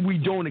not saying we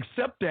don't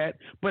accept that,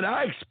 but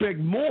I expect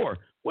more.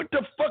 What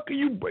the fuck are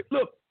you?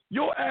 Look,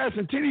 your ass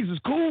and titties is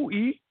cool,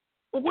 E.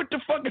 But what the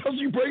fuck else are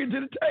you bringing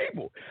to the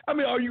table? I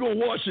mean, are you going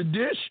to wash a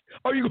dish?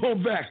 Are you going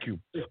to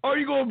vacuum? Are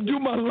you going to do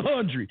my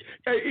laundry?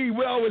 Hey, E,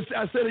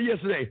 I said it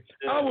yesterday.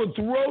 I will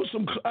throw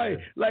some,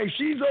 like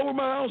she's over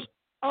my house,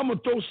 I'm going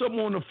to throw something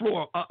on the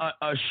floor,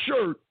 a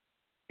shirt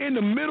in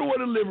the middle of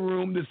the living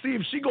room to see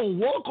if she going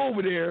to walk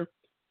over there,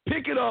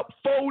 pick it up,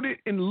 fold it,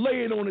 and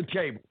lay it on the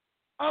table.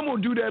 I'm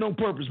going to do that on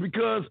purpose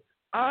because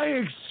I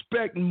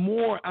expect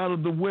more out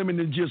of the women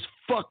than just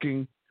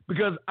fucking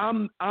because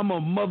I'm a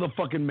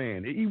motherfucking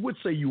man. What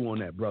say you on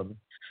that, brother?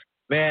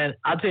 Man,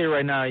 I'll tell you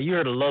right now, you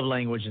heard of love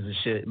languages and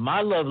shit.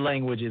 My love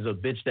language is a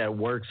bitch that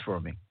works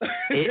for me.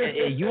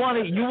 You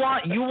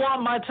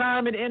want my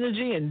time and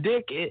energy and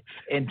dick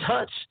and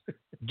touch?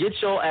 Get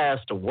your ass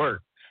to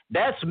work.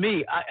 That's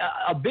me.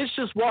 A bitch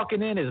just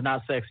walking in is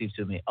not sexy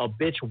to me. A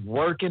bitch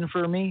working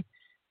for me,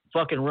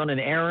 fucking running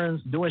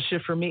errands, doing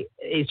shit for me,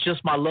 it's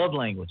just my love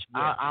language.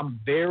 Yeah. I'm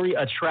very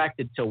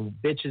attracted to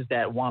bitches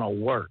that want to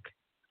work.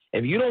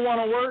 If you don't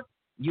want to work,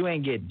 you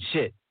ain't getting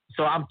shit.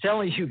 So I'm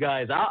telling you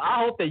guys,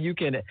 I hope that you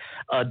can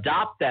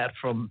adopt that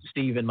from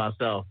Steve and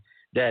myself,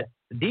 that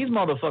these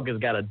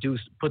motherfuckers got to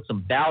put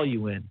some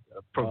value in,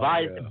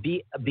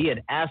 be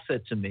an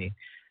asset to me,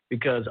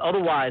 because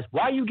otherwise,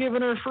 why are you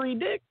giving her free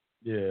dick?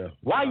 Yeah.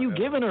 Why are you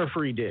giving her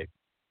free dick?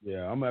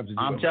 Yeah, I'm gonna have to.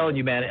 I'm telling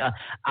you, man.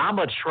 I'm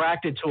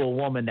attracted to a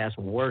woman that's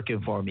working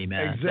for me,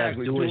 man.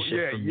 Exactly. That's doing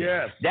shit for me.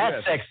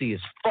 That's sexy as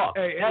fuck.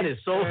 That is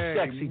so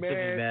sexy to me,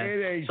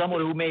 man.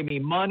 Someone who made me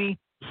money,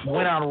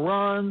 went on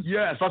runs,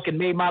 fucking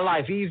made my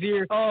life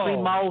easier,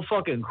 cleaned my old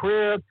fucking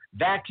crib,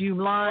 vacuum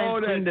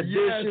lines, cleaned the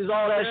dishes,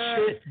 all that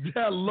shit.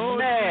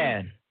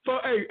 Man,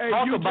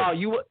 talk about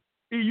you.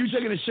 You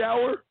taking a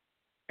shower,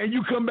 and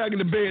you come back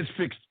and the bed's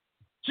fixed.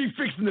 She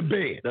fixing the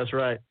bed. That's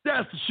right.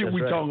 That's the shit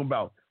we talking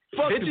about.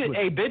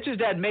 Bitches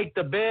that make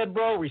the bed,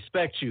 bro,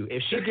 respect you.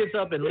 If she gets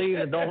up and leaves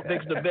and don't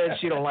fix the bed,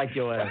 she don't like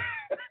your ass.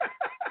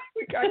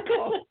 got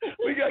calls.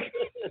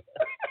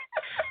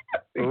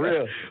 For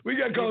real. We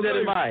got calls.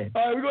 All right,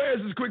 we're going to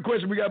answer this quick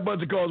question. We got a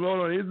bunch of calls.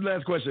 Hold on. Here's the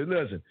last question.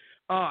 Listen,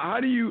 how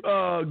do you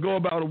go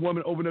about a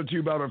woman opening up to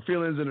you about her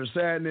feelings and her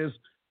sadness?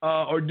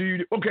 Or do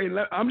you, okay,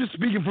 I'm just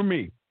speaking for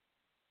me.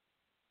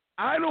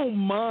 I don't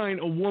mind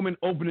a woman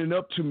opening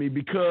up to me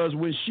because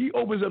when she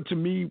opens up to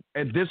me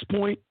at this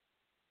point,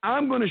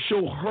 I'm going to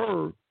show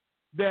her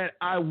that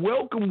I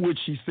welcome what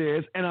she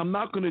says and I'm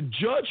not going to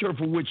judge her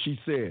for what she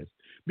says.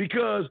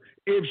 Because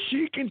if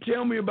she can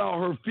tell me about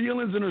her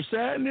feelings and her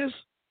sadness,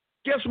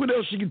 guess what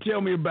else she can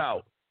tell me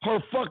about? Her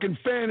fucking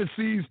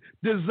fantasies,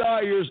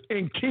 desires,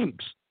 and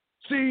kinks.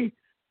 See,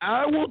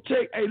 I will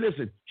take. Hey,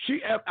 listen.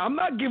 I'm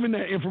not giving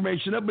that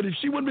information up. But if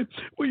she wouldn't be,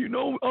 well, you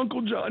know,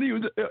 Uncle Johnny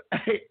was.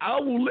 Hey,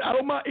 I will. I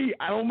don't mind.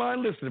 I don't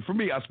mind listening. For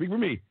me, I speak for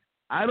me.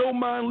 I don't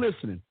mind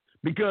listening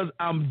because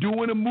I'm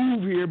doing a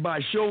move here by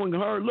showing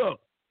her. Look,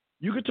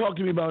 you can talk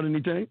to me about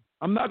anything.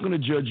 I'm not going to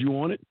judge you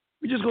on it.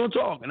 We're just going to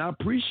talk, and I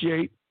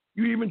appreciate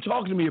you even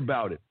talking to me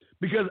about it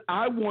because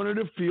I want her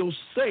to feel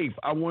safe.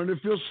 I want her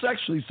to feel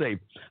sexually safe.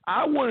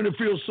 I wanted her to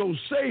feel so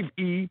safe,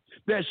 E,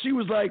 that she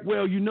was like,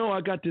 well, you know,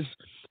 I got this.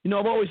 You know,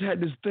 I've always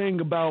had this thing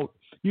about,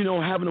 you know,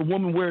 having a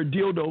woman wear a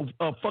dildo,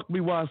 fuck me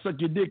while I suck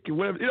your dick or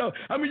whatever. You know,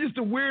 I mean, just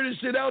the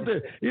weirdest shit out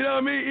there. You know what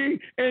I mean?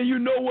 And you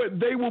know what?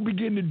 They will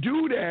begin to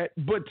do that.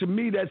 But to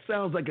me, that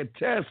sounds like a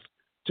test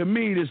to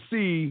me to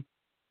see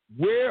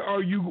where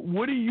are you,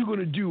 what are you going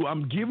to do?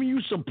 I'm giving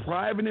you some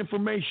private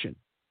information.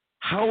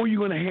 How are you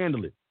going to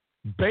handle it?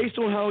 Based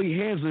on how he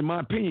handles it, in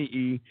my opinion,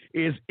 E,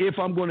 is if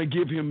I'm going to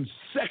give him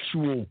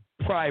sexual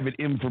private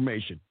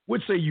information.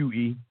 What say you,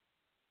 E?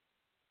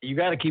 You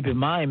got to keep in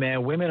mind,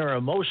 man, women are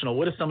emotional.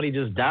 What if somebody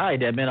just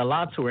died that meant a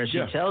lot to her and she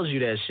tells you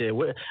that shit?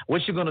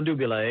 What you going to do?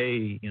 Be like,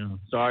 hey, you know,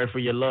 sorry for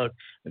your luck.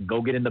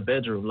 Go get in the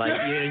bedroom. Like,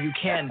 you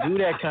can't do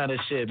that kind of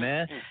shit,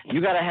 man. You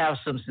got to have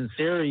some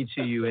sincerity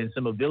to you and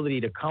some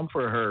ability to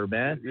comfort her,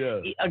 man.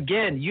 Yeah.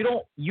 Again,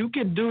 you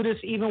can do this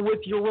even with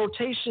your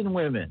rotation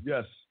women.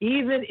 Yes.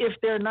 Even if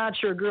they're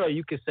not your girl,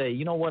 you can say,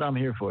 you know what, I'm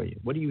here for you.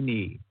 What do you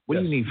need? What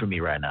do you need from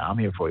me right now? I'm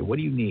here for you. What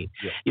do you need?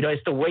 Yeah. You know,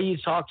 it's the way you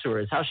talk to her.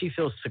 It's how she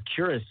feels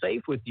secure and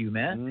safe with you,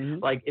 man.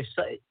 Mm-hmm. Like,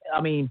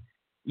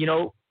 you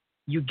know,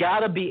 you got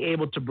to be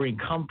able to bring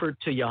comfort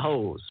to your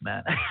hoes,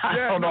 man. I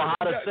don't know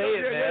how to say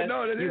it, man.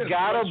 You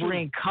got to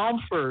bring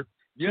comfort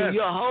to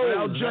your hoes,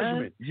 without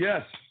judgment.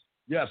 Yes.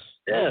 No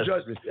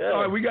judgment. All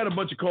right, we got a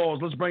bunch of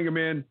calls. Let's bring them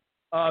in.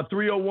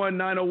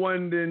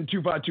 301-901, then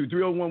 252.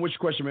 301, what's your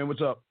question, man?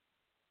 What's up?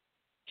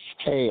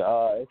 Hey,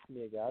 it's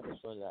me again. I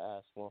just wanted to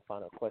ask one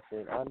final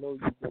question. I know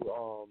you do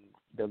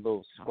the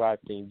little scribe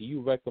thing. Do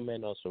you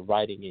recommend us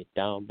writing it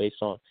down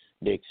based on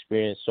the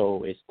experience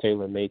so it's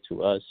tailor-made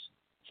to us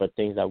for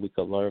things that we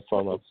could learn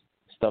from, of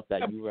stuff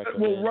that you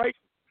recommend?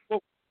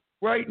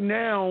 Right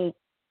now,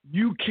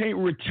 you can't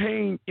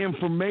retain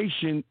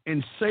information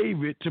and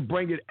save it to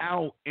bring it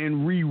out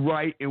and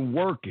rewrite and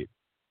work it.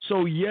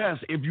 So, yes,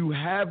 if you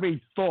have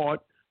a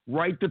thought,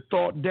 write the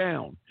thought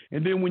down.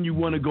 And then when you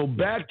want to go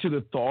back to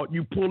the thought,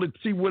 you pull it.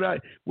 See what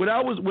I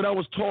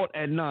was taught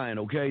at 9.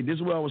 Okay, this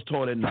is what I was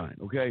taught at 9.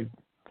 Okay,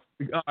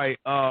 all right.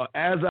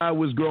 As I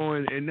was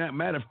growing, and that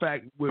matter of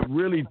fact, what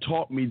really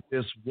taught me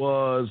this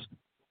was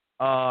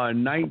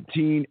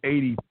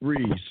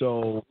 1983.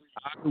 So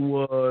I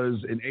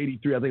was in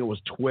 83. I think it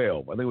was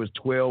 12. I think it was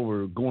 12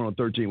 or going on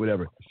 13,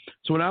 whatever.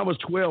 So when I was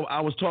 12, I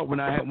was taught when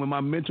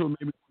my mentor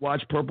made me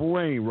watch Purple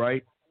Rain.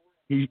 Right,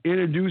 he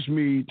introduced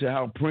me to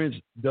how Prince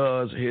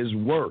does his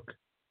work.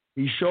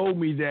 He showed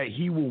me that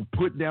he will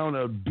put down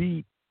a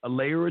beat, a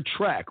layer of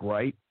track,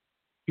 right?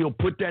 He'll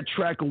put that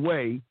track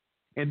away,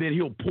 and then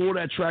he'll pull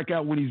that track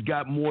out when he's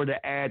got more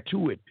to add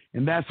to it.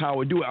 And that's how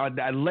I do it.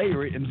 I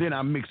layer it, and then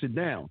I mix it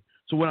down.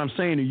 So what I'm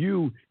saying to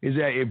you is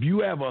that if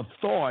you have a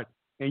thought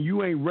and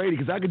you ain't ready,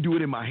 because I could do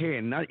it in my head,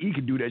 and he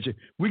could do that shit.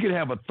 We could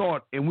have a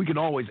thought, and we can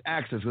always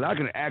access it. I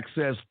can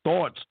access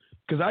thoughts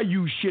because I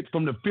use shit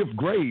from the 5th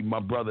grade,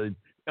 my brother,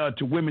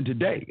 to women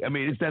today. I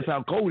mean, that's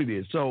how cold it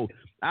is. So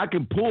I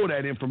can pull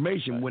that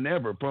information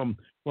whenever, from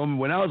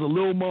when I was a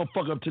little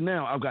motherfucker up to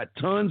now. I've got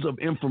tons of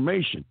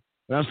information.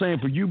 And I'm saying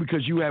for you,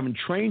 because you haven't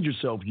trained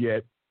yourself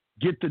yet,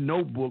 get the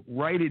notebook,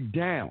 write it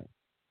down,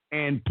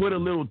 and put a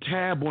little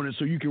tab on it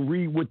so you can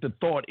read what the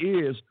thought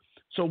is.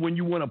 So when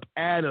you want to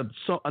add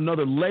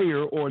another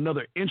layer or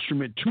another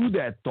instrument to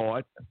that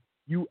thought,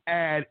 you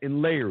add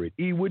and layer it.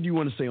 E, what do you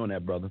want to say on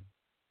that, brother?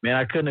 Man,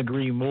 I couldn't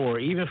agree more.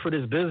 Even for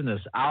this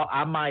business,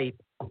 I might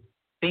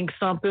think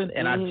something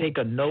and I take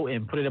a note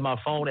and put it in my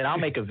phone and I'll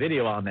make a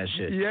video on that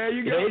shit. Yeah,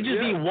 you got it. It just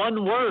be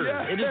one word.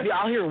 Yeah. It just be,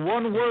 I'll hear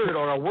one word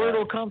or a word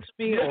will come to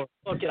me or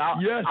fuck it,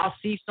 I'll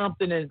see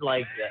something and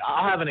like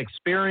I'll have an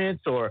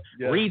experience or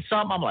read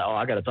something. I'm like, oh,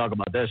 I got to talk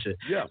about that shit.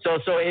 Yeah. So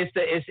it's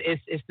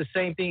the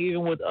same thing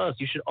even with us.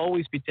 You should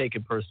always be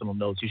taking personal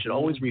notes. You should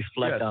always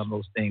reflect on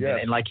those things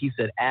and like he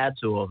said, add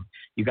to them.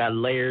 You got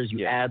layers,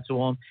 you add to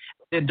them.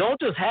 then don't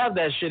just have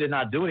that shit and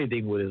not do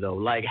anything with it, though.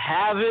 Like,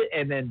 have it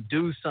and then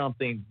do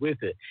something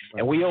with it. Right.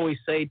 And we always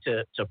say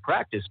to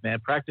practice, man,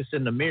 practice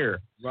in the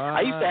mirror. Right.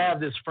 I used to have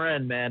this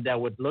friend, man, that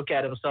would look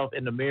at himself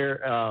in the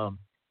mirror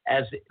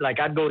as, like,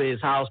 I'd go to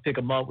his house, pick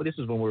him up. Well, this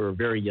is when we were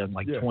very young,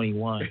 like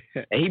 21.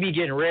 And he'd be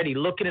getting ready,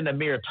 looking in the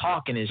mirror,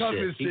 talking and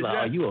shit. He's like,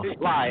 oh, you a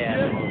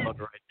fly-ass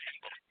motherfucker right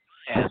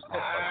there.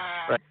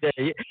 Right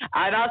there.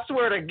 And I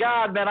swear to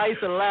God, man, I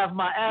used to laugh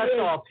my ass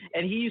off.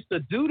 And he used to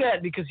do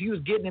that because he was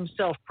getting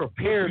himself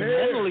prepared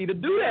mentally to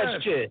do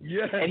that shit.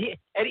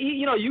 And he,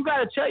 you know, you got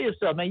to tell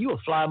yourself, man, you a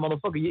fly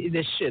motherfucker.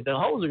 This shit, the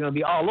hoes are going to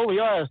be all over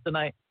your ass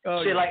tonight.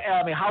 Shit, like,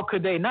 I mean, how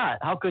could they not?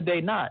 How could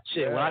they not?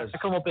 Shit, when I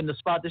come up in the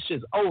spot, this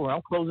shit's over.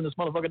 I'm closing this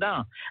motherfucker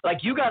down.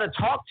 Like, you got to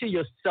talk to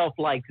yourself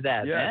like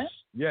that, man.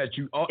 Yes,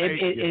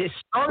 it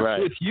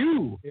starts with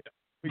you.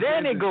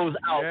 Then it goes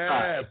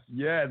outside.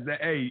 Yes.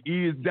 Hey,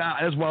 E is down.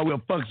 That's why we'll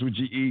fucks with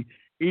you, E.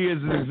 E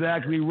is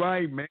exactly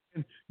right, man.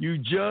 You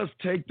just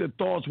take the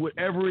thoughts,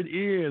 whatever it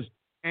is,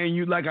 and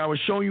you, like I was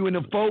showing you in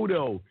the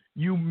photo,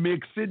 you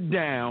mix it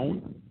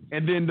down,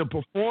 and then the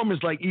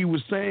performance, like E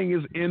was saying,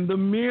 is in the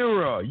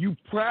mirror. You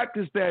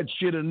practice that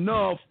shit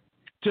enough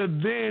to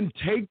then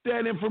take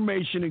that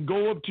information and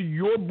go up to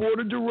your board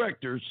of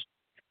directors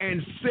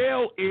and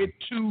sell it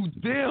to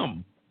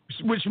them.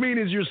 Which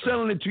means you're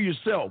selling it to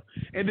yourself.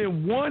 And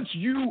then once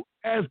you,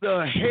 as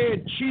the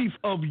head chief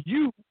of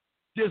you,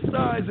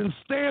 decides and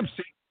stamps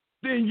it,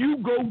 then you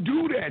go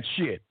do that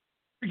shit.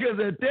 Because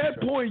at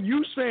that point,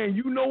 you saying,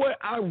 you know what,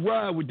 I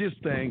ride with this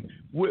thing.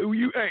 Show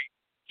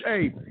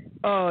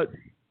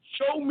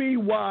me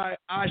why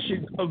I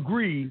should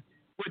agree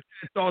with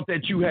that thought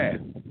that you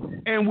have.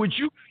 And what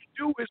you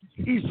do is,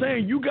 he's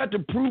saying you got to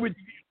prove it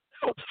to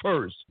yourself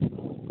first.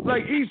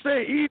 Like he's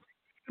saying,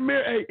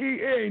 mirror, hey,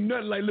 it ain't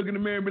nothing like looking in the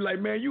mirror and be like,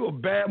 man, you a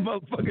bad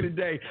motherfucker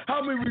today.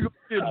 How many we gonna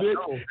get, bitch?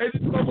 And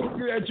this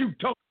motherfucker at you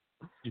talking.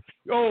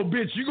 Oh,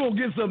 bitch, you gonna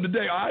get something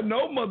today. I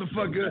know,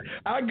 motherfucker.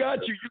 I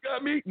got you. You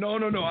got me? No,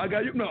 I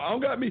got you. No, I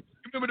don't got me. You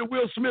remember the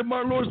Will Smith,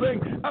 Martin Lawrence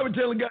thing? I was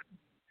telling guys,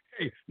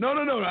 hey, no,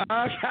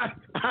 I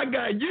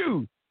got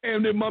you.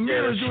 And then my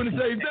mirror's doing the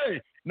same thing.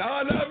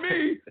 No, not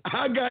me.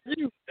 I got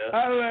you.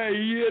 I'm like,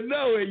 you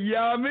know it,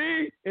 yeah,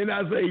 me. And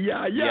I say,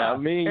 yeah,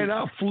 me. And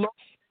I flow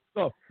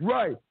up.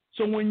 Right.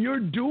 So when you're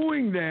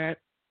doing that,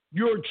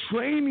 you're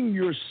training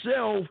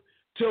yourself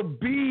to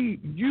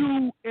be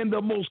you and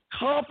the most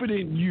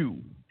confident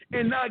you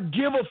and not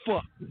give a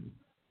fuck.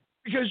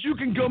 Because you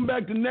can come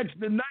back the night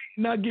and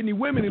not get any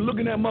women and look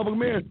in that motherfucker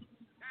mirror,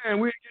 man,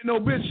 we ain't getting no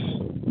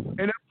bitches.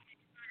 And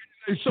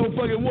that's so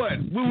fucking what?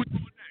 We doing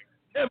next?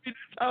 I mean,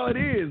 that's how it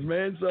is,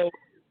 man. So,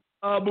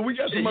 but we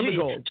got some other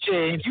goals.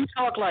 If you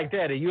talk like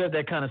that and you have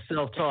that kind of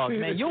self-talk,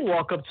 man, you'll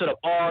walk up to the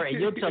bar and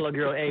you'll tell a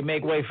girl, hey,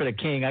 make way for the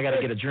king. I got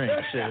to get a drink.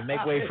 Shit,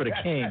 make way for the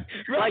king.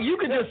 Like, you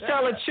can just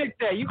tell a chick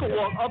that. You can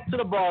walk up to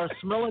the bar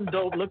smelling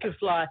dope, looking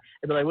fly,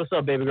 and be like, what's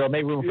up, baby girl?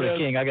 Make room for the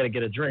king. I got to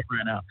get a drink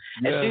right now.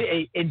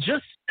 And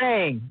just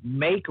saying,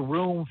 make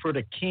room for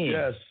the king.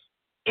 Yes.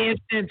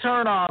 Instant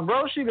turn on,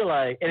 bro. She'd be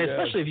like, and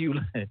especially if you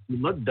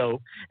look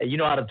dope and you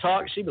know how to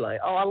talk, she'd be like,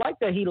 oh, I like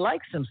that he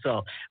likes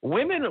himself.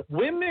 Women,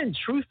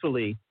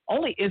 truthfully,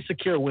 only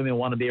insecure women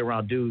want to be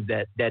around dudes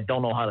that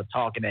don't know how to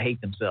talk and that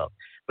hate themselves.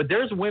 But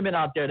there's women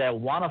out there that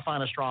want to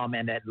find a strong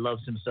man that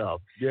loves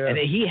himself. Yeah. And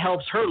that he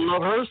helps her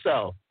love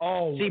herself.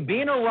 Oh. See,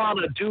 being around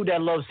a dude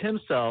that loves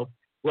himself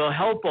will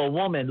help a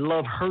woman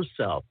love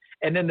herself.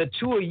 And then the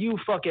two of you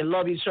fucking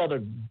love each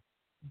other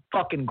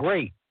fucking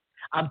great.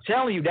 I'm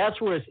telling you, that's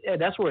where it's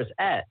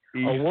at.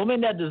 Yeah. A woman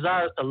that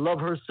desires to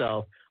love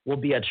herself will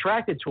be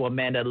attracted to a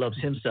man that loves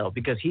himself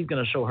because he's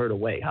going to show her the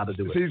way how to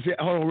do it. See,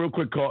 hold on, real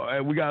quick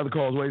call. We got other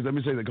calls. Wait, let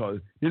me say the call.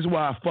 This is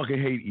why I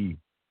fucking hate E.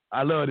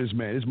 I love this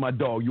man. This is my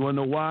dog. You want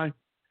to know why?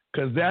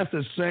 Because that's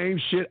the same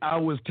shit I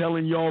was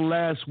telling y'all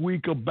last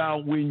week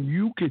about when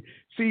you can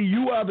see,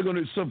 you either going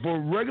to, so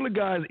for regular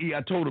guys, E,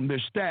 I told them they're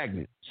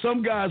stagnant.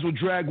 Some guys will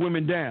drag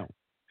women down.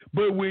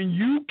 But when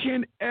you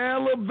can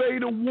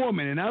elevate a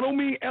woman, and I don't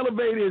mean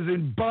elevate as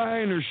in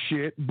buying her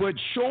shit, but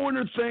showing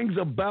her things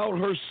about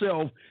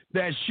herself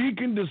that she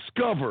can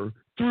discover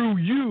through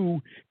you,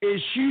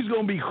 is she's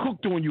going to be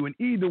hooked on you. And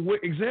either way,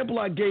 example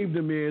I gave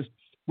them is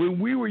when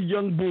we were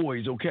young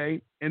boys, okay,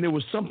 and there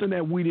was something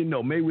that we didn't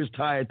know. Maybe it was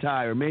tie a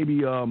tie, or maybe,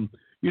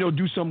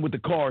 do something with the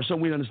car,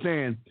 something we didn't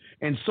understand.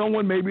 And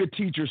someone, maybe a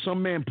teacher,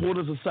 some man pulled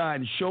us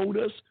aside and showed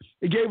us.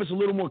 It gave us a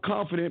little more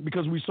confidence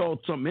because we saw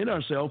something in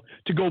ourselves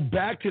to go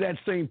back to that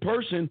same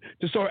person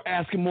to start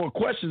asking more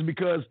questions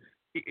because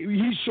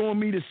he's showing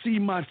me to see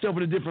myself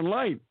in a different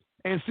light.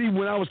 And see,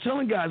 when I was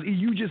telling guys, E,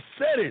 you just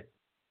said it.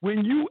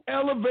 When you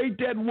elevate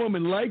that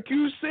woman, like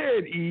you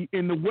said, E,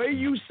 in the way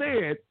you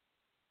said,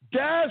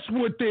 that's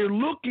what they're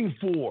looking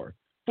for.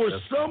 For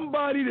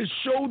somebody to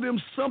show them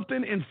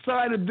something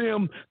inside of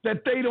them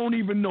that they don't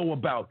even know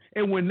about.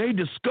 And when they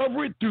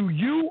discover it through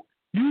you,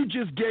 you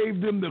just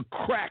gave them the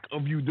crack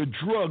of you, the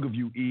drug of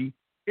you, E.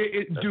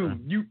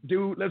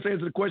 Dude, let's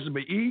answer the question,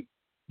 but E,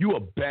 you a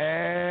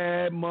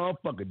bad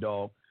motherfucker,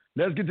 dog.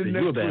 Let's get to the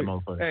next You a bad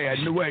one. motherfucker.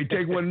 Hey, no way.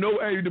 Take one. No,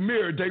 hey, the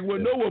mirror. Take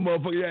one. No one,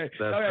 motherfucker. Yeah.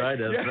 That's right.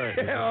 That's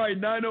right. All right.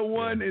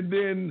 901 and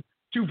then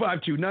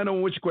 252.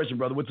 901. What's your question,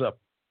 brother? What's up?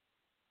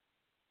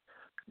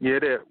 Yeah,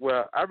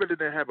 well, I really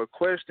didn't have a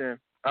question.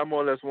 I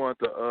more or less wanted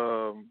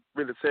to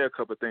really say a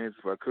couple of things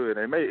if I could.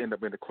 It may end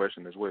up in a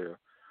question as well.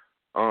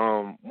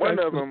 One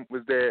of them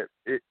was that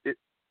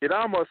it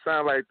almost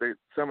sounded like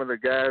some of the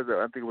guys,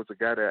 I think it was the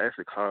guy that I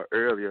actually called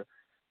earlier,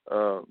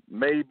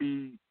 may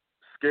be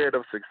scared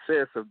of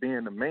success of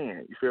being a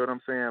man. You feel what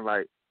I'm saying?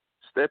 Like,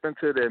 step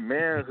into that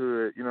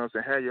manhood, you know what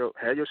I'm saying,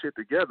 have your shit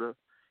together,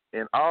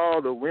 and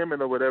all the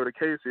women or whatever the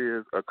case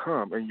is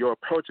come, and your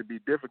approach would be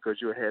different because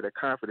you'll have that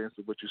confidence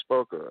of what you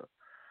spoke of.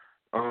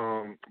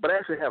 But I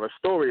actually have a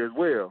story as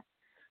well,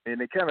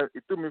 and it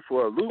threw me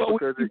for a loop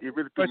because it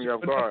really threw me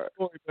off guard.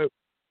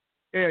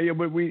 Yeah,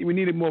 but we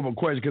needed more of a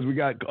question because we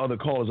got other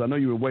callers. I know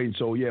you were waiting,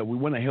 so yeah, we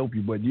want to help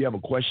you. But do you have a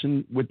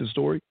question with the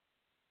story?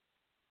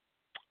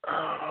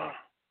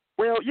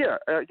 Well, yeah,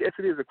 yes,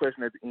 it is a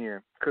question at the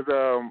end because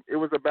it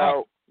was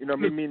about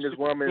me meeting this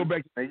woman. Go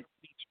back.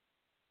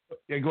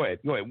 Yeah, go ahead.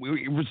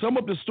 We sum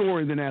up the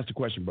story, then ask the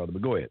question, brother.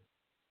 But go ahead.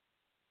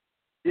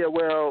 Yeah,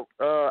 well,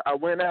 I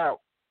went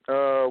out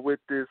with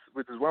this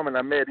woman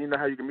I met. You know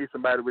how you can meet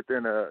somebody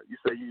within you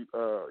say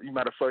you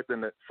might have fucked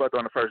on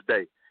the first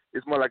day.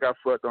 It's more like I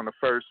fucked on the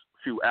first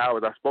few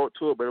hours. I spoke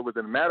to her, but it was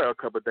in a matter of a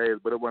couple of days,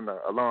 but it wasn't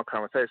a long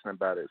conversation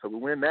about it. So we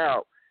went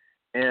out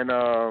and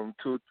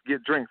to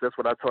get drinks. That's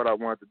what I told her I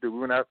wanted to do. We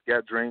went out,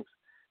 got drinks,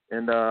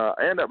 and I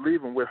ended up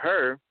leaving with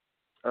her.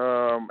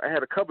 I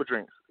had a couple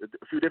drinks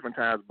a few different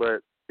times,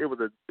 but it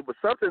was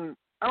something,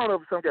 I don't know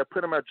if something got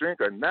put in my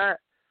drink or not,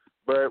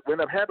 but what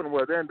ended up happening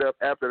was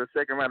after the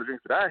second round of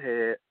drinks that I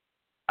had,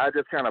 I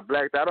just kind of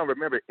blacked out. I don't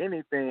remember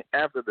anything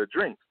after the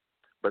drinks.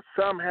 But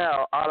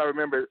somehow, all I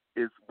remember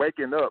is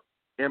waking up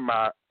in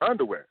my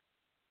underwear.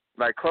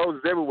 Like, clothes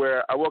is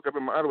everywhere. I woke up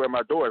in my underwear.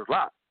 My door is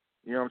locked.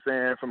 You know what I'm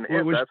saying? From the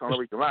inside, that's the only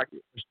way you can lock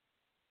it.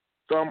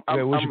 So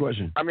what's your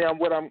question? I mean,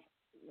 what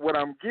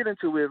I'm getting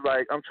to is,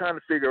 like, I'm trying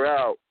to figure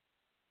out,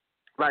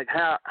 like,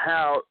 how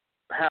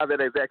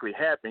that exactly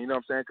happened. You know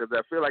what I'm saying? Because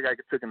I feel like I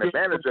took an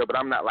advantage of it.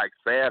 I'm not, like,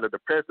 sad or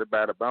depressed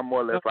about it, but I'm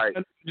more or less like,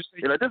 this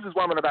is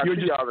woman that I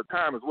see all the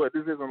time as well.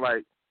 This isn't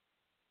like,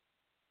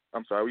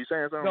 I'm sorry, were you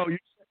saying something? No,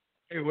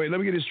 hey, wait, let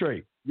me get this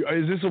straight.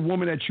 Is this a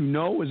woman that you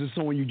know, or is this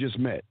someone you just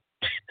met?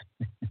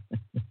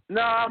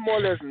 No, I more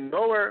or less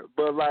know her,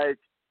 but, like,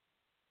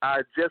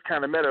 I just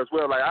kind of met her as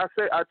well. Like, I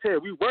tell you,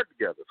 we work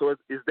together, so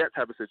it's that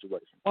type of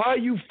situation. Why are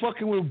you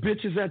fucking with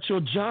bitches at your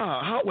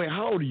job? How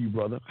old are you,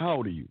 brother? How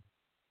old are you?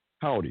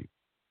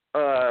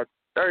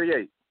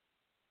 38.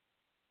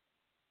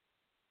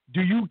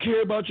 Do you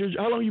care about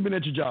how long you been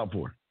at your job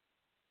for?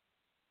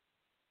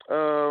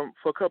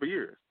 For a couple of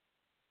years.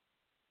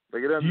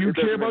 Like, do you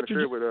care about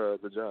your with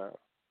the job?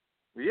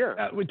 Yeah.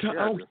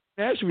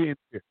 Actually,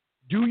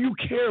 do you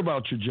care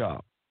about your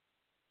job?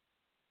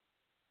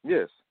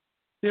 Yes.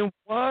 Then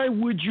why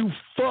would you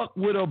fuck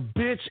with a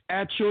bitch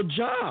at your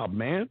job,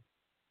 man?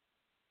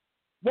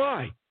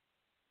 Why?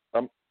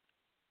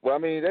 Well, I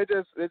mean, they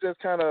just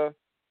kind of,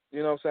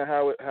 you know what I'm saying,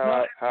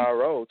 how I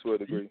roll to a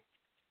degree.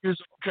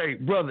 Okay,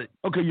 brother.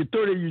 Okay, you're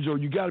 38 years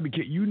old. You got to be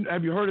kidding.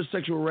 Have you heard of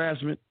sexual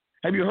harassment?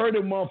 Have you heard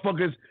of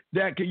motherfuckers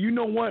that can, you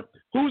know what?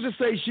 Who's to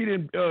say she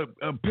didn't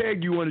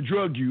peg you or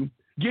drug you,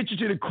 get you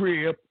to the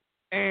crib,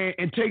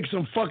 and take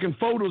some fucking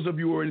photos of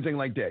you or anything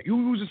like that?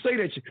 Who's to say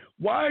that shit?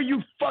 Why are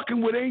you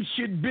fucking with ain't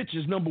shit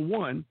bitches, number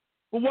one?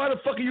 But why the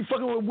fuck are you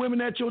fucking with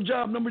women at your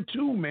job, number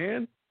two,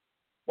 man?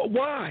 But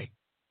why?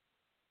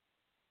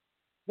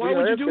 Why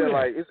would you do that?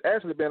 Like, it's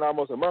actually been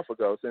almost a month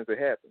ago since it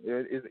happened.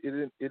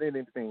 It ain't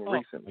anything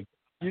recent.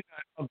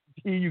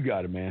 You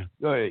got it, man.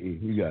 Go ahead, E.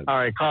 You got it. All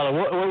right, Carla,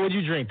 what would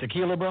you drink?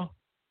 Tequila, bro?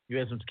 You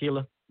had some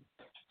tequila?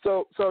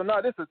 So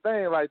no, this is the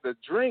thing. Like, the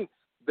drinks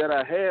that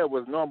I had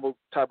was normal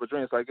type of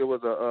drinks. Like, it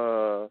was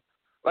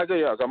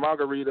a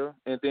margarita,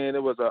 and then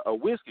it was a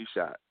whiskey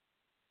shot,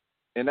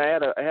 and I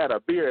had a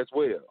beer as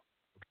well,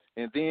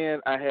 and then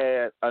I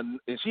had and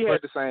she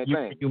had the same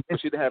thing, but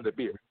she didn't have the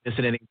beer.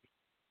 Let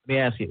me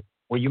ask you: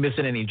 were you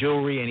missing any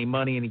jewelry, any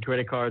money, any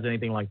credit cards,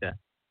 anything like that?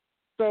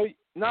 So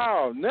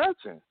no,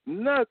 nothing.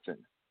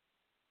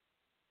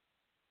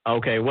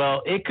 Okay,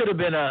 well, it could have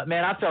been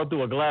I fell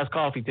through a glass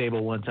coffee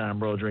table one time,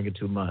 bro, drinking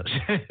too much.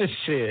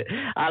 Shit.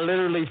 I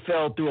literally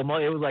fell through it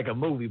was like a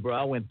movie, bro.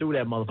 I went through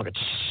that motherfucker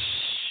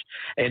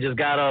and just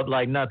got up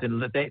like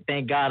nothing.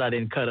 Thank God I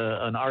didn't cut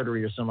an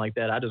artery or something like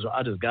that. I just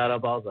got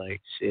up. I was like,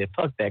 shit,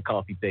 fuck that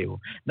coffee table.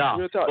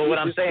 No, but what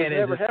I'm saying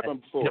is, a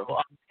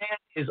man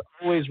is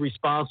always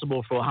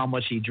responsible for how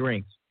much he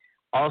drinks.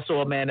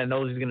 Also, a man that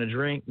knows he's going to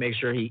drink, make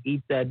sure he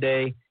eats that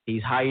day.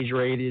 He's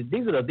hydrated.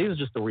 These are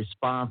just the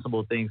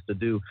responsible things to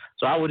do.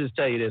 So I would just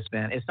tell you this,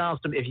 man. It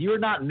sounds to me, if you're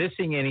not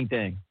missing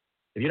anything,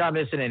 if you're not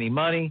missing any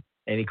money,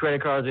 any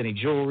credit cards, any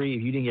jewelry,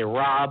 if you didn't get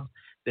robbed,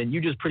 then you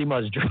just pretty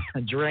much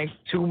drank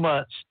too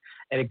much,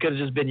 and it could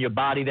have just been your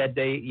body that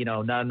day. You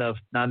know, not enough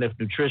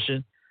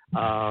nutrition,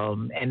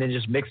 and then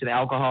just mixing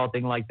alcohol,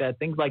 things like that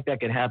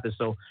can happen.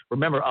 So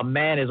remember, a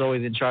man is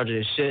always in charge of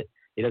his shit.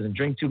 He doesn't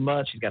drink too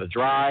much. He's got to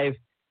drive.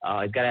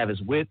 He's got to have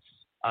his wits.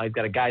 He's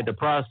got to guide the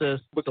process.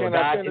 But so can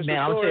I finish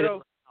the story,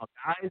 though?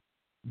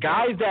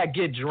 Guys that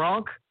get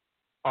drunk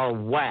are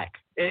whack.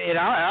 And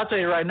I'll tell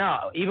you right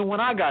now, even when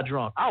I got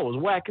drunk, I was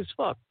whack as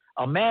fuck.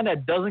 A man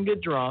that doesn't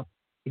get drunk,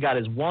 he got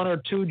his 1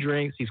 or 2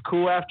 drinks. He's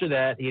cool after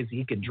that.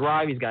 He can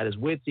drive. He's got his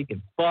wits. He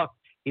can fuck.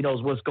 He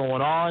knows what's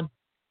going on.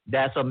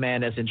 That's a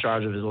man that's in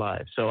charge of his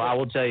life. So I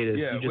will tell you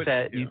this.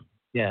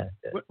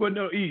 But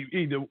no,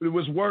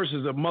 what's worse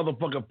is a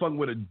motherfucker fucking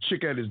with a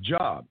chick at his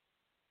job.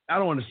 I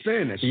don't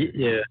understand that shit.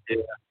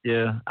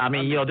 Yeah. I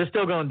mean, they're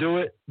still gonna do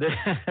it. They're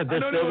still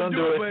gonna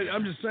do it. But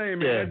I'm just saying,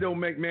 man, that don't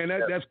make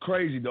that's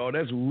crazy, dog.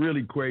 That's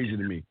really crazy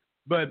to me.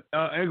 But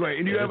anyway,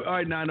 and you have all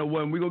right,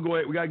 901. We're gonna go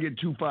ahead. We gotta get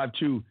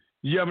 252.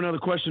 Do you have another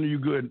question? Or are you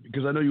good?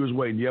 Because I know you was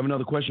waiting. Do you have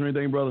another question or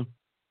anything, brother?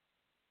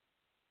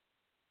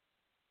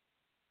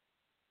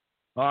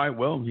 All right.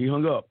 Well, he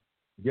hung up.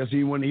 I guess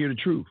he wanted to hear the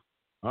truth.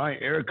 All right,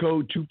 area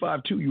code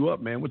 252. You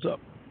up, man? What's up?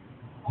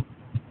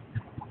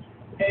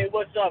 Hey,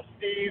 what's up,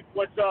 Steve?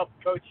 What's up,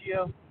 Coach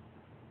Yo?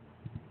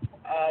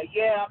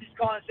 I'm just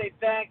calling to say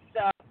thanks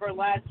for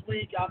last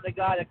week. I'm the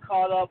guy that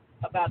caught up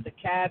about the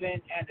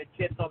cabin and the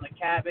tips on the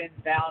cabin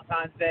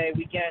Valentine's Day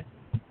weekend.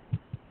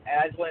 And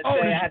I just want to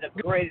say I had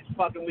the greatest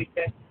fucking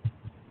weekend.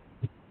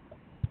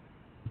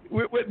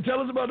 Wait,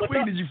 tell us about the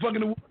week. Did you fuck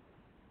in the woods?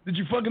 Did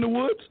you fuck in the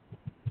woods?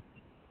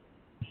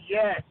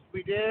 Yes,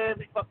 we did.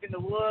 We fucked in the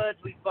woods.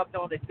 We fucked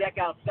on the deck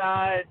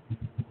outside,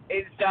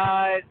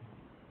 inside.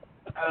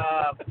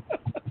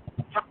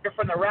 Tucker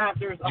from the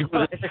Raptors.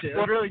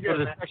 It's really good,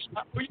 man.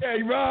 Oh, yeah,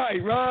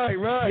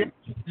 right.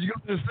 Did you go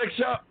to the sex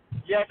shop?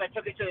 Yes, I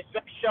took it to the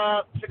sex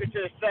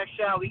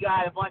shop. We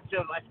got a bunch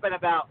of, I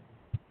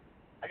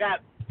got a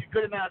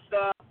good amount of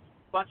stuff, a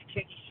bunch of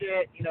kinky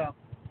shit,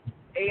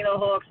 anal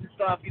hooks and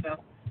stuff,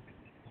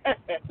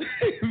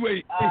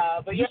 Wait,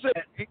 but you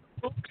said anal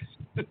hooks?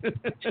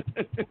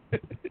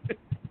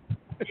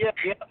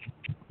 Yeah.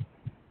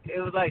 It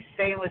was like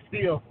stainless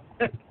steel.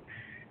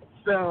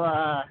 So,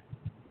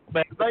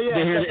 but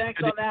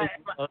thanks on that.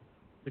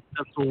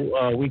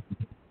 Successful week.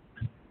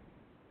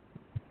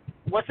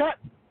 What's that?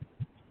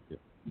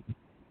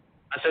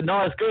 I said,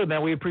 no, it's good,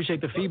 man. We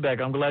appreciate the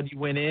feedback. I'm glad you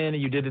went in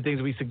and you did the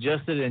things we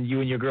suggested, and you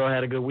and your girl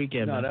had a good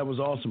weekend. No, man. that was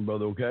awesome,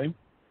 brother. Okay.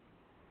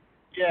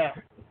 Yeah,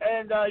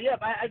 and I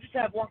just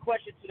have one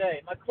question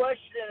today. My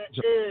question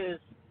is,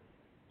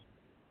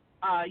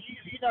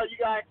 you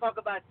guys talk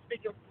about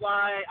speaking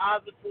fly.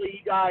 Obviously,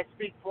 you guys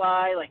speak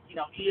fly, like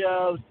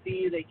EO,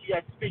 Steve. You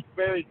guys speak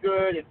very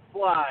good and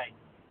fly.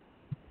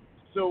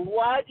 So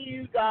why do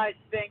you guys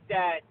think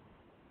that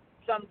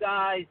some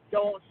guys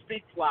don't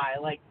speak fly?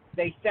 Like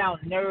they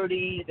sound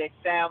nerdy. They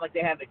sound like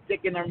they have a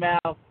dick in their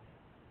mouth.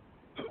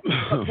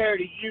 Compared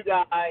to you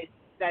guys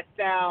that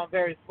sound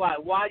very fly.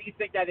 Why do you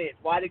think that is?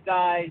 Why do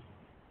guys?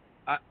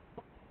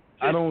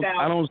 I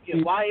don't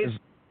see. Why is?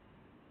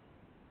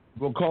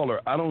 Well,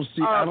 caller, I don't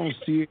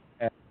see it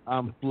as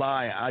I'm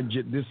fly.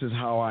 This is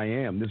how I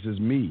am. This is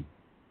me.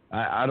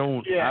 I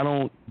don't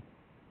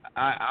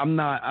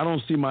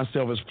see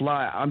myself as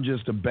fly. I'm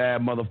just a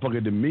bad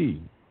motherfucker to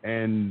me.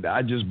 And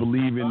I just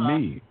believe in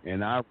me.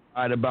 And I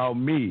write about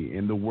me.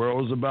 And the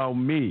world's about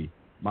me.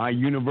 My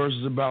universe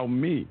is about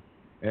me.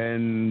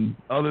 And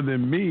other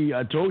than me,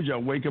 I told you I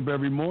wake up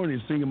every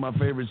morning singing my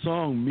favorite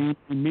song,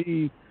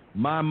 me,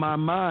 my,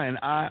 and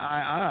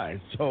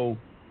I. So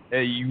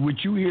what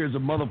you hear is a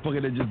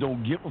motherfucker that just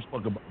don't give a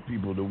fuck about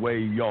people the way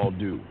y'all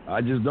do. I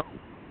just don't.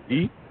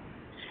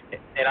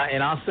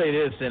 And I'll say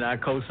this, and I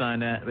co-sign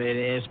that.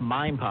 It's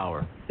mind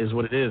power, is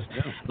what it is.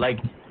 Yeah. Like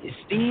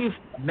Steve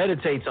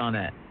meditates on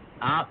that.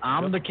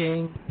 I'm the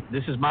king.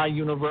 This is my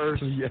universe.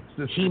 Yes.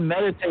 He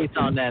meditates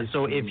on that.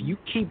 So if you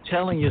keep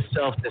telling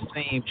yourself the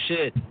same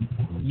shit,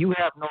 you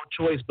have no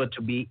choice but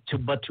to be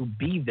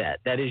that.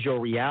 That is your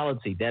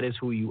reality. That is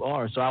who you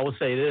are. So I will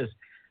say this.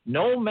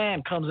 No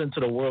man comes into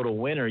the world a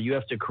winner. You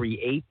have to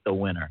create the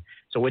winner.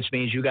 So which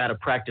means you got to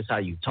practice how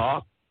you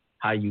talk,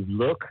 how you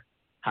look,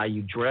 how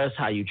you dress,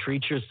 how you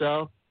treat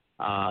yourself,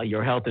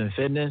 your health and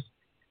fitness,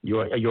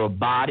 your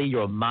body,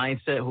 your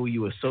mindset, who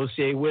you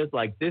associate with.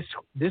 Like this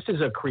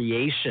is a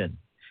creation.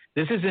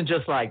 This isn't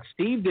just like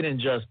Steve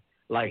didn't just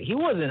like he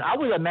wasn't. I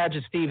would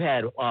imagine Steve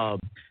had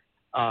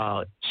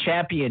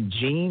champion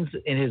genes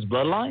in his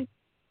bloodline.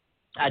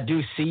 I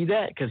do see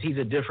that because he's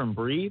a different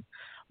breed.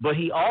 But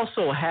he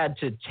also had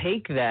to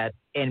take that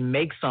and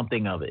make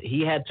something of it.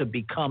 He had to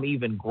become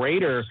even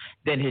greater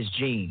than his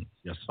genes.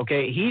 Yes.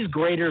 Okay, he's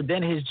greater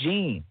than his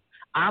genes.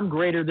 I'm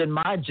greater than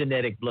my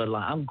genetic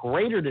bloodline. I'm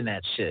greater than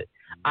that shit.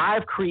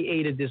 I've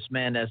created this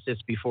man that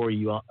sits before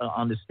you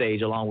on the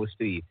stage along with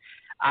Steve.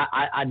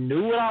 I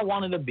knew what I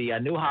wanted to be. I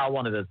knew how I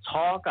wanted to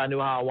talk. I knew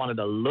how I wanted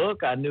to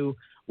look. I knew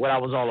what I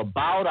was all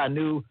about. I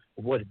knew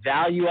what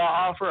value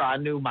I offer. I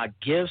knew my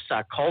gifts.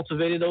 I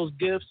cultivated those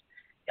gifts.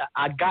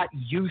 I got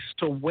used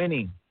to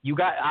winning.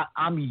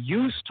 I'm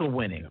used to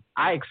winning.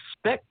 I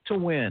expect to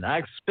win. I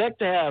expect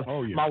to have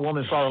my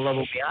woman fall in love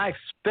with me. I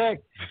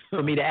expect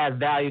for me to add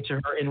value to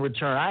her in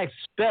return. I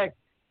expect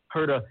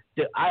her to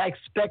I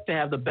expect to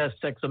have the best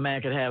sex a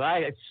man could have. I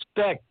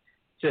expect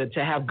to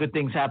have good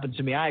things happen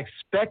to me. I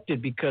expect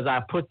it because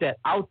I put that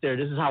out there.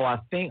 This is how I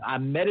think. I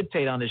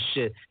meditate on this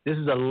shit. This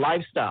is a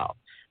lifestyle.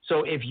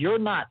 So if you're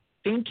not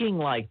thinking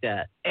like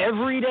that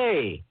every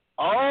day,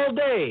 all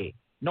day,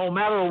 no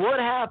matter what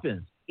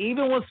happens,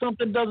 even when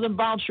something doesn't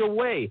bounce your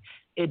way,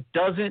 it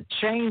doesn't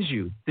change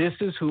you. This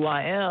is who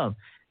I am.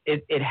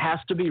 It has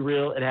to be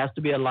real. It has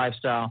to be a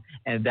lifestyle,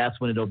 and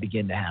that's when it'll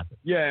begin to happen.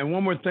 Yeah, and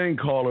one more thing,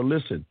 caller.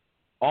 Listen.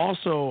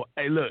 Also,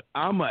 hey, look,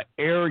 I'm an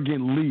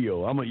arrogant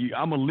Leo. I'm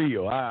a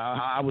Leo.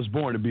 I was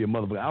born to be a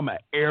motherfucker. I'm an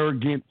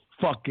arrogant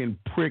fucking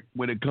prick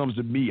when it comes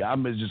to me.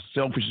 I'm just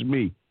selfish as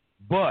me.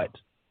 But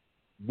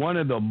one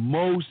of the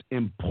most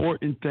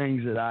important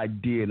things that I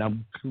did, and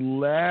I'm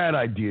glad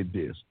I did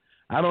this.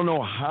 I don't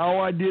know how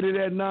I did it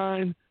at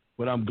 9,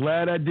 but I'm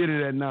glad I did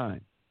it at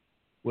 9,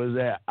 was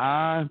that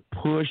I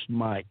pushed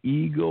my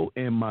ego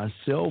and my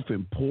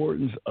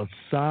self-importance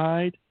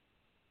aside,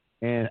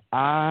 and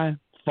I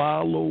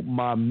followed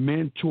my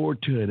mentor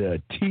to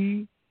the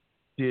T,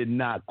 did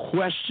not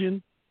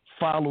question,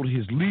 followed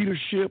his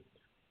leadership,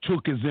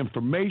 took his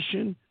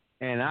information,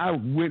 and I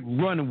went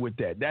running with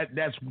that.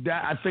 That's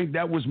I think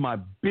that was my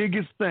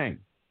biggest thing,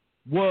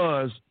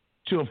 was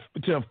to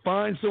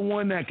find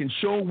someone that can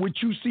show what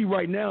you see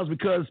right now, is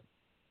because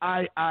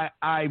I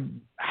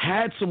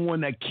had someone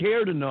that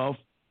cared enough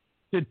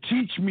to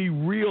teach me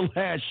real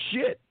ass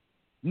shit.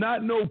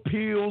 Not no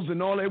pills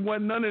and all that.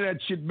 Wasn't none of that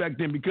shit back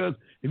then, because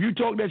if you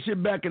talk that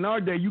shit back in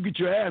our day, you get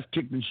your ass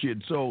kicked and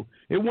shit. So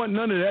it wasn't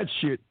none of that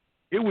shit.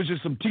 It was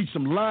just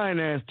some lying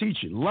ass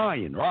teaching,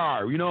 lying,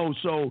 you know.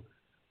 So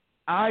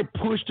I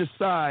pushed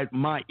aside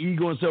my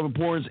ego and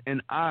self-importance,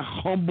 and I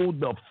humbled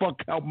the fuck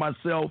out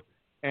myself,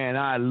 and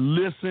I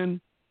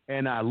listened,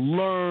 and I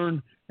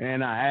learned,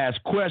 and I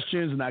asked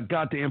questions, and I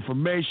got the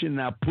information,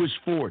 and I pushed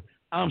forward.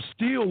 I'm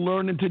still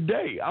learning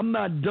today. I'm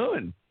not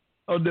done.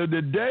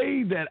 The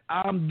day that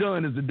I'm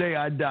done is the day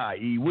I die.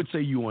 E, what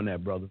say you on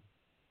that, brother?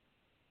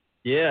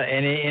 Yeah,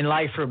 and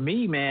like for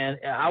me, man,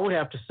 I would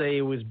have to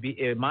say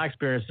my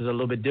experience is a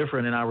little bit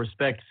different, and I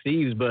respect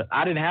Steve's, but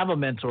I didn't have a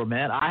mentor,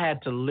 man. I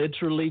had to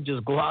literally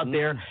just go out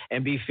there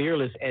and be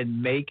fearless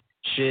and make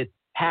shit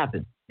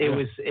happen. There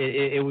was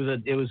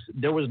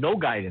no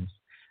guidance.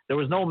 There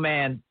was no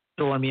man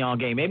throwing me on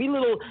game. Maybe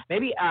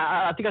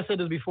I think I said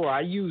this before.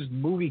 I used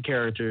movie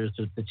characters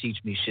to teach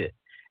me shit.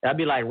 I'd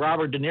be like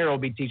Robert De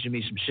Niro be teaching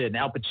me some shit, and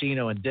Al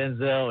Pacino and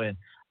Denzel and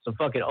some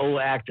fucking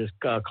old actors,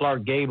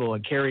 Clark Gable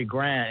and Cary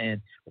Grant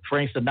and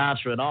Frank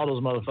Sinatra and all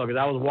those motherfuckers.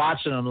 I was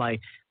watching them, like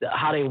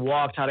how they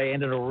walked, how they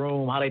entered a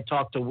room, how they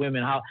talked to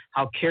women,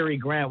 how Cary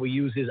Grant would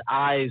use his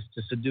eyes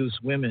to seduce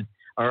women,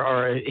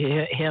 or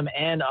him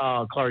and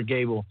Clark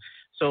Gable.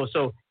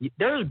 So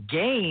there's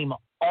game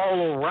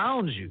all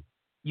around you.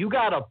 You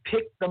got to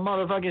pick the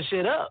motherfucking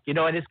shit up, you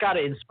know, and it's got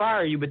to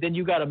inspire you, but then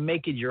you got to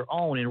make it your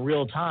own in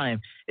real time.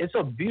 It's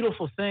a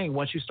beautiful thing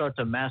once you start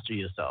to master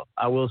yourself.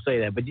 I will say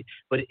that.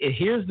 But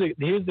here's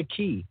the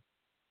key.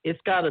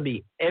 It's got to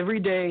be every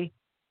day,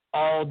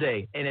 all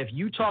day. And if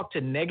you talk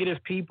to negative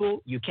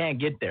people, you can't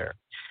get there.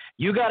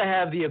 You got to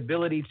have the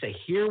ability to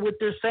hear what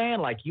they're saying,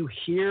 like you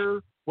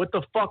hear what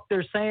the fuck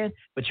they're saying,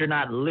 but you're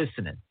not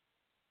listening.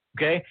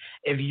 Okay,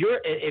 if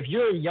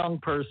you're a young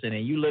person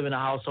and you live in a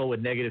household with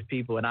negative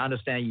people, and I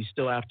understand you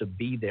still have to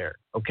be there,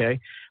 okay,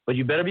 but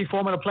you better be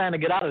forming a plan to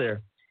get out of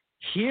there.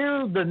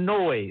 Hear the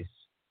noise,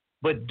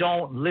 but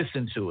don't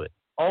listen to it.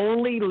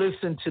 Only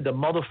listen to the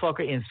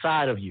motherfucker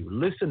inside of you.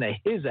 Listen to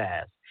his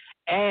ass.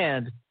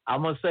 And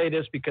I'm gonna say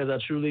this because I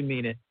truly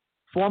mean it.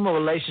 Form a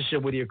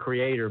relationship with your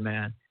creator,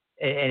 man,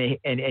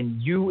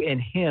 and you and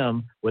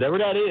him, whatever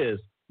that is.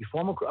 You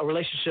form a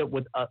relationship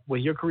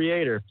with your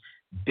creator.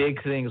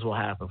 Big things will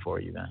happen for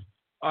you, man.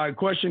 All right,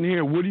 question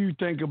here. What do you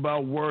think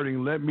about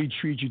wording, let me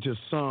treat you to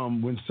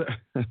some?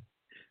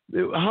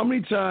 How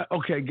many times?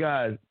 Okay,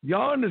 guys,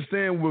 y'all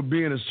understand what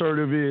being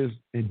assertive is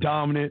and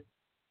dominant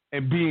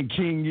and being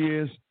king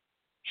is?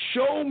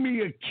 Show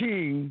me a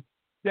king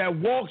that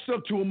walks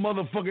up to a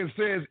motherfucker and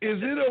says,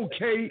 is it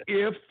okay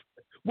if,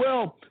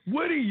 well,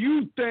 what do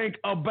you think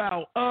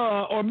about,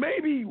 or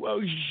maybe,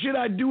 should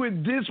I do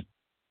it this?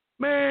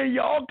 Man,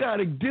 y'all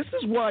this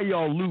is why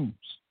y'all lose.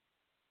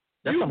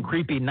 That's some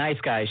creepy nice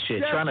guy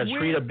shit. Trying to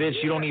treat a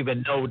bitch you don't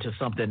even know to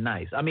something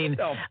nice. I mean,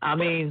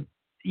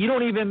 you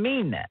don't even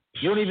mean that.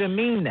 You don't even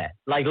mean that.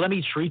 Like, let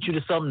me treat you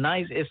to something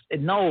nice.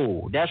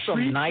 No, that's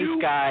some nice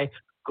guy,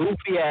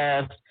 goofy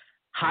ass,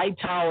 high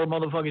tower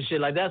motherfucking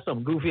shit. Like, that's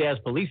some goofy ass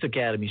police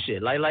academy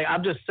shit. Like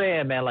I'm just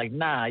saying, man. Like,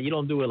 nah, you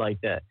don't do it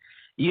like that.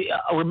 You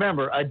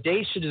remember, a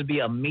date should just be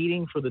a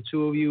meeting for the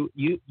two of you.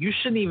 You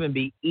shouldn't even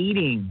be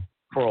eating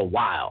for a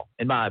while,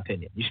 in my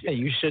opinion.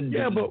 You shouldn't.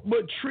 Yeah, but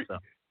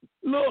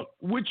look,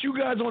 what you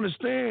guys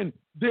understand,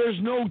 there's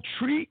no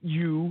treat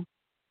you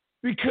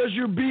because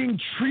you're being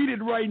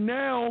treated right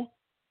now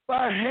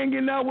by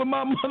hanging out with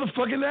my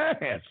motherfucking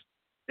ass.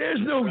 There's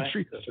no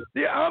treat.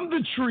 Yeah, I'm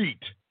the treat.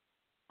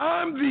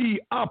 I'm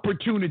the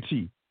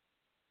opportunity.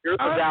 You're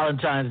the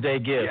Valentine's Day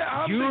gift.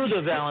 Yeah, You're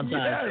the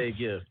Valentine's Day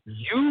gift.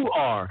 You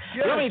are. Yes.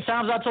 You know how many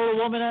times I told a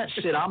woman that?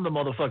 Shit, I'm the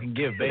motherfucking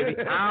gift, baby.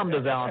 I'm the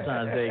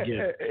Valentine's Day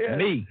gift. Yes.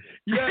 Me.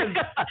 Yes.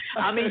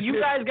 I mean, you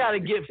guys got to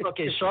get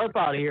fucking sharp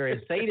out here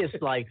and say this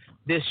like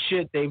this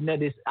shit. They've met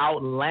this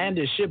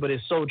outlandish shit, but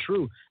it's so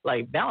true.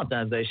 Like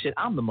Valentine's Day shit,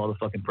 I'm the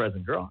motherfucking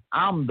present, girl.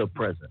 I'm the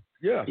present.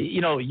 Yeah. You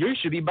know, you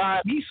should be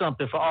buying me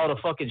something for all the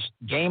fucking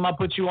game I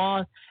put you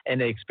on and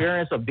the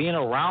experience of being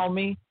around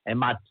me and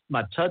my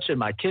touch and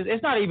my kiss.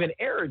 It's not even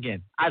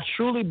arrogant. I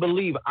truly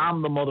believe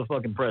I'm the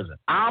motherfucking present.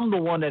 I'm the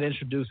one that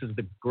introduces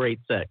the great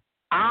sex.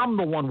 I'm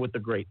the one with the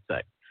great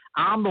sex.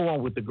 I'm the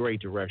one with the great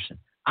direction.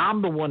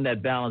 I'm the one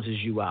that balances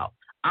you out.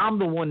 I'm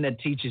the one that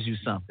teaches you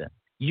something.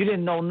 You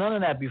didn't know none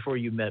of that before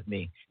you met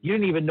me. You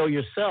didn't even know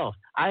yourself.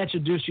 I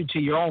introduced you to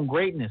your own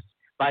greatness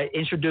by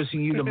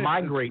introducing you to my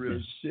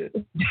greatness. Real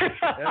shit.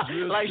 That's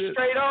real like shit.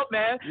 straight up,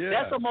 man. Yeah.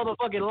 That's a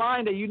motherfucking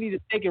line that you need to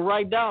take it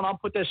right down. I'll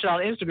put that shit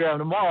on Instagram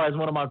tomorrow as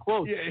one of my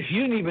quotes. Yeah.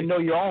 You didn't even know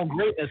your own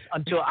greatness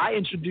until I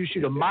introduced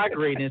you to my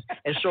greatness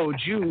and showed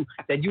you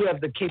that you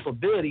have the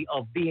capability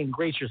of being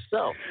great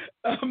yourself.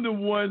 I'm the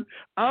one.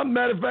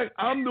 Matter of fact,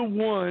 I'm the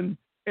one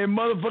in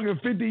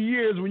motherfucking 50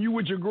 years when you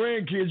with your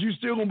grandkids, you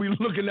still gonna be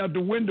looking out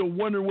the window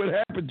wondering what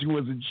happened to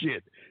us and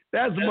shit.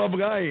 That's the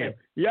motherfucker I am.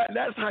 Yeah,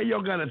 that's how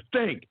y'all gotta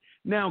think.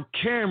 Now,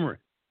 Cameron,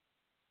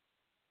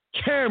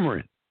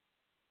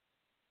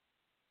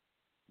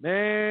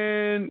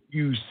 man,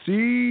 you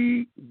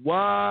see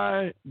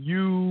why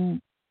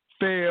you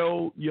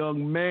fail,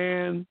 young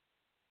man,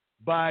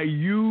 by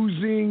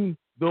using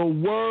the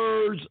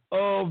words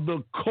of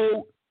the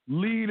cult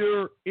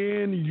leader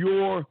in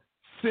your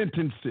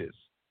sentences.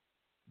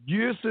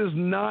 This is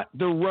not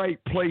the right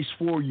place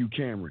for you,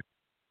 Cameron.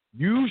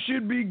 You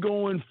should be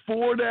going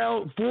four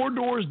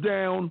doors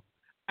down,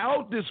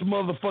 out this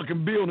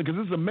motherfucking building, because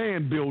it's a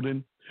man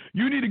building.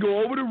 You need to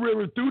go over the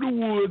river, through the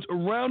woods,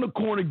 around the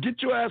corner,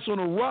 get your ass on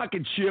a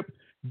rocket ship,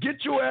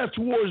 get your ass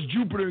towards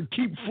Jupiter, and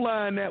keep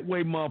flying that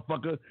way,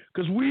 motherfucker,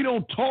 because we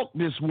don't talk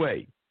this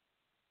way.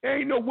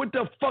 Ain't no what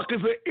the fuck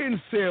is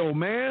an incel,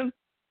 man?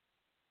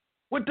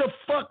 What the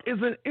fuck is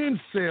an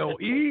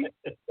incel, E?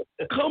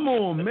 Come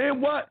on,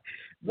 man. What?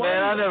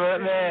 Man, I never,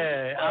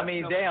 man. I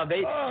mean, damn.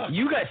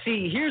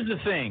 Here's the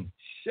thing.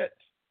 Shit.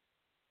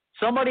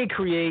 Somebody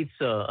creates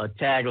a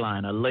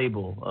tagline, a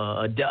label,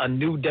 a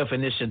new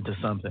definition to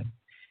something,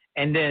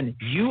 and then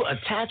you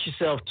attach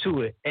yourself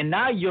to it, and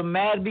now you're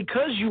mad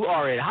because you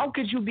are it. How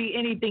could you be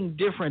anything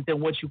different than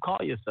what you call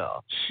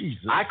yourself?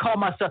 Jesus. I call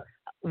myself.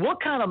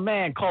 What kind of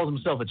man calls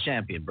himself a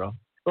champion, bro?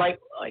 Like,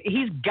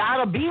 he's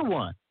gotta be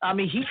one. I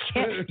mean, he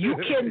can't. You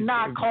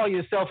cannot call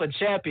yourself a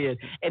champion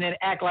and then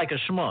act like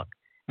a schmuck.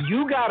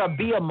 You gotta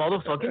be a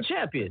motherfucking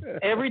champion.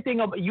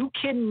 You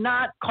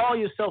cannot call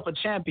yourself a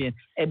champion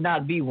and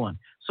not be one.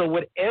 So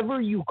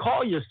whatever you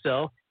call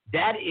yourself,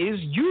 that is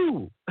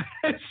you.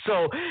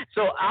 So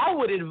I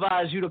would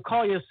advise you to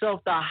call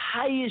yourself the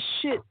highest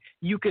shit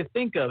you could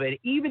think of. And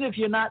even if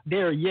you're not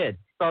there yet, it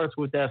starts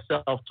with that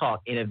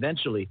self-talk. And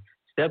eventually,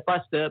 step by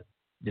step,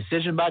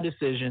 decision by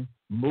decision,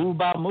 move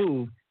by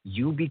move,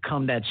 you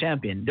become that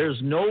champion. There's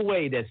no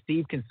way that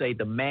Steve can say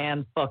the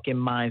man fucking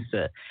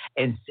mindset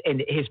and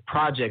his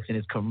projects and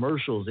his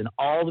commercials and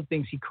all the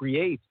things he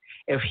creates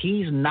if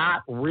he's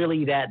not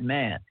really that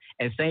man.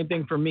 And same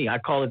thing for me. I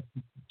call it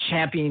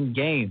champion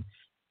game.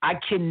 I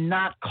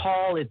cannot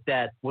call it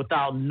that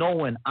without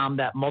knowing I'm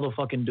that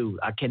motherfucking dude.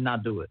 I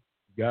cannot do it.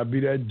 You gotta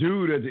be that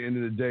dude at the end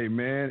of the day,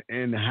 man.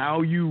 And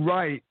how you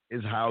write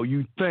is how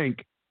you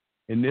think.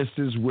 And this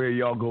is where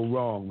y'all go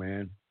wrong,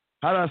 man.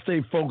 How do I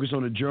stay focused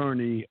on the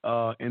journey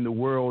in the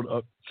world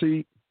of...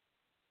 See,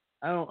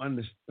 I don't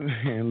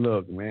understand.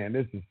 Look, man,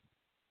 this is...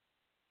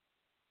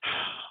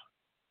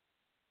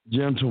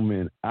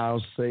 Gentlemen,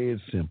 I'll say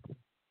it simple.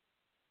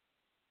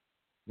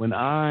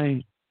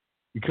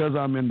 Because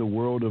I'm in the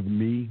world of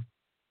me,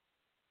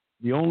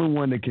 the only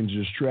one that can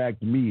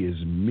distract me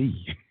is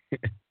me.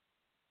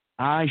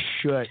 I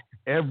shut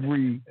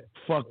every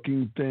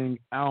fucking thing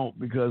out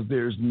because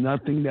there's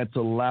nothing that's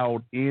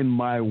allowed in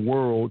my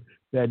world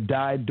that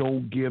I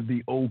don't give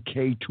the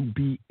okay to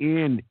be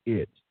in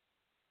it.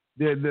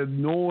 The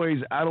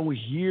noise, I don't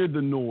hear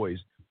the noise.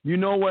 You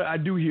know what? I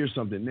do hear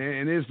something,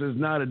 and this is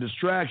not a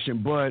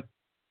distraction, but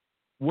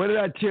what did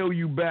I tell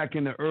you back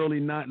in the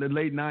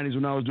late 90s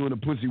when I was doing the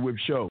Pussy Whip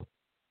show?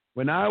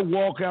 When I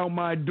walk out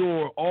my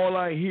door, all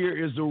I hear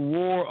is the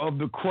roar of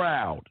the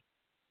crowd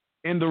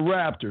and the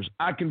Raptors.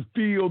 I can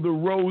feel the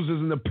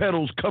roses and the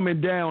petals coming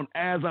down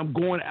as I'm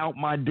going out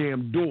my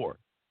damn door.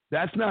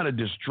 That's not a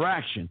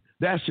distraction.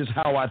 That's just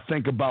how I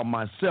think about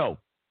myself.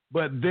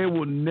 But there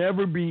will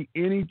never be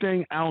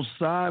anything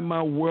outside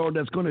my world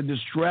that's going to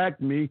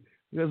distract me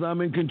because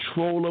I'm in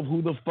control of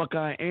who the fuck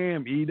I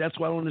am, E. That's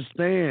what I don't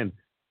understand.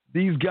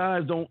 These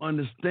guys don't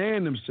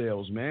understand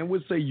themselves, man.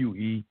 What say you,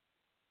 E?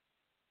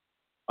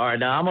 All right,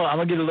 now I'm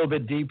gonna get a little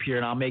bit deep here,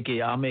 and I'll make it.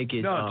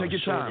 No, take your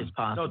short time. as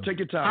possible. No, take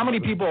your time. How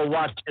many people are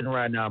watching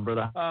right now,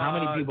 brother? How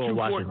many people are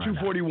watching right now?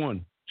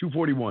 241.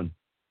 241.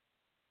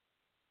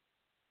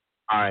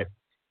 All right.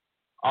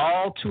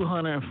 All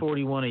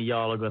 241 of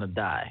y'all are going to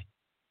die.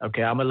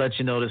 Okay, I'm going to let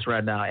you know this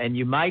right now. And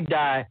you might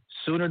die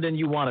sooner than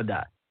you want to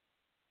die.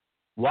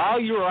 While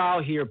you're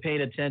out here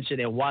paying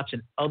attention and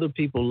watching other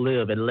people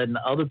live and letting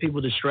other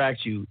people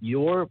distract you,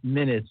 your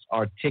minutes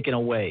are ticking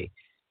away.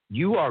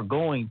 You are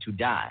going to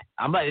die.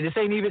 I'm like, this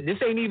ain't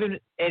even,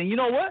 and you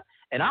know what?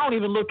 And I don't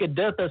even look at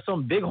death as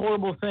some big,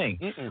 horrible thing.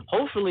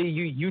 Hopefully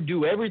you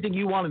do everything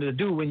you wanted to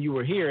do when you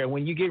were here. And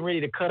when you get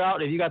ready to cut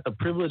out, if you got the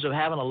privilege of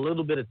having a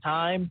little bit of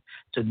time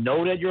to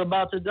know that you're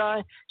about to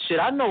die, shit,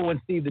 I know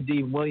when Steve the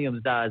D.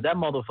 Williams dies, that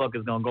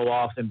motherfucker's going to go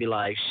off and be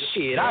like,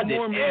 shit, I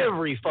did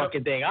every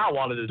fucking thing I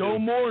wanted to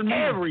do.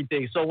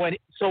 Everything. So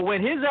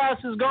when his ass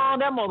is gone,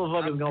 that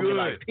motherfucker's going to be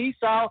like, peace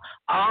out,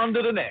 on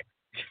to the next.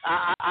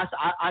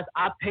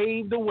 I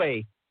paved the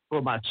way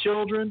for my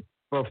children,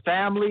 for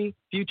family,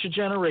 future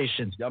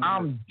generations.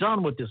 I'm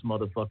done with this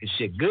motherfucking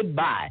shit.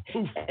 Goodbye.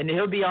 And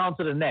he'll be on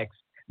to the next,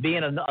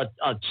 being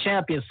a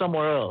champion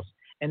somewhere else.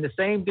 And the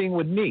same thing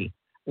with me.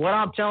 What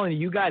I'm telling you,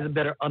 you guys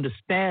better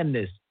understand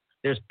this.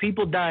 There's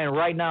people dying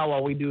right now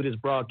while we do this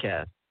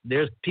broadcast.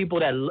 There's people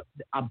that,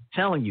 I'm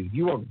telling you,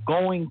 you are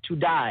going to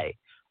die.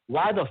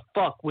 Why the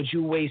fuck would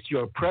you waste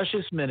your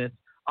precious minutes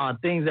on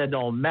things that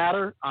don't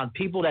matter, on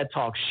people that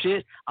talk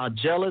shit, on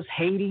jealous,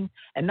 hating,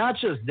 and not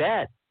just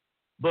that,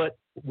 but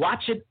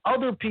watching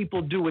other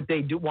people do what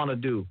they do want to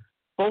do.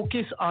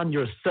 Focus on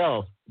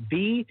yourself.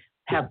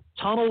 Have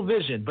tunnel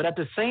vision. But at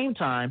the same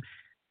time,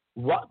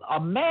 a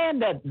man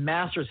that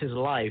masters his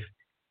life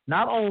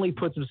not only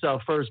puts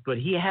himself first, but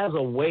he has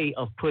a way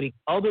of putting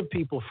other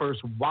people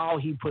first while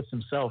he puts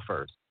himself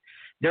first.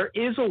 There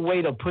is a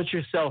way to put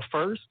yourself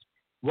first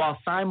while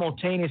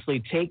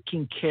simultaneously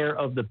taking care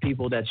of the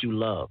people that you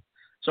love.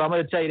 So I'm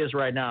going to tell you this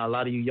right now. A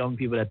lot of you young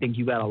people that think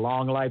you got a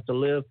long life to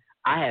live,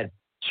 I had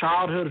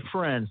childhood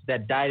friends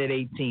that died at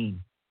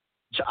 18.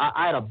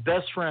 I had a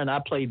best friend I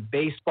played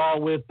baseball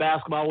with,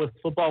 basketball with,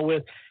 football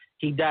with.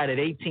 He died at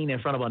 18 in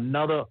front of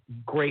another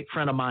great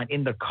friend of mine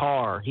in the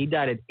car. He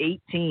died at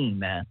 18,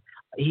 man.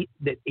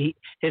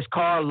 His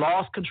car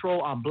lost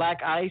control on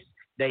black ice.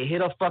 They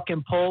hit a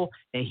fucking pole,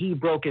 and he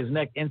broke his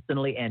neck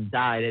instantly and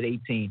died at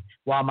 18.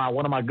 While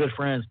one of my good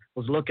friends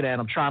was looking at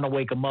him, trying to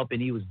wake him up,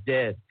 and he was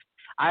dead.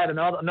 I had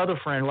another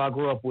friend who I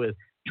grew up with,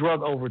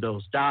 drug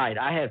overdose, died.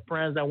 I had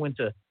friends that went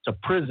to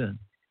prison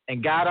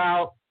and got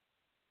out.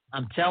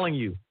 I'm telling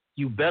you,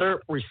 you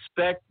better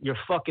respect your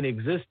fucking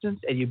existence,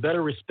 and you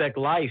better respect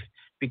life,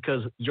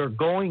 because you're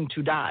going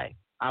to die.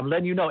 I'm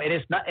letting you know, and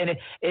it's not, and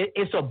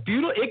it's a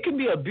beautiful. It can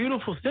be a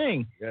beautiful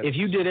thing if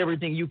you did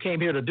everything you came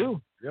here to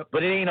do. Yep.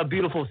 But it ain't a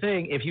beautiful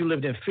thing if you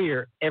lived in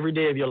fear every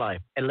day of your life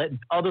and letting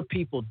other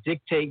people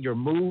dictate your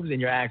moves and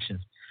your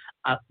actions.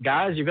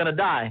 Guys, you're gonna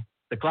die.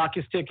 The clock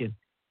is ticking.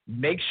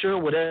 Make sure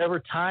whatever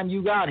time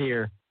you got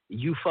here,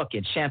 you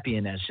fucking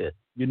champion that shit.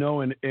 You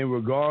know, and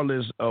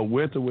regardless of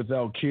with or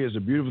without kids, the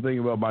beautiful thing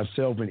about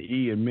myself and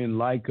E and men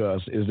like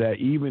us is that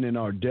even in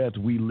our death,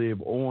 we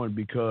live on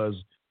because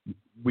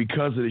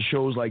of the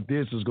shows like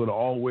this is going to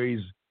always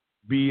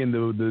be in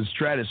the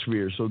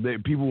stratosphere. So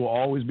that people will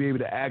always be able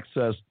to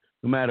access,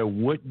 no matter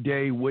what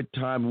day, what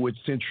time, what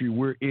century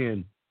we're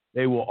in,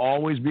 they will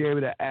always be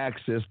able to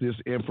access this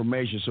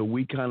information. So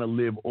we kind of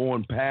live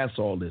on past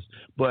all this.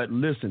 But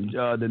listen,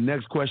 the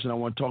next question I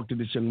want to talk to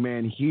this young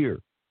man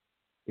here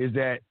is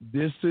that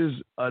this is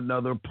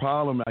another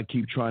problem I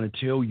keep trying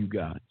to tell you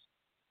guys.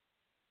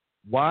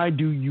 Why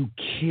do you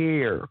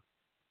care?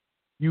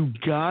 You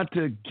got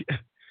to...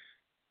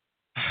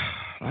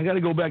 I got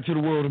to go back to the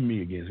world of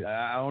me again.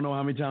 I don't know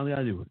how many times I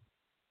got to do it.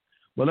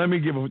 But let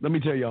me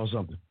tell y'all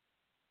something.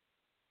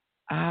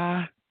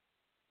 I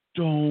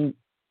don't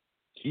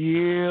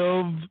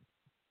give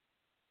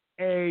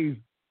a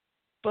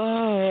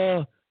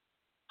fuck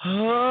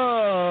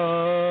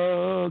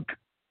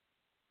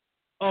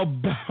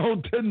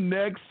about the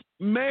next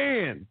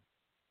man.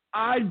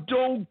 I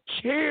don't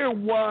care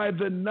why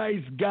the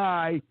nice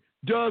guy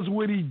does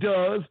what he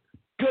does,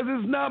 because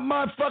it's not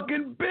my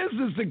fucking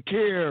business to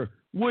care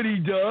what he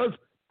does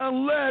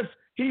unless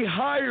he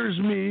hires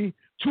me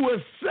to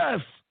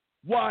assess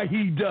why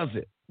he does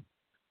it.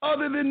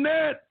 Other than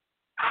that,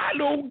 I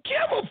don't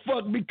give a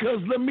fuck, because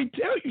let me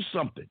tell you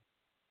something.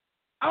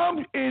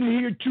 I'm in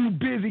here too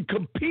busy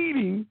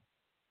competing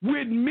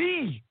with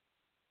me.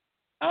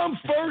 I'm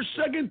first,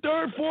 second,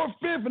 third, fourth,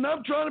 fifth, and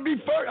I'm trying to be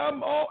first.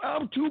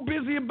 I'm too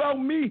busy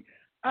about me.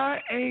 I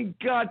ain't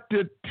got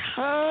the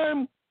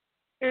time,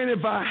 and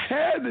if I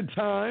had the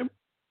time,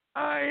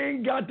 I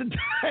ain't got the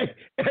time.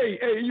 Hey,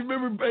 you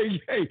remember,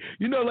 hey,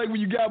 you know, like when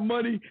you got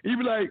money, you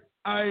be like,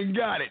 I ain't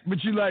got it.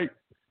 But you like,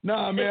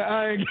 nah, man,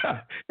 I ain't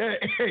got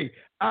it.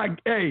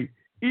 Hey,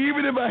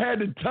 even if I had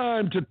the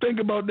time to think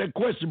about that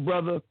question,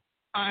 brother,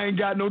 I ain't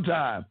got no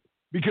time.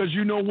 Because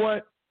you know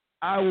what?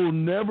 I will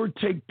never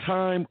take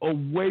time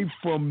away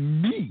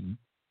from me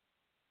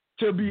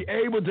to be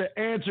able to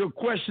answer a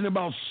question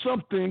about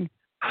something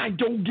I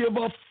don't give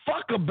a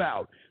fuck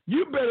about.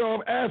 You better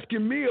off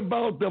asking me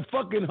about the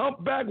fucking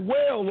humpback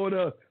whale or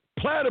the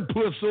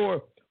platypus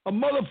or a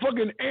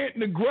motherfucking ant in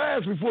the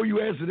grass before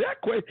you answer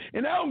that question.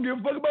 And I don't give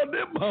a fuck about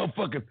them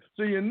motherfuckers.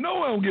 So you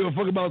know I don't give a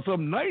fuck about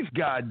some nice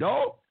guy,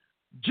 dog.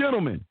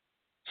 Gentlemen,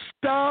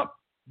 stop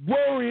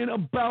worrying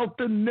about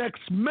the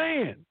next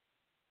man.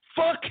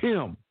 Fuck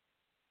him.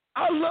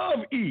 I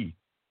love E.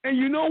 And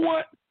you know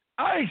what?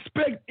 I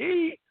expect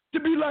E to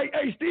be like,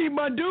 hey, Steve,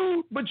 my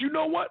dude. But you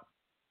know what?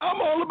 I'm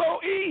all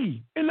about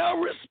E. And I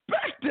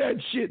respect that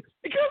shit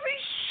because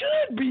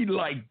he should be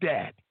like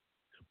that.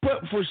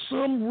 But for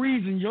some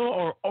reason, y'all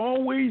are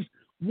always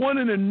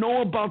wanting to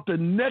know about the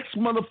next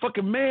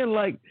motherfucking man,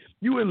 like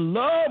you in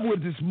love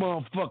with this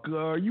motherfucker,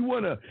 or you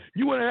wanna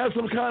have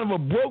some kind of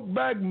a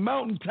Brokeback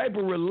Mountain type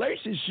of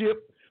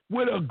relationship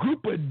with a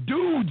group of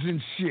dudes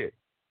and shit.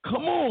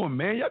 Come on,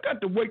 man. Y'all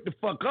got to wake the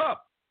fuck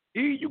up.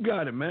 E, you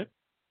got it, man.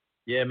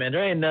 Yeah, man,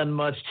 there ain't nothing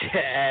much to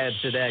add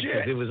to that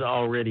because it was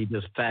already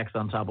just facts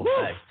on top of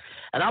facts.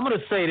 And I'm going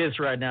to say this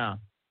right now.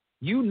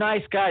 You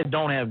nice guys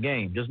don't have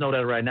game. Just know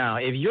that right now.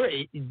 If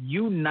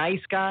you nice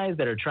guys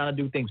that are trying to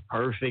do things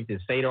perfect and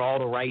say all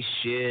the right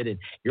shit and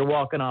you're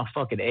walking on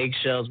fucking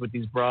eggshells with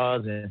these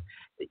bras, and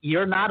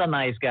you're not a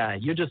nice guy.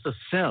 You're just a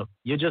simp.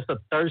 You're just a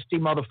thirsty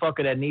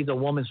motherfucker that needs a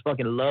woman's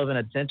fucking love and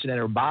attention in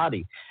her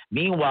body.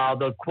 Meanwhile,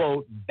 the,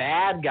 quote,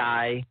 bad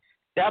guy,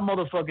 that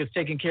motherfucker's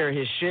taking care of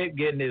his shit,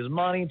 getting his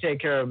money, taking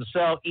care of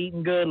himself,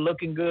 eating good,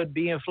 looking good,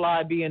 being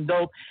fly, being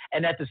dope.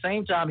 And at the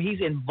same time, he's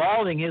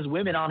involving his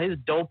women on his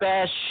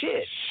dope-ass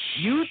shit.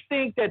 You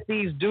think that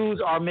these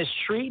dudes are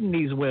mistreating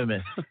these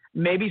women.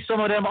 Maybe some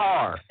of them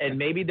are. And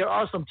maybe there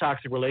are some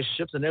toxic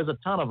relationships, and there's a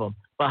ton of them.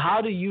 But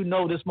how do you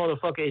know this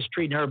motherfucker is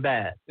treating her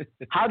bad?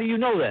 How do you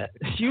know that?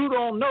 You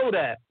don't know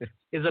that.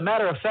 As a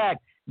matter of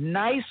fact,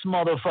 nice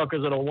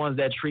motherfuckers are the ones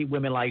that treat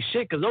women like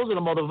shit because those are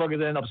the motherfuckers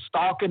that end up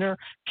stalking her,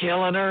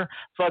 killing her,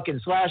 fucking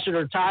slashing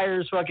her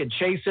tires, fucking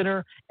chasing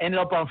her, ended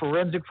up on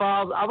forensic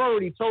files. I've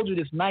already told you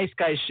this nice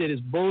guy shit is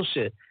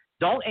bullshit.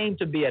 Don't aim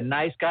to be a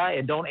nice guy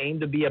and don't aim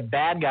to be a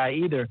bad guy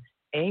either.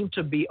 Aim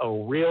to be a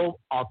real,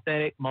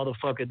 authentic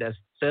motherfucker that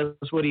says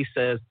what he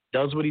says,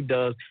 does what he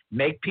does,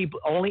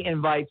 only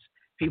invites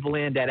people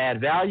in that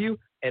add value.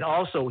 And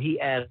also, he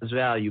adds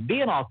value.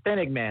 Be an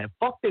authentic man.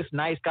 Fuck this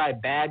nice guy,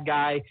 bad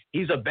guy.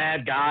 He's a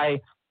bad guy.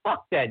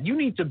 Fuck that. You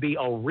need to be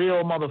a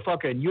real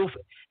motherfucker. And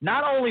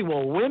not only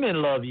will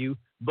women love you,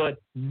 but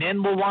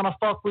men will want to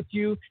fuck with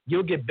you.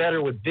 You'll get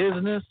better with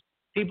business.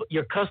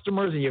 Your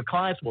customers and your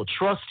clients will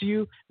trust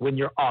you when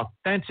you're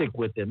authentic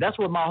with them. That's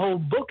what my whole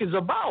book is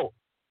about.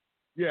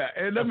 Yeah,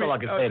 and let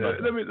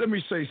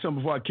me say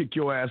something before I kick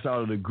your ass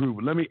out of the group.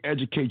 Let me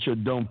educate your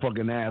dumb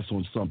fucking ass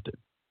on something.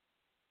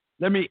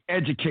 Let me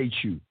educate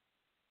you.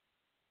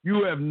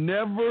 You have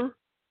never,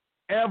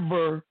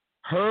 ever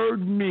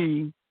heard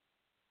me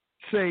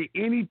say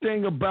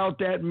anything about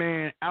that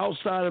man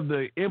outside of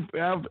the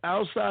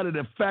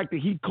fact that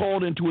he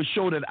called into a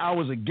show that I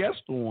was a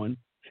guest on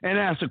and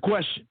asked a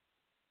question.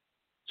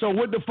 So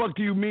what the fuck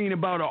do you mean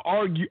about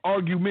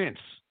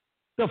arguments?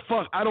 The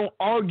fuck? I don't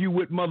argue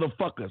with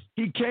motherfuckers.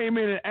 He came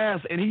in and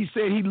asked, and he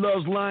said he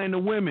loves lying to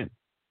women.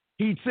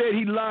 He said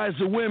he lies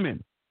to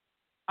women.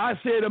 I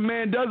said a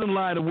man doesn't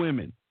lie to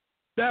women.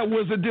 That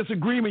was a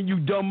disagreement, you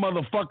dumb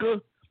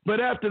motherfucker. But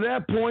after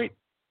that point,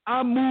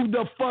 I moved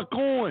the fuck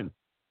on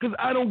because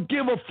I don't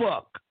give a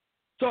fuck.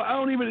 So I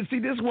don't even see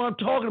this is what I'm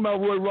talking about,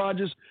 Roy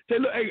Rogers. Say,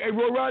 look, hey,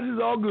 Roy Rogers,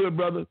 all good,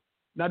 brother.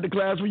 Not the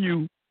class for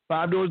you.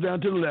 5 doors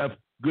down to the left.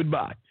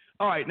 Goodbye.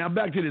 All right, now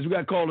back to this. We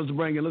got callers to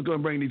bring in. Let's go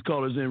and bring these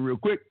callers in real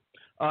quick.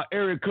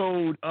 Area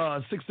code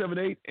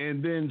 678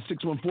 and then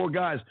 614.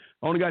 Guys,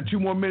 I only got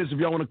 2 more minutes. If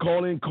y'all want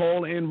to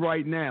call in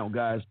right now,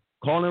 guys.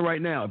 Call in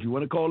right now. If you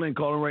want to call in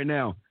right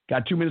now.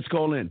 Got 2 minutes to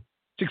call in.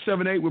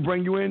 678, we'll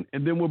bring you in,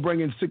 and then we'll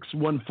bring in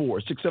 614.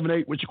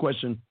 678, what's your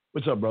question?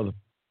 What's up, brother?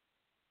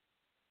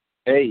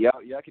 Hey, y'all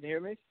can hear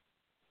me?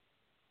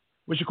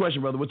 What's your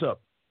question, brother? What's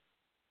up?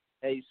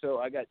 Hey, so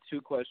I got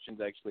 2 questions,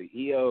 actually.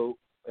 EO,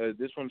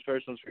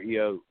 first one's for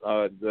EO.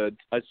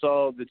 I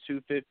saw the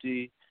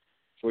 $250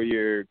 for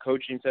your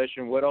coaching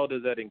session. What all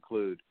does that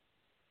include?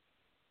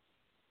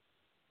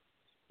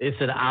 It's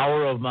an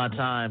hour of my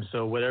time,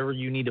 so whatever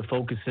you need to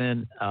focus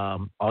in,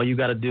 all you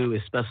got to do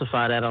is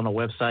specify that on the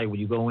website. When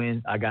you go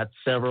in, I got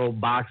several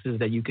boxes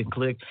that you can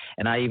click,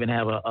 and I even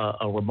have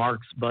a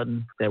remarks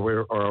button a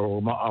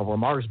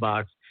remarks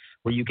box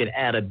where you can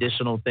add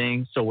additional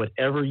things. So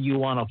whatever you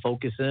want to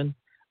focus in,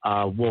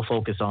 we'll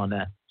focus on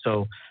that.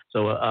 So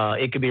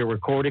it could be a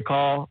recorded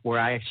call where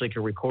I actually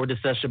can record the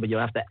session, but you'll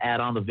have to add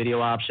on the video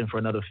option for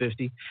another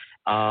 $50.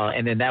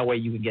 And then that way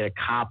you can get a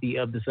copy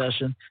of the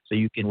session so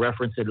you can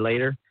reference it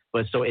later.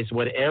 But so it's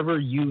whatever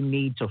you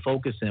need to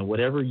focus in,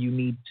 whatever you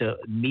need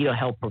me to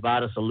help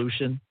provide a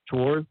solution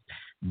towards,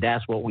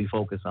 that's what we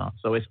focus on.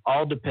 So it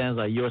all depends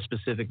on your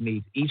specific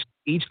needs.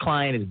 Each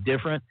client is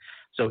different,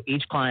 so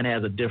each client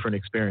has a different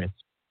experience.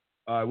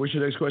 All right, what's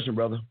your next question,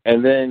 brother?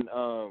 And then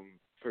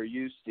for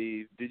you,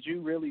 Steve, did you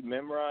really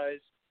memorize?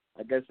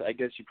 I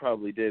guess you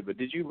probably did, but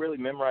did you really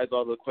memorize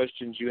all the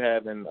questions you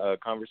have in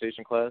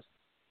conversation class?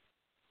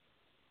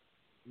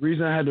 The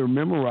reason I had to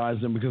memorize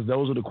them because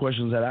those are the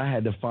questions that I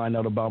had to find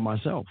out about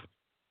myself.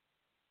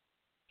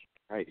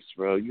 Christ,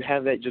 bro. You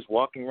have that just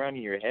walking around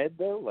in your head,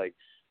 though? Like,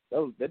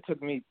 that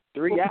took me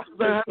 3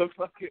 hours to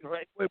fucking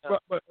write.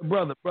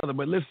 Brother,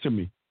 but listen to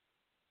me.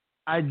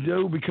 I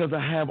do because I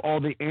have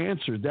all the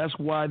answers. That's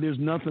why there's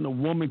nothing a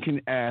woman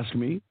can ask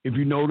me. If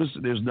you notice,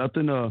 there's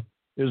nothing a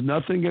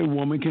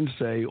woman can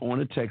say on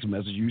a text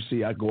message. You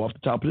see, I go off the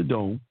top of the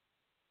dome.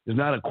 There's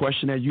not a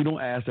question that you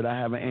don't ask that I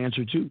have an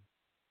answer to.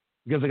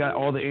 Because I got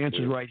all the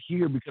answers right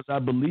here because I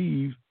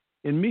believe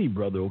in me,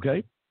 brother,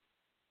 okay?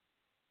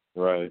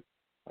 Right.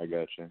 I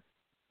got you.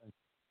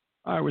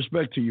 All right,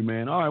 respect to you,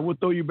 man. All right, we'll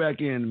throw you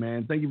back in,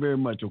 man. Thank you very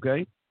much,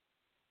 okay?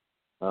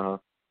 Uh-huh.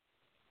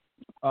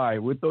 All right,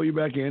 we'll throw you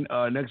back in.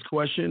 Next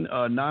question,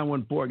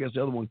 914. I guess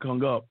the other one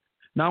hung up.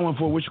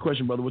 914, what's your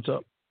question, brother? What's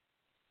up?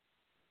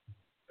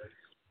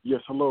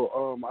 Yes,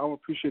 hello. I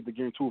appreciate the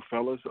game too,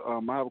 fellas. I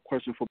have a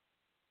question for.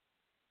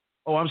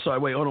 Oh, I'm sorry.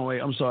 Wait, hold on. Wait,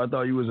 I'm sorry. I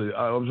thought you was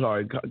I'm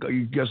sorry.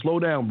 You got slow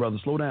down, brother.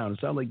 Slow down. It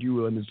sounded like you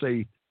were going to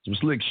say some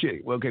slick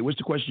shit. Well, okay, what's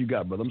the question you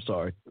got, brother? I'm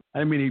sorry. I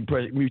didn't mean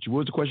to mute you.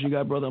 What's the question you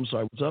got, brother? I'm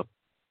sorry. What's up?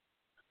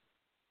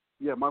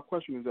 Yeah, my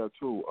question is that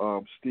too,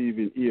 Steve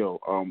and EO.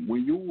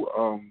 When you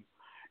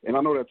and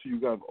I know that too,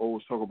 you guys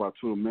always talk about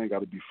too, the man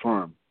got to be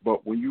firm.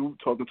 But when you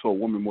talking to a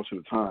woman most of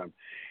the time,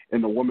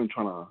 and the woman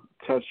trying to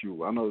test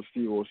you, I know that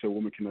Steve always said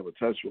women can never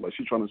test you. Like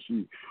she's trying to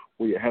see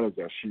where your head is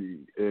at.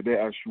 They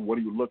ask you, what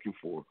are you looking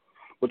for?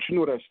 But you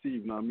know that,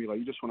 Steve, you know what I mean? Like,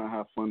 you just want to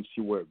have fun,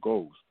 see where it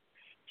goes,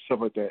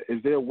 stuff like that.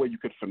 Is there a way you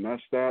could finesse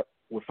that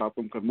without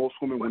them? Because most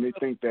women, when they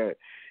think that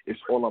it's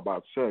all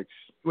about sex,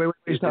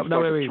 stop.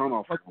 No, wait. Turn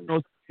off.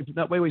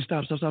 Wait,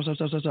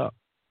 stop.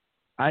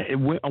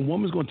 A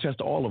woman's going to test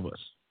all of us,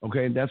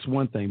 okay? That's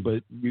one thing.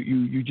 But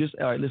you just,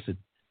 all right, listen.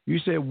 You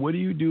said, what do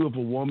you do if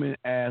a woman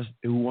asks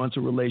who wants a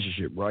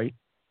relationship, right?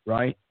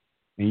 Right?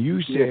 And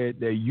you said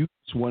that you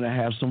just want to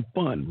have some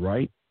fun,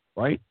 right?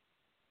 Right?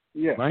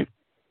 Yeah. Right?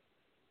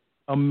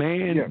 A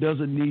man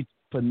doesn't need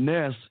to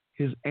finesse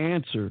his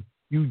answer.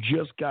 You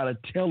just got to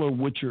tell her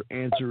what your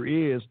answer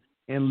is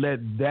and let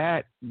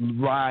that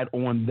ride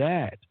on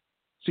that.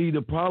 See,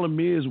 the problem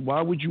is,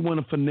 why would you want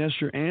to finesse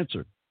your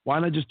answer? Why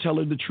not just tell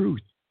her the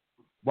truth?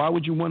 Why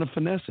would you want to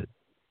finesse it?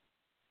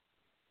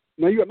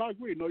 No, I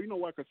agree. No, you know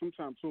why? Because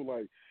sometimes, too,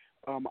 like,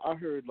 I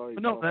heard, like...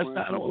 No, that's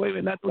not... Wait,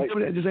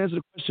 just answer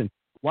the question.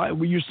 Why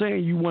were you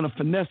saying you want to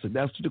finesse it?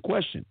 That's the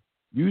question.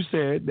 You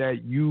said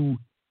that you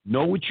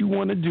know what you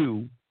want to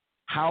do.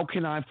 How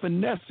can I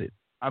finesse it?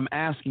 I'm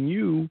asking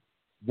you,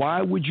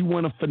 why would you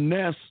want to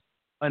finesse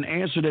an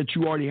answer that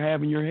you already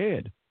have in your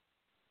head?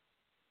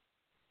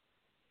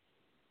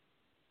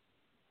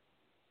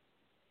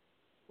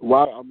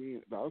 Why? I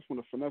mean, I just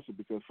want to finesse it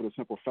because for the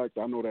simple fact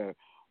that I know that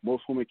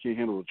most women can't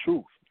handle the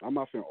truth. I'm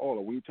not saying all of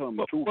them. When you tell them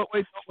the truth...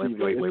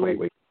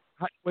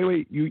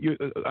 Wait.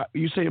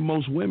 You say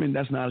most women,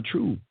 that's not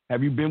true.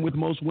 Have you been with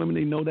most women?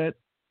 They know that?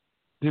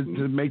 To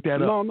make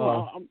that up?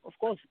 No, of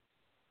course.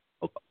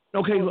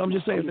 Okay, well, I'm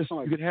just saying this.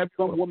 You can have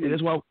your own,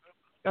 that's why.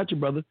 Got you,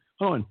 brother.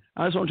 Hold on.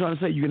 That's what I'm trying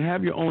to say. You can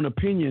have your own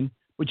opinion,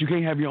 but you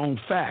can't have your own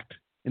fact,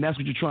 and that's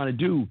what you're trying to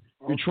do.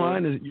 You're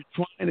trying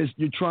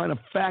to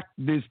fact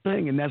this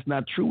thing, and that's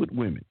not true with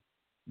women.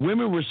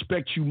 Women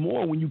respect you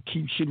more when you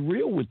keep shit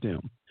real with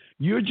them.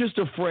 You're just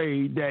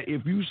afraid that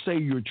if you say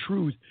your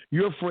truth,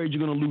 you're afraid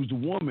you're going to lose the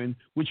woman,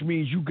 which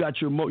means you're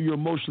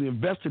emotionally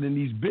invested in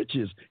these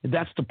bitches, and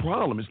that's the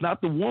problem. It's not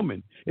the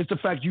woman. It's the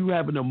fact you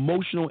have an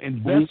emotional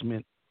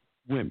investment.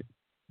 Women.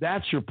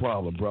 That's your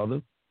problem,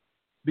 brother.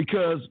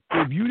 Because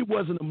if you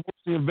wasn't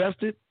emotionally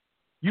invested,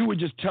 you would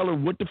just tell her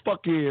what the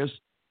fuck is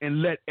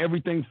and let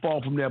everything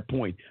fall from that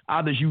point.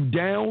 Either you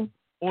down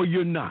or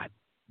you're not.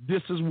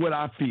 This is what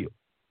I feel.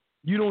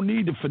 You don't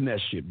need to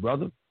finesse shit,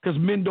 brother, because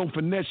men don't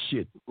finesse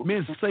shit.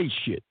 Men say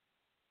shit.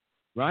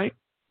 Right?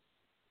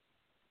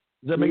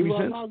 Does that make any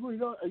sense? I agree.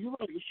 You're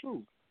right. It's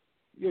true.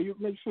 Yeah,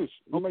 it makes sense.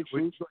 It makes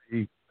sense.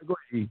 Go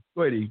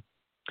ahead, E.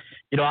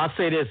 You know, I'll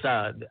say this.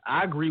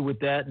 I agree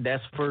with that.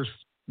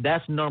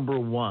 That's number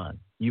one.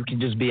 You can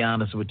just be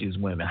honest with these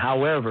women.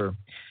 However,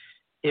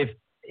 if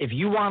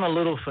you want a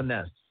little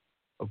finesse,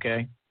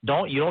 okay,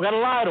 you don't got to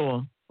lie to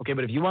them, okay,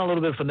 but if you want a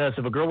little bit of finesse,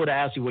 if a girl were to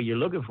ask you what you're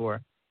looking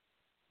for,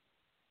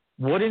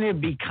 wouldn't it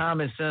be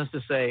common sense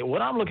to say,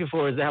 what I'm looking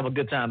for is to have a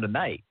good time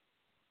tonight?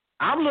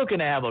 I'm looking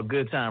to have a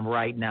good time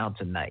right now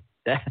tonight.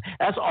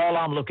 That's all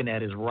I'm looking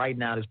at is right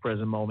now, this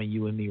present moment,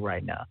 you and me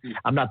right now.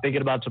 I'm not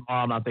thinking about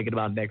tomorrow. I'm not thinking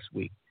about next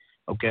week.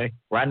 Okay?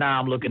 Right now,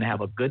 I'm looking to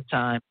have a good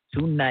time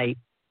tonight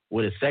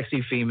with a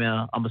sexy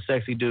female. I'm a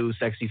sexy dude,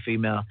 sexy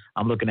female.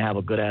 I'm looking to have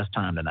a good-ass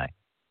time tonight.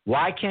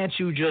 Why can't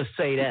you just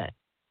say that?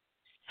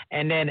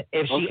 And then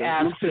if she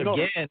asks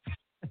again,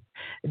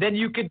 then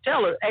you can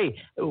tell her, hey,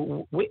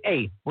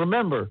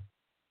 remember,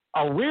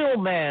 a real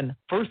man,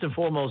 first and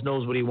foremost,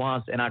 knows what he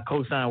wants, and I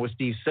co-sign what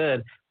Steve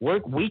said.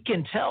 We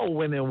can tell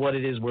women what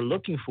it is we're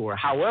looking for.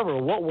 However,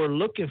 what we're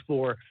looking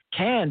for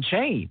can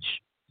change.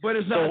 But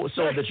it's not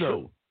sex,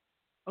 though.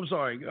 I'm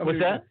sorry. What's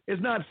that?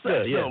 It's not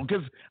sex, though,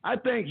 because I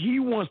think he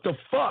wants to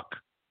fuck.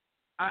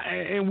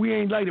 And we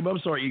ain't like it, but I'm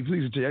sorry, E,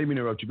 please tell you. I didn't mean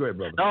to interrupt you. Go ahead,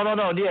 brother.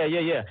 No.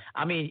 Yeah.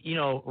 I mean,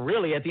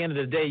 really, at the end of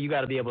the day, you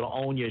got to be able to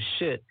own your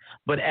shit.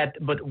 But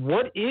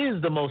what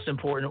is the most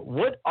important?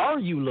 What are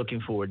you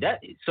looking for?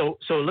 So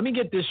let me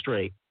get this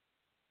straight.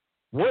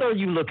 What are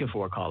you looking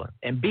for, caller?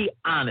 And be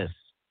honest.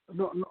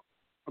 No.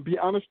 Be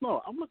honest,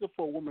 no. I'm looking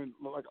for a woman,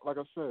 like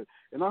I said,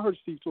 and I heard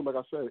Steve too. Like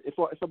I said,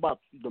 it's about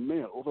the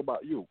man. It's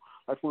about you.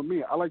 Like for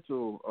me, I like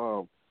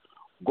to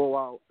go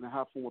out and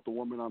have fun with the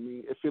woman. I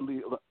mean, if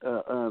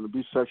it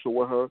be sexual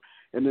with her,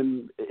 and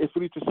then if it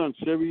leads to something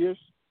serious,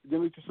 then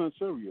it leads to something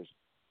serious.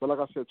 But like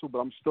I said too, but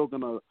I'm still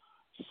gonna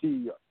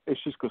see if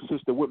she's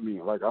consistent with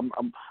me. Like I'm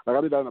like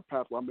I did that in the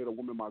past where I made a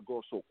woman my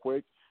girl so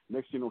quick.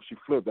 Next thing you know, she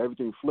flipped.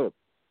 Everything flipped.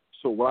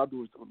 So what I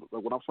do is,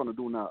 like, what I'm trying to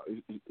do now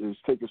is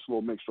take it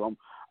slow, make sure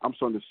I'm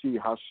starting to see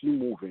how she's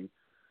moving,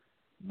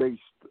 based.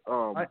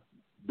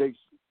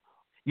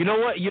 You know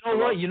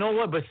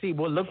what? But see,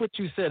 look what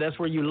you said. That's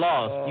where you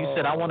lost. You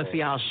said I want to see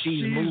how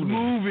she's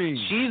moving.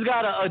 She's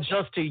got to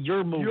adjust to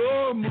your movement.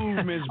 Your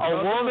movements, brother.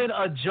 A woman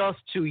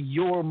adjusts to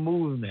your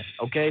movement.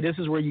 Okay, this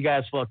is where you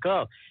guys fuck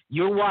up.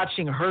 You're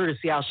watching her to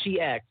see how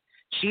she acts.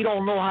 She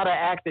don't know how to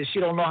act, and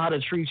she don't know how to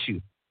treat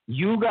you.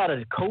 You got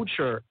to coach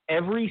her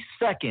every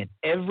second,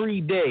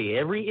 every day,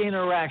 every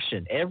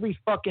interaction, every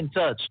fucking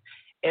touch,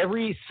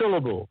 every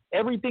syllable,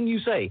 everything you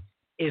say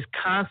is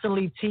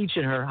constantly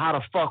teaching her how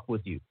to fuck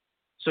with you.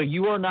 So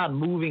you are not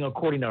moving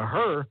according to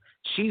her.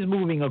 She's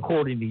moving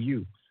according to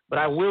you. But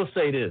I will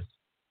say this.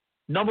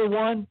 Number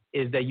one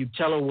is that you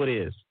tell her what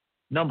is.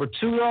 Number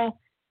two, though,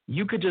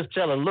 you could just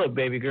tell her, look,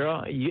 baby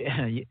girl,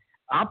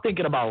 I'm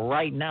thinking about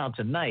right now,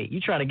 tonight.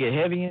 You trying to get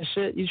heavy and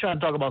shit? You trying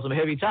to talk about some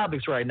heavy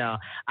topics right now?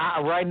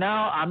 Right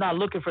now, I'm not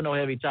looking for no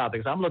heavy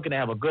topics. I'm looking to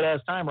have a good-ass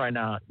time right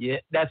now. Yeah,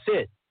 that's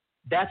it.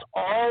 That's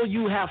all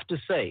you have to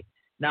say.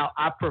 Now,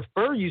 I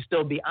prefer you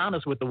still be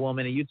honest with the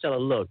woman and you tell her,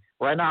 look,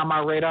 right now on my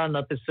radar,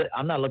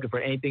 I'm not looking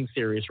for anything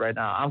serious right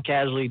now. I'm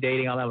casually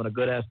dating. I'm having a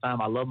good-ass time.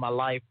 I love my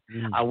life.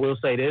 I will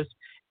say this.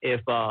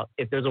 If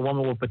there's a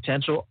woman with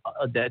potential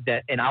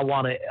and I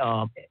want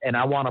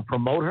to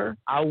promote her,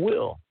 I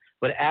will.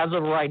 But as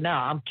of right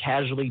now, I'm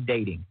casually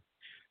dating.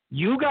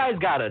 You guys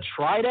got to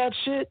try that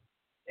shit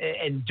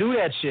and do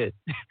that shit.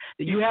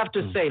 You have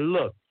to say,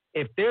 look,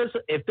 if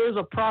there's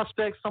a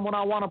prospect, someone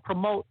I want to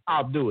promote,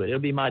 I'll do it. It'll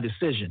be my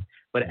decision.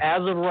 But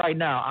as of right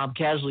now, I'm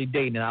casually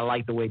dating and I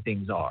like the way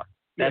things are.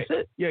 That's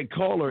it. Yeah,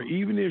 call her.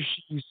 Even if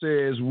she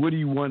says, what do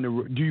you want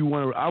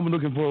to, I'm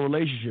looking for a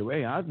relationship.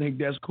 Hey, I think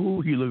that's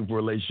cool you're looking for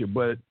a relationship,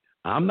 but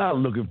I'm not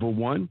looking for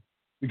one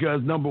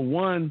because, number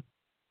one,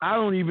 I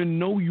don't even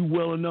know you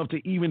well enough to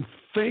even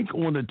think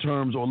on the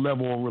terms or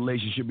level of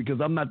relationship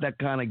because I'm not that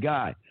kind of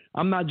guy.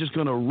 I'm not just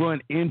going to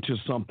run into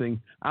something.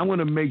 I'm going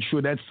to make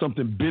sure that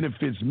something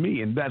benefits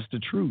me, and that's the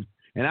truth.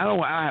 And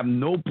I have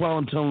no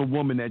problem telling a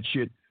woman that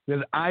shit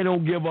because I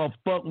don't give a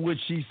fuck what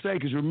she say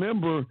because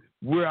remember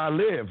where I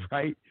live,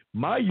 right?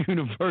 My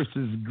universe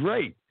is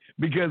great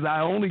because I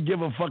only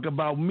give a fuck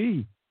about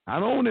me. I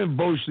don't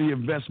emotionally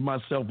invest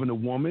myself in a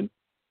woman.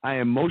 I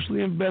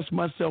emotionally invest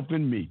myself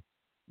in me.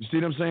 You see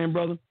what I'm saying,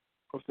 brother?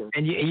 Okay.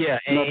 And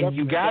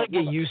you got to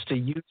get used to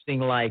using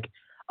like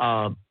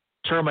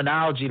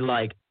terminology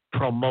like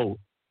promote.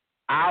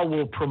 I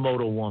will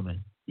promote a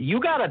woman. You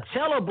got to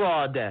tell a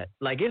broad that.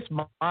 Like, it's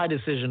my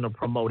decision to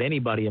promote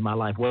anybody in my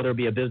life, whether it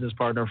be a business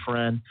partner,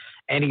 friend,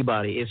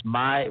 anybody. It's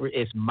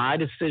my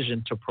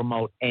decision to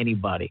promote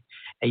anybody.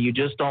 And you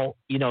just don't,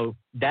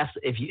 that's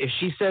if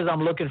she says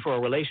I'm looking for a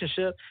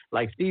relationship,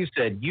 like Steve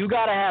said, you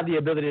got to have the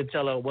ability to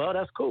tell her, well,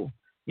 that's cool.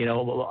 Hey,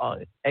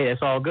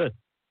 it's all good.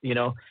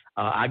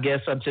 I guess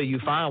until you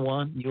find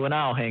one, you and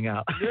I'll hang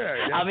out.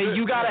 Yeah, I mean,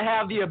 you got to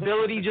have the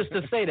ability just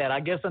to say that.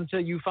 I guess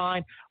until you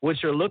find what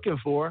you're looking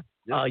for,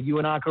 you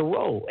and I could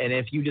roll. And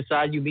if you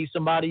decide you meet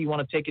somebody, you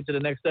want to take it to the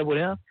next step with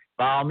him,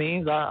 by all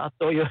means, I'll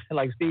throw you,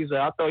 like Steve said,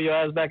 I'll throw your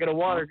ass back in the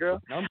water,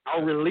 girl.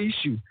 I'll release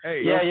you.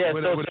 Hey,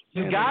 So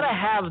you got to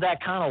have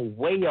that kind of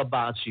way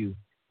about you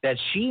that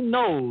she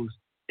knows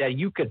that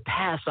you could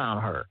pass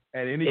on her.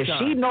 At any if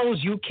time. she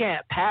knows you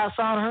can't pass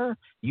on her,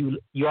 you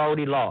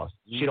already lost.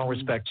 She don't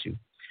respect you.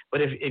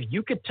 But if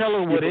you could tell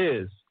her what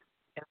is,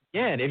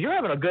 again, if you're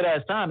having a good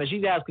ass time and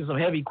she's asking some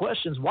heavy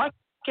questions, why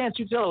can't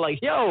you tell her like,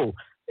 yo,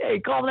 hey,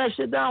 calm that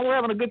shit down. We're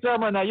having a good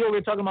time right now. You're over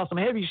here talking about some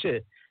heavy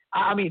shit.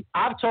 I mean,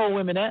 I've told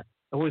women that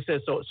who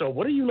said, so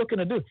what are you looking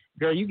to do?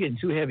 Girl, you getting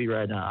too heavy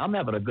right now. I'm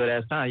having a good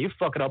ass time. You're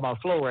fucking up my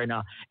flow right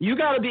now. You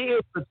got to be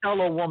able to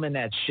tell a woman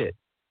that shit.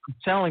 I'm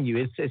telling you,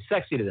 it's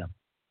sexy to them.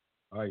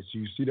 All right, so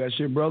you see that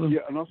shit, brother?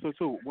 Yeah, and also,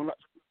 too,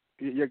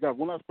 guys,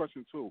 one last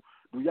question, too.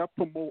 Do y'all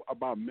promote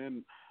about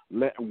men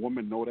letting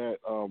women know that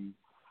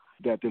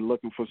that they're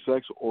looking for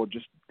sex, or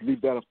just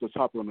leave that off the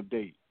topic on a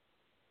date?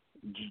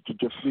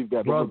 Just leave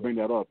that, don't bring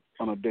that up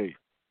on a date.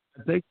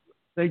 I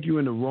think you're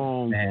in the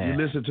wrong,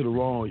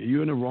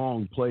 you're in the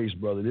wrong place,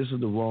 brother. This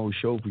is the wrong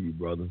show for you,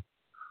 brother.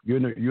 You're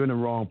in the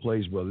wrong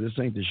place, brother. This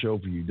ain't the show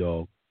for you,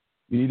 dog.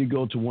 You need to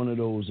go to one of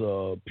those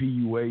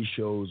PUA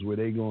shows where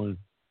they going to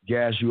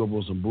gas you up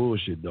on some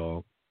bullshit,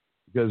 dog.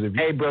 Because if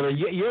hey, brother,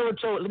 you ever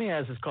told? Let me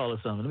ask this caller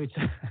something.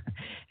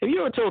 Have you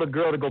ever told a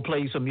girl to go play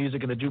you some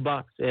music in the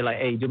jukebox? They're like,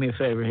 hey, do me a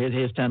favor.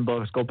 Here's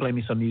 $10. Go play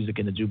me some music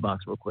in the jukebox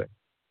real quick.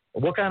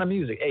 Well, what kind of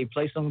music? Hey,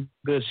 play some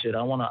good shit.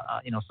 I want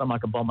to, something I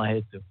can bump my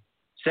head to.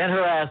 Send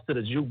her ass to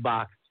the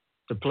jukebox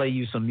to play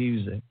you some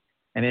music.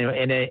 And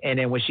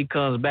then when she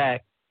comes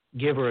back,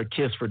 give her a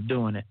kiss for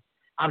doing it.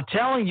 I'm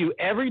telling you,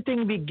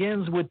 everything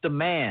begins with the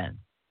man.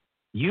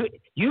 You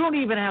don't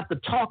even have to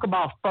talk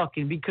about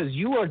fucking because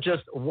you are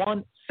just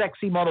one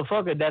sexy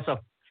motherfucker.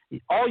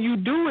 All you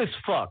do is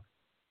fuck.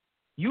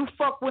 You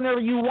fuck whenever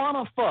you want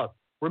to fuck.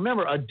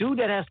 Remember, a dude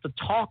that has to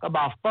talk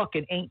about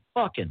fucking ain't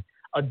fucking.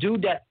 A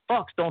dude that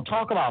fucks don't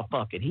talk about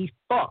fucking. He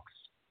fucks.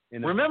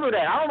 Remember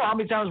that. I don't know how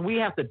many times we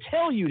have to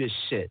tell you this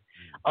shit.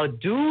 A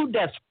dude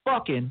that's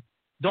fucking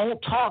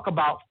don't talk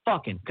about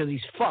fucking because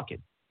he's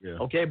fucking. Yeah.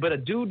 Okay? But a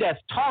dude that's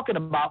talking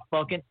about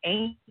fucking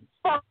ain't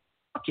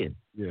fucking.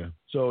 Yeah.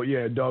 So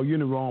yeah, dog, you're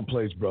in the wrong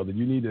place, brother.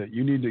 You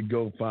need to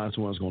go find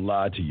someone that's gonna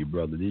lie to you,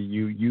 brother.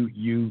 You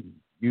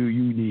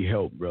need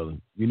help, brother.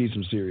 You need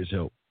some serious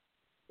help.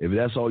 If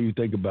that's all you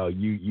think about,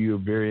 you're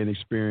very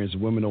inexperienced.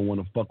 Women don't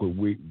want to fuck with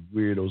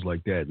weirdos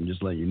like that, and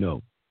just letting you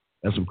know.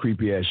 That's some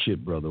creepy ass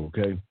shit, brother,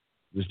 okay?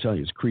 Just telling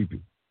you, it's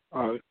creepy.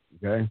 All right.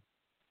 Okay?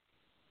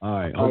 All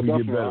right. Hope you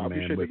get better,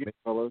 man.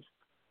 Fellas.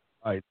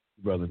 All right,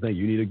 brother. Thank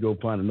you. You need to go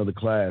find another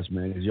class,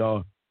 man. Because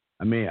y'all,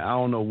 I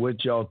don't know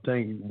what y'all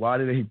think. Why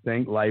do they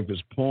think life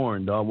is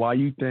porn, dog? Why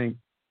do you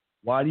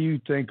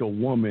think a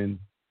woman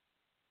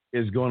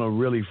is going to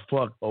really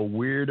fuck a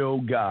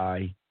weirdo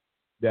guy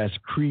that's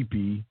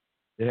creepy,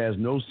 that has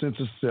no sense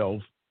of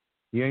self?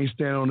 He ain't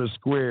standing on the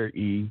square,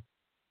 E.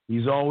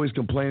 He's always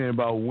complaining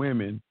about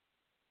women.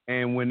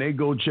 And when they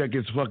go check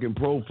his fucking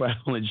profile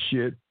and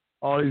shit,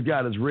 all he's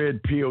got is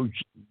red pill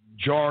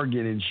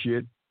jargon and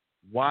shit.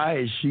 Why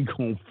is she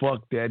going to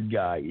fuck that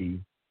guy, E?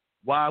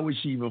 Why would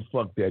she even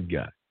fuck that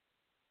guy?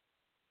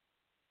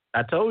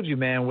 I told you,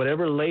 man,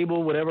 whatever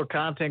label, whatever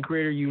content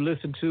creator you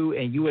listen to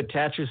and you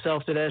attach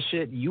yourself to that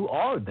shit, you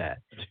are that.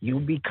 You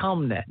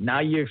become that.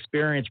 Now your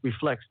experience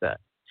reflects that.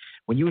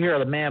 When you hear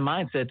the man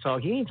mindset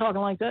talk, he ain't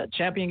talking like that.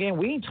 Champion Game,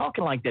 we ain't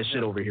talking like that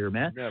shit over here,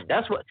 man. Never.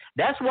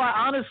 That's why,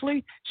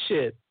 honestly,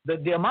 shit,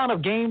 the amount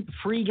of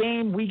free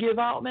game we give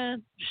out,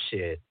 man,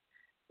 shit.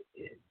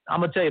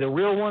 I'm gonna tell you, the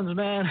real ones,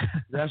 man.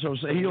 That's what I'm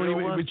saying.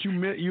 But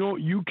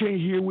you can't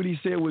hear what he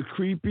said with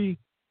creepy.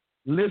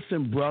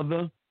 Listen,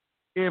 brother.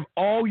 If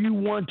all you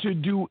want to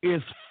do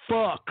is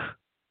fuck,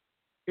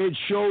 it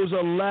shows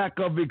a lack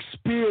of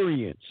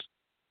experience,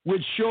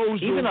 which shows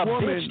even the a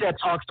woman bitch that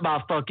talks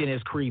about fucking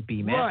is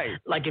creepy, man. Right.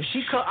 Like if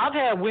I've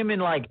had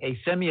women like, hey,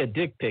 send me a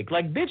dick pic.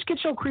 Like, bitch,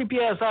 get your creepy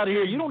ass out of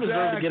here. You don't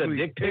deserve to get a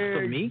dick pic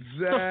from me.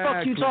 What the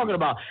fuck you talking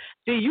about?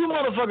 See, you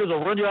motherfuckers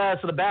will run your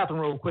ass to the bathroom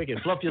real quick and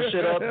fluff your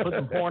shit up, put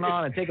some porn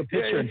on, and take a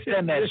picture and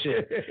send that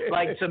shit.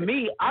 Like, to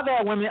me, I've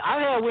had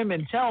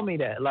women tell me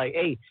that, like,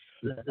 hey,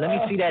 let me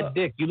see that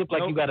dick. You look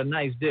like you got a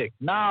nice dick.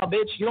 Nah,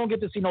 bitch, you don't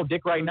get to see no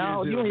dick right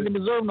now. You don't even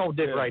deserve no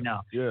dick right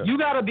now. Yeah. You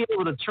got to be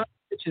able to turn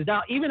bitches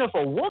down. Even if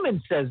a woman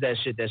says that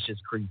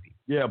shit's creepy.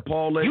 Yeah,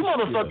 Paul H. You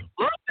motherfuckers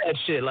love that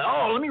shit. Like,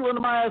 oh, let me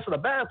run my ass to the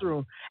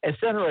bathroom and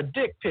send her a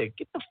dick pic.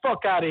 Get the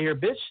fuck out of here,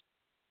 bitch.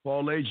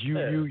 Paul H.,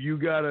 you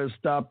gotta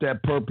stop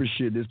that purpose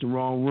shit. It's the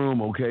wrong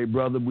room, okay,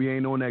 brother? We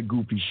ain't on that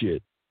goofy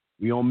shit.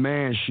 We on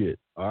man shit,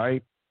 all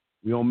right?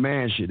 We on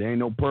man shit. There ain't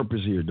no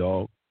purpose here,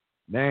 dog.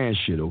 Man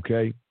shit,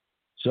 okay?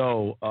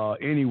 So,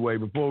 anyway,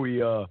 before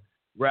we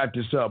wrap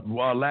this up,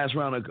 last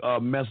round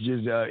of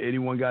messages.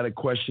 Anyone got a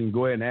question,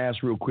 go ahead and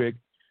ask real quick.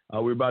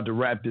 We're about to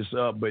wrap this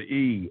up. But,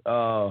 E,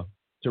 to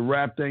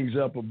wrap things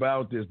up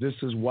about this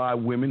is why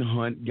women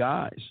hunt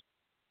guys.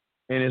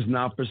 And it's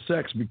not for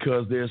sex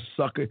because they're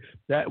sucker.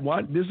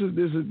 This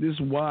is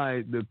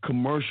why the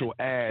commercial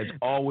ads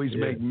always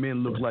make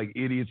men look like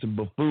idiots and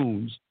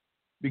buffoons,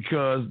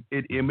 because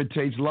it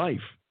imitates life.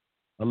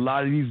 A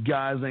lot of these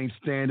guys ain't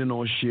standing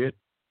on shit.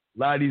 A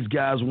lot of these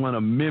guys want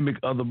to mimic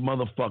other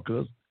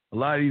motherfuckers. A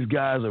lot of these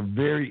guys are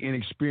very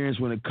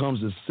inexperienced when it comes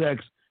to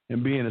sex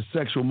and being a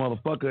sexual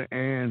motherfucker.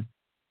 And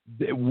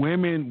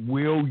women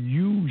will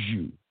use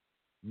you.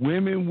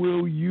 Women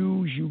will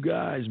use you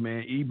guys,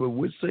 man. E, but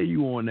what say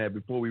you on that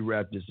before we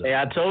wrap this up? Hey,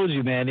 I told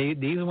you, man.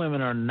 These women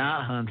are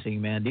not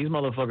hunting, man. These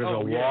motherfuckers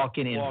are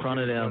walking in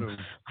front of them.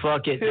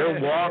 Fuck it. They're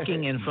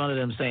walking in front of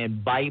them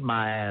saying, bite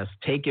my ass,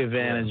 take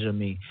advantage of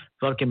me,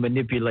 fucking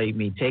manipulate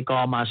me, take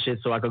all my shit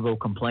so I could go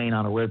complain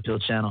on a Red Pill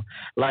channel.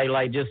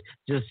 Like just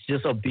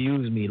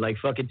abuse me. Like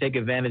fucking take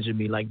advantage of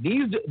me. Like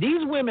these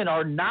women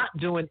are not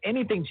doing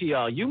anything to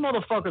y'all. You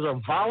motherfuckers are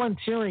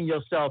volunteering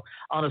yourself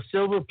on a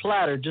silver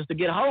platter just to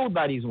get hold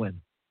by these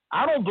women.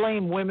 I don't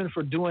blame women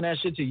for doing that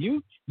shit to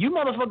you. You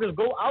motherfuckers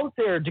go out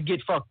there to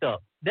get fucked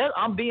up.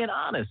 I'm being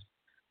honest.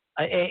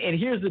 And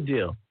here's the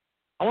deal.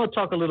 I want to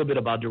talk a little bit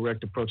about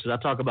direct approaches. I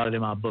talk about it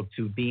in my book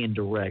too, being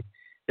direct.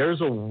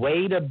 There's a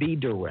way to be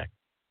direct.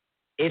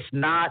 It's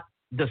not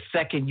the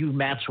second you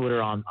match with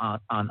her on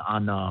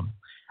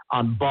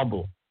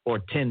Bumble or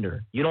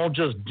Tinder. You don't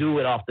just do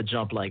it off the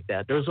jump like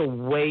that. There's a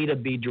way to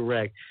be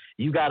direct.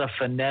 You got to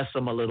finesse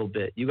them a little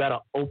bit. You got to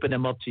open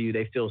them up to you.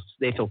 They feel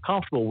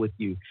comfortable with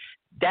you.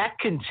 that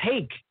can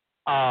take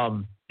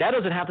that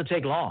doesn't have to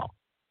take long.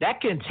 That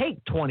can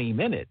take 20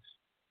 minutes.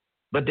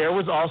 But there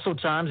was also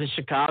times in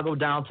Chicago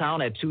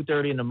downtown at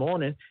 2:30 in the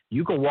morning,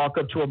 you could walk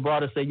up to a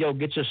broad and say, yo,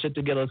 get your shit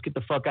together. Let's get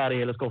the fuck out of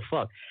here. Let's go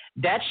fuck.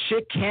 That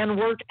shit can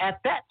work at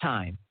that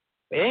time.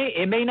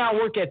 It may not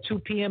work at 2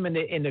 p.m.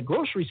 in the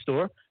grocery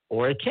store,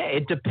 or it can.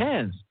 It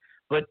depends.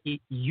 But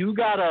you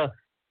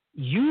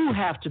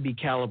have to be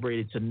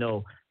calibrated to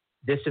know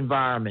this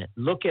environment.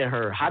 Look at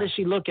her. How does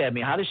she look at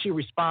me? How does she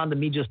respond to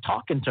me just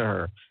talking to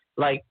her?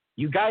 Like,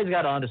 you guys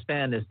got to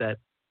understand this, that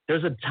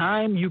there's a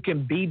time you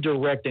can be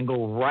direct and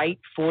go right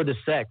for the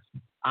sex.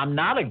 I'm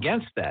not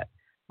against that.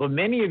 But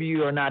many of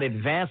you are not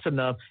advanced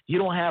enough. You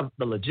don't have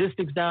the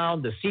logistics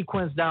down, the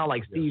sequence down,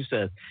 like Steve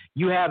says.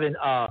 You haven't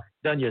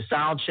done your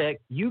sound check.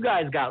 You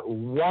guys got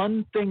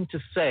one thing to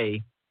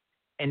say,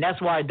 and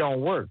that's why it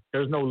don't work.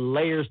 There's no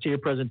layers to your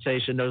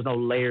presentation. There's no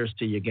layers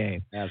to your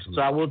game. Absolutely.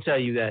 So I will tell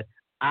you that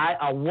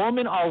a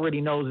woman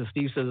already knows, and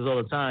Steve says this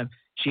all the time,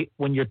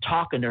 when you're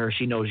talking to her,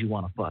 she knows you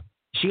want to fuck.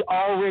 She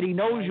already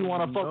knows you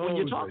want to fuck when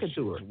you're talking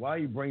to her. Why are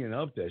you bringing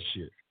up that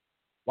shit?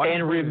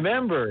 And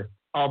remember,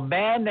 a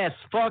man that's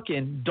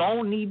fucking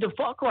don't need to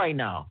fuck right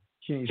now.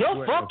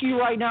 He'll fuck you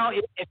right now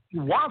if he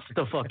wants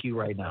to fuck you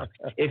right now.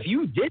 If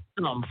you did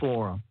something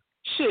for him,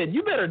 shit,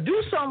 you better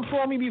do something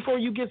for me before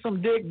you get some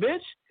dick,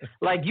 bitch.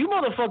 Like, you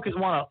motherfuckers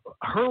want to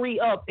hurry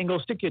up and go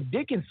stick your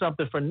dick in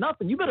something for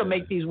nothing. You better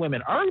make these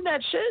women earn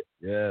that shit.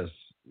 Yes.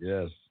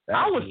 Absolutely.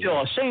 I would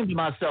feel ashamed of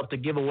myself to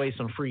give away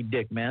some free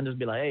dick, man. Just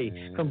be like,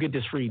 hey, come get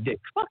this free dick.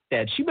 Fuck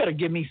that. She better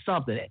give me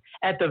something.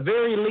 At the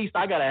very least,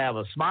 I got to have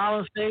a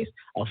smiling face,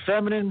 a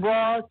feminine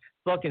broad,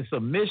 fucking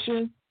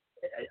submission.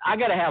 I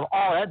got to have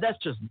all that.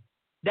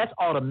 That's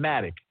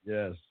automatic.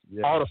 Yes.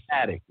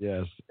 Automatic.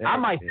 Yes. I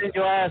might send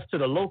your ass to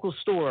the local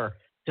store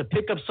to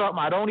pick up something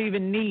I don't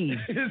even need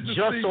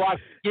just so I can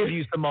give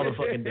you some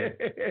motherfucking dick.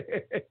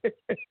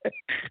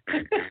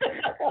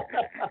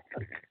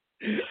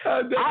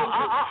 I'll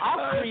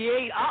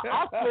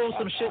throw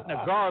some shit in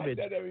the garbage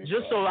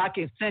just so I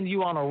can send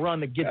you on a run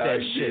to get that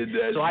shit.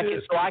 So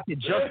I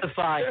can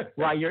justify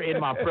why you're in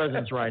my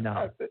presence right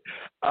now.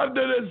 I've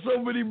done that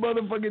so many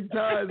motherfucking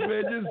times,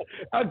 man.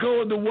 I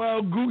call it the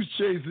wild goose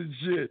chase and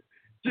shit.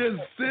 Just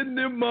send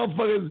them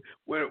motherfuckers.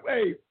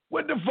 Hey,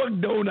 what the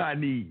fuck don't I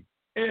need?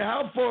 And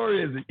how far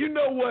is it? You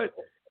know what?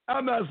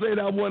 I'm not saying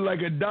I want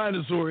like a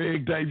dinosaur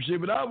egg type shit,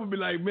 but I would be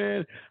like,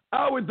 man,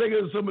 I would think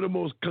of some of the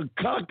most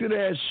concocted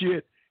ass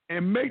shit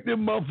and make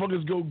them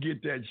motherfuckers go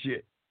get that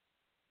shit.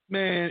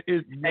 Man,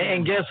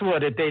 and guess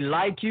what? If they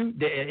like you,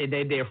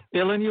 they're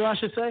feeling you, I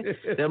should say,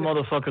 them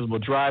motherfuckers will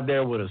drive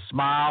there with a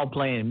smile,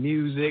 playing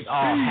music,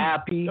 all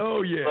happy.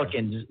 Oh, yeah.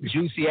 Fucking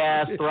juicy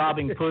ass,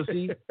 throbbing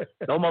pussy.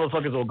 Those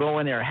motherfuckers will go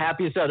in there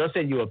happy as hell. They'll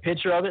send you a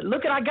picture of it.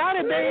 Look, I got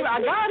it, babe. I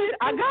got it.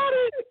 I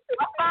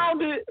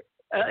found it.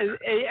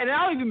 And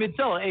I'll even been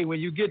telling, hey,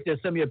 when you get there,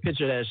 send me a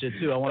picture of that shit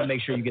too. I want to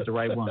make sure you get the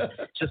right one.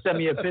 Just send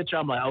me a picture.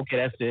 I'm like, okay,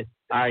 that's it.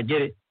 All right,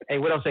 get it. Hey,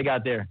 what else they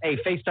got there? Hey,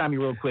 FaceTime me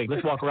real quick.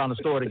 Let's walk around the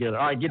store together.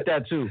 All right, get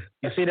that too.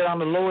 You see that on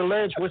the lower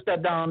ledge? What's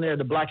that down there?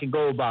 The black and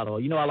gold bottle.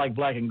 You know I like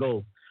black and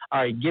gold.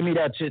 All right, give me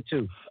that shit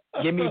too.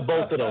 Give me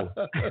both of those.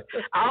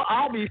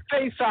 I'll be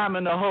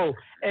FaceTiming the hoe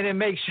and then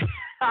make sure.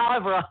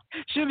 However,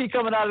 she'll be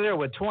coming out of there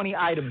with 20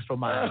 items for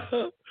my house.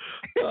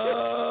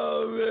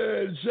 Oh,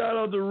 man. Shout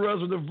out to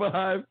Russ with the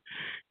 5.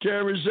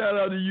 Cameron, shout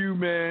out to you,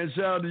 man.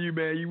 Shout out to you,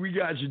 man. We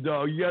got you,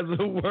 dog. You got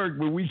some work,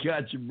 but we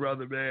got you,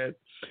 brother, man.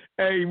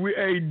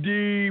 Hey,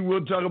 D,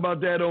 we'll talk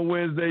about that on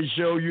Wednesday's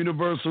show.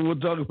 Universal, we'll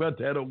talk about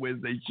that on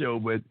Wednesday's show.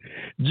 But,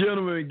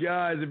 gentlemen,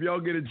 guys, if y'all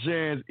get a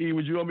chance, E,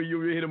 would you want me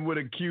to hit him with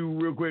a cue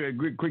real quick,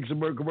 a quick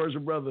commercial,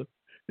 brother?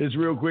 It's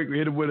real quick. We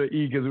hit him with an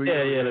E because we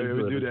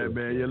do that,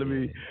 man. Yeah,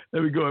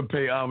 let me go and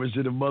pay homage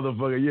to the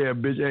motherfucker. Yeah,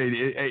 bitch.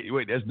 Hey,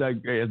 wait, that's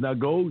not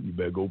gold. You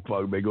better go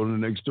go to the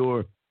next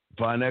store,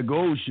 find that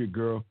gold shit,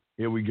 girl.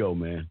 Here we go,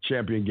 man.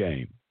 Champion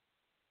game.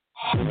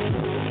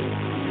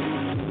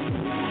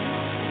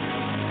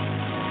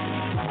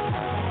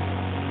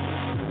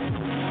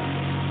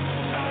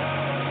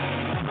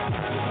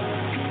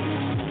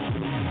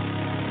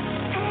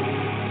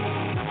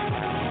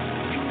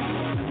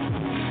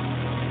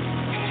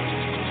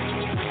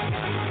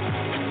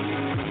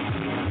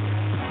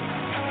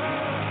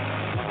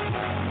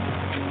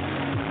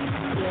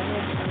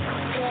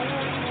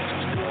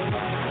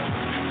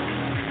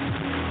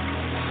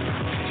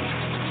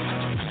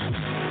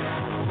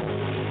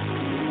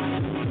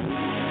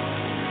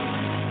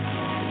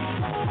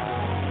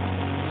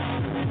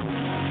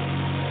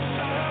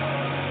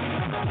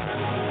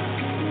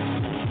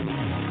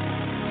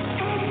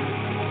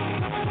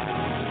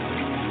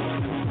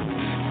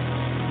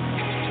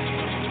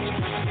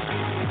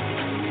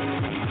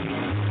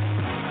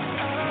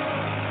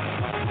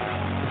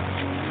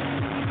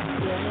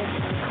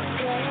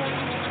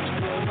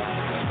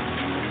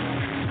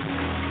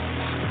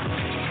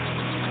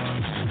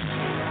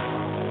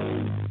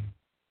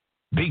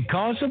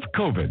 Because of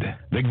COVID,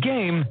 the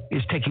game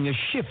is taking a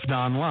shift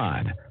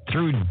online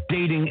through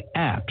dating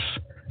apps.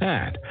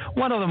 And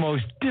one of the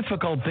most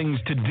difficult things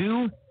to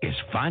do is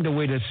find a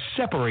way to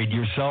separate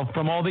yourself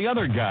from all the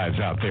other guys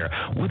out there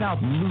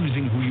without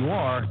losing who you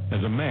are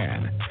as a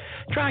man.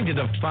 Trying to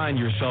define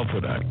yourself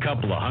with a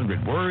couple of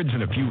hundred words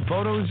and a few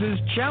photos is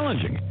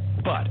challenging.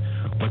 But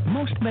what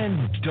most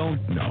men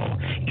don't know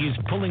is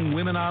pulling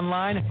women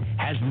online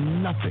has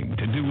nothing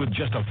to do with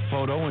just a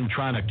photo and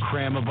trying to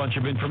cram a bunch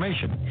of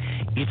information.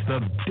 It's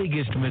the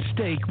biggest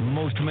mistake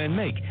most men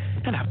make,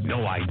 and have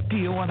no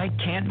idea why they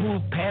can't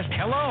move past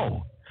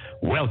hello.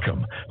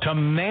 Welcome to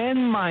Man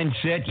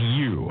Mindset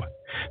U.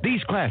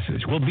 These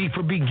classes will be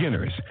for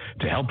beginners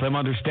to help them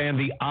understand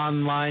the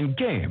online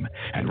game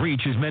and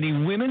reach as many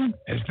women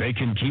as they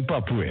can keep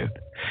up with.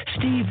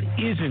 Steve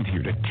isn't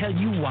here to tell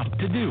you what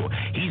to do.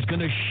 He's going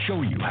to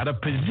show you how to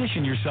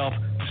position yourself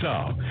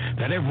so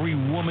that every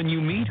woman you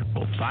meet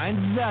will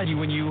find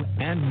value in you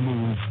and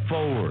move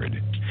forward.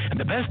 And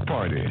the best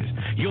part is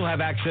you'll have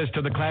access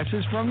to the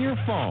classes from your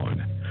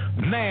phone.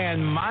 Man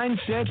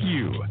Mindset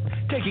U,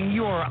 taking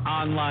your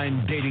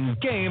online dating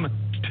game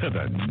to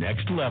the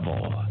next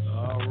level.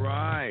 All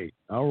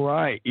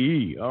right,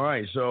 E. All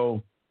right,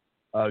 so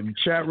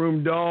chat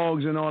room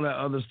dogs and all that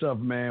other stuff,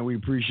 man. We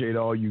appreciate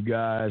all you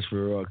guys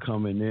for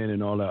coming in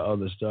and all that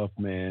other stuff,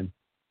 man.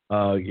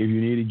 If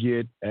you need to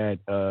get at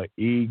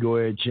E, go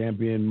ahead,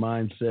 Champion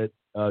Mindset.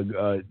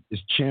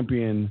 It's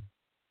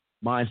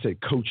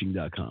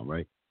championmindsetcoaching.com,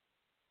 right?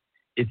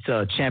 It's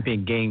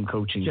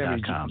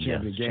championgamecoaching.com.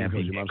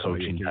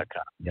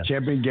 Championgamecoaching.com. Yes.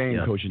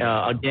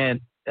 Championgamecoaching.com.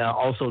 Again,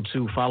 also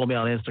to follow me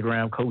on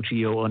Instagram,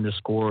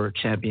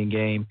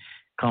 CoachEO_ChampionGame.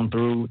 Come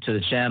through to the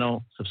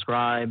channel,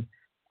 subscribe,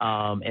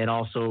 and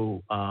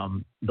also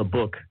the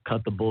book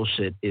Cut the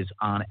Bullshit is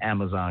on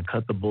Amazon.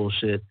 Cut the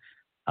Bullshit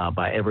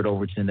by Everett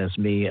Overton. That's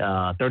me.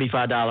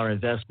 $35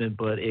 investment,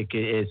 but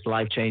it's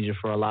life changing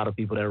for a lot of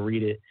people that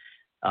read it.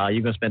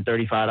 You're gonna spend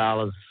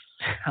 $35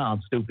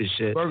 on stupid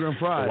shit. Burger and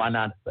fries. So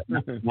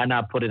why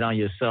not put it on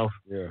yourself?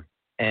 Yeah.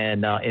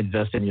 And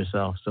invest in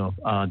yourself. So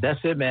that's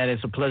it, man.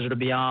 It's a pleasure to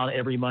be on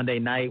every Monday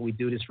night. We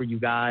do this for you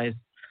guys.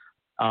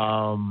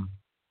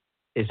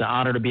 It's an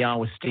honor to be on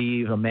with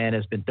Steve, a man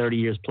that's been 30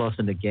 years plus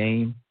in the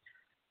game.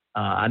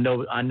 I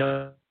know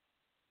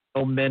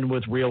men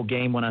with real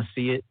game when I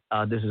see it.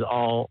 This is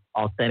all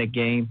authentic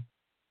game,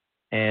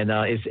 and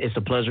it's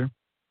a pleasure.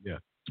 Yeah.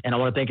 And I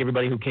want to thank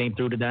everybody who came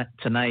through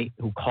tonight,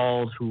 who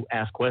called, who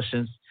asked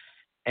questions,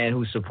 and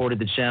who supported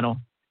the channel.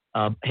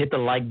 Hit the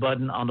like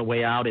button on the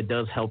way out. It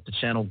does help the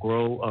channel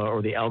grow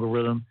or the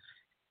algorithm.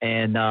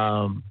 And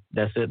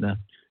that's it, man.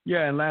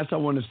 Yeah, and last I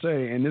want to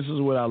say, and this is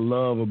what I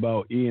love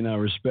about E and I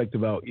respect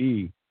about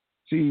E.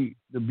 See,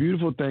 the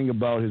beautiful thing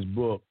about his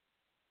book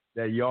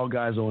that y'all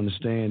guys don't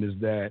understand is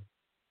that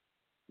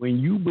when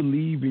you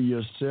believe in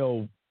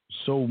yourself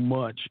so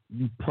much,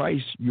 you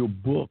price your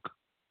book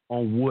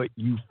on what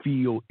you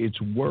feel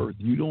it's worth.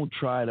 You don't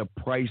try to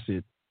price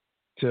it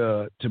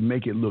to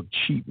make it look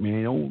cheap,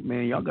 man. Oh,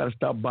 man, y'all got to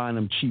stop buying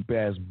them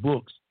cheap-ass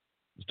books.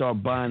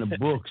 Start buying the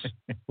books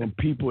from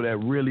people that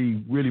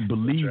really, really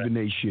believe in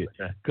their shit.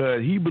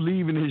 Because he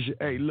believe in his shit.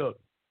 Hey, look,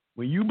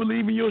 when you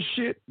believe in your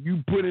shit,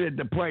 you put it at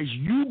the price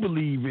you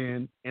believe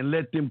in and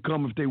let them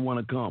come if they want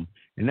to come.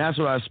 And that's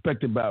what I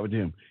expect about with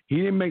him. He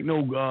didn't make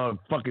no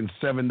fucking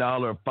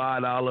 $7 or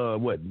 $5 or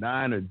what,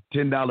 $9 or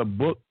 $10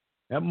 book.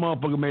 That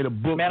motherfucker made a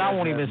book. Man, I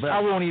won't even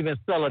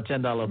sell a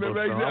 $10 book.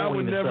 I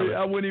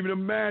wouldn't even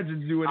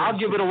imagine doing that. I'll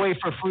give it away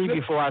for free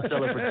before I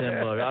sell it for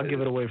 $10. I'll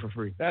give it away for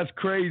free. That's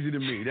crazy to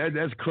me.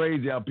 That's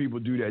crazy how people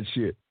do that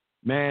shit.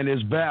 Man,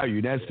 there's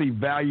value.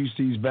 Value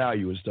sees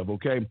value and stuff,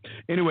 okay?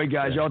 Anyway,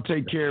 guys, y'all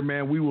take care,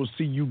 man. We will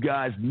see you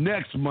guys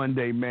next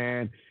Monday,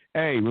 man.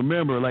 Hey,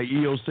 remember, like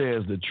EO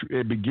says,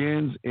 it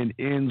begins and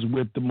ends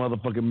with the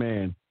motherfucking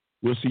man.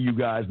 We'll see you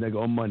guys next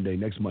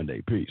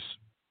Monday. Peace.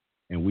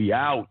 And we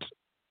out.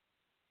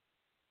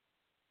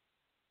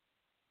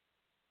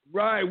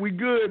 Right, we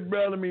good,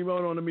 brother. Let me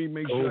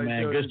make sure.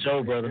 Man. Good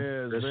show, brother.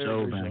 Yes, good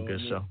show, man.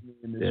 Good show.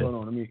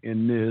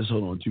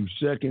 Hold on 2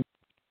 seconds.